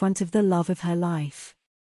ugliness in front of the love of her life.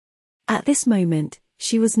 At this moment,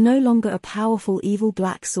 she was no longer a powerful evil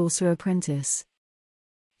black sorcerer apprentice.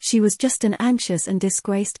 She was just an anxious and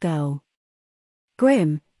disgraced girl.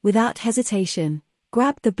 Grim, without hesitation,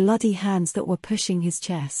 grabbed the bloody hands that were pushing his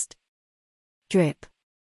chest. Drip.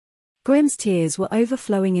 Grim's tears were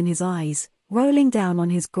overflowing in his eyes, rolling down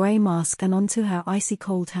on his grey mask and onto her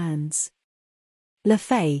icy-cold hands.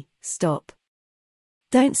 "LeFay, stop.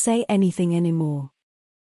 Don't say anything anymore.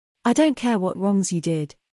 I don't care what wrongs you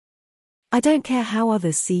did. I don't care how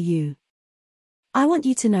others see you. I want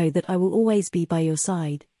you to know that I will always be by your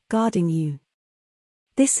side, guarding you,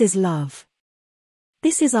 This is love.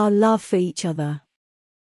 This is our love for each other.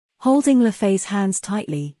 Holding LaFay's hands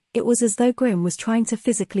tightly, it was as though Grimm was trying to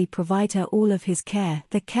physically provide her all of his care,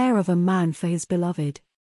 the care of a man for his beloved.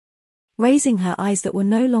 Raising her eyes that were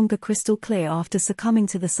no longer crystal clear after succumbing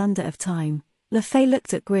to the sunder of time, LaFay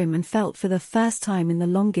looked at Grimm and felt for the first time in the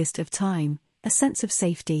longest of time, a sense of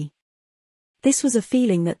safety. This was a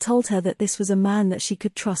feeling that told her that this was a man that she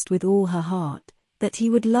could trust with all her heart, that he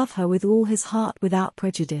would love her with all his heart without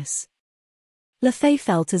prejudice. LaFay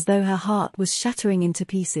felt as though her heart was shattering into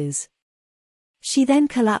pieces. She then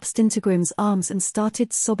collapsed into Grimm's arms and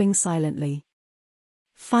started sobbing silently.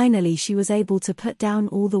 Finally she was able to put down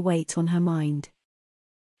all the weight on her mind.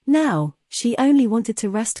 Now, she only wanted to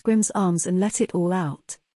rest Grimm's arms and let it all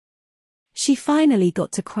out. She finally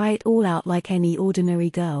got to cry it all out like any ordinary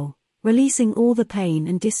girl, releasing all the pain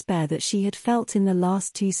and despair that she had felt in the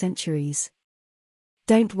last 2 centuries.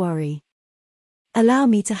 Don't worry. Allow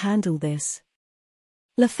me to handle this.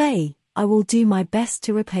 LaFay, I will do my best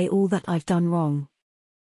to repay all that I've done wrong.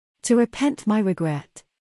 To repent my regret.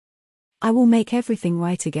 I will make everything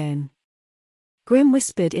right again. Grimm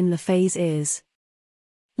whispered in LaFay's ears.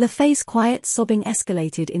 LaFay's quiet sobbing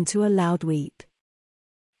escalated into a loud weep.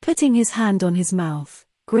 Putting his hand on his mouth,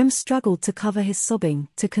 Grimm struggled to cover his sobbing,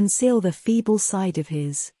 to conceal the feeble side of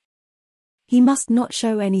his. He must not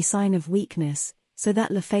show any sign of weakness, so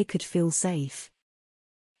that LaFay could feel safe.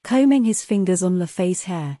 Combing his fingers on LaFay's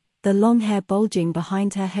hair, the long hair bulging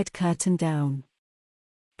behind her head curtained down.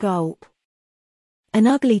 Gulp. An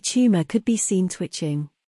ugly tumor could be seen twitching.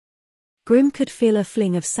 Grimm could feel a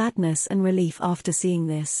fling of sadness and relief after seeing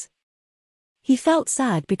this. He felt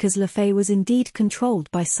sad because LaFay was indeed controlled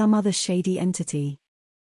by some other shady entity.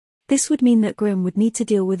 This would mean that Grimm would need to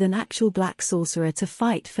deal with an actual black sorcerer to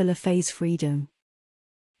fight for LaFay's freedom.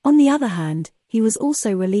 On the other hand, he was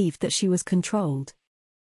also relieved that she was controlled.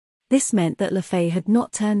 This meant that LaFay had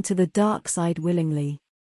not turned to the dark side willingly.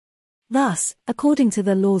 Thus, according to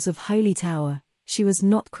the laws of Holy Tower, she was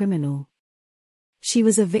not criminal. She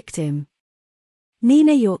was a victim.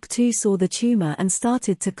 Nina York too saw the tumor and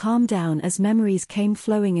started to calm down as memories came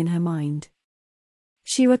flowing in her mind.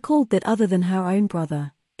 She recalled that other than her own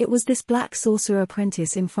brother, it was this black sorcerer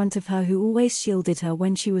apprentice in front of her who always shielded her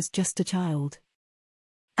when she was just a child.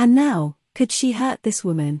 And now, could she hurt this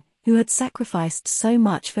woman, who had sacrificed so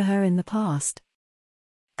much for her in the past?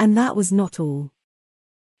 And that was not all.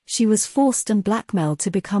 She was forced and blackmailed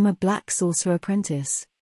to become a black sorcerer apprentice.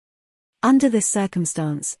 Under this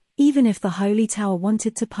circumstance, even if the Holy Tower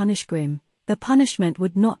wanted to punish Grimm, the punishment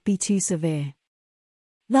would not be too severe.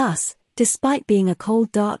 Thus, despite being a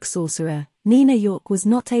cold dark sorcerer, Nina York was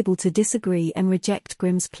not able to disagree and reject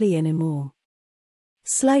Grimm's plea anymore.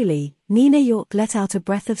 Slowly, Nina York let out a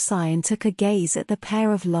breath of sigh and took a gaze at the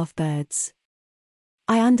pair of lovebirds.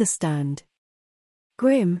 I understand.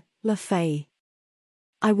 Grimm, LaFay.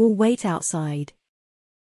 I will wait outside.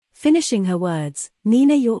 Finishing her words,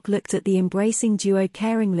 Nina York looked at the embracing duo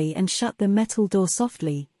caringly and shut the metal door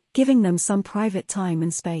softly, giving them some private time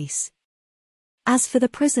and space. As for the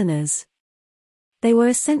prisoners, they were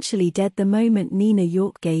essentially dead the moment Nina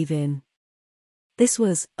York gave in. This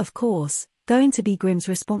was, of course, going to be Grimm's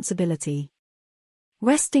responsibility.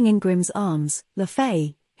 Resting in Grimm's arms,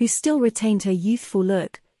 LaFay, who still retained her youthful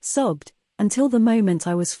look, sobbed, until the moment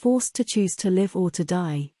I was forced to choose to live or to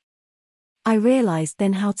die. I realized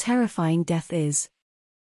then how terrifying death is.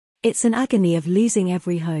 It's an agony of losing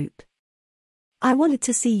every hope. I wanted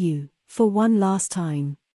to see you, for one last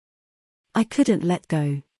time. I couldn't let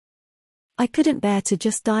go. I couldn't bear to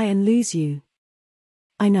just die and lose you.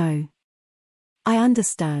 I know. I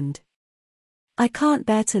understand. I can't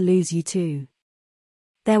bear to lose you too.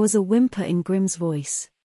 There was a whimper in Grimm's voice.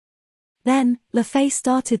 Then, LaFay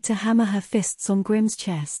started to hammer her fists on Grimm's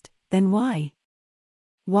chest. Then why?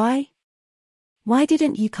 Why? Why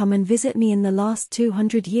didn't you come and visit me in the last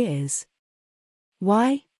 200 years?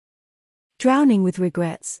 Why? Drowning with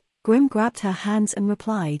regrets, Grimm grabbed her hands and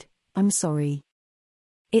replied, I'm sorry.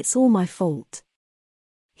 It's all my fault.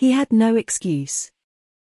 He had no excuse.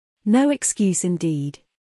 No excuse indeed.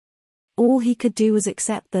 All he could do was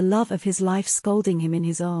accept the love of his life scolding him in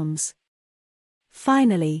his arms.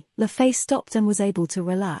 Finally, LaFay stopped and was able to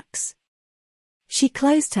relax. She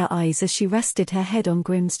closed her eyes as she rested her head on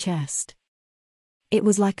Grimm's chest. It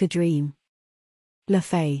was like a dream.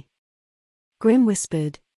 LaFay. Grimm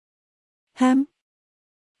whispered.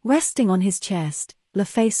 Resting on his chest,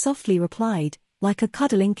 LaFay softly replied, like a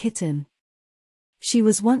cuddling kitten. She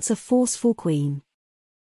was once a forceful queen.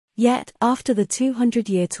 Yet, after the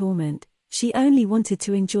 200-year torment, she only wanted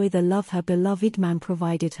to enjoy the love her beloved man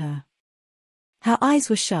provided her. Her eyes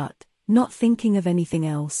were shut, not thinking of anything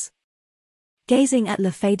else. Gazing at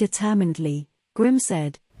LaFay determinedly, Grim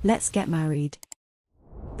said, "Let's get married.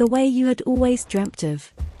 The way you had always dreamt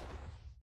of,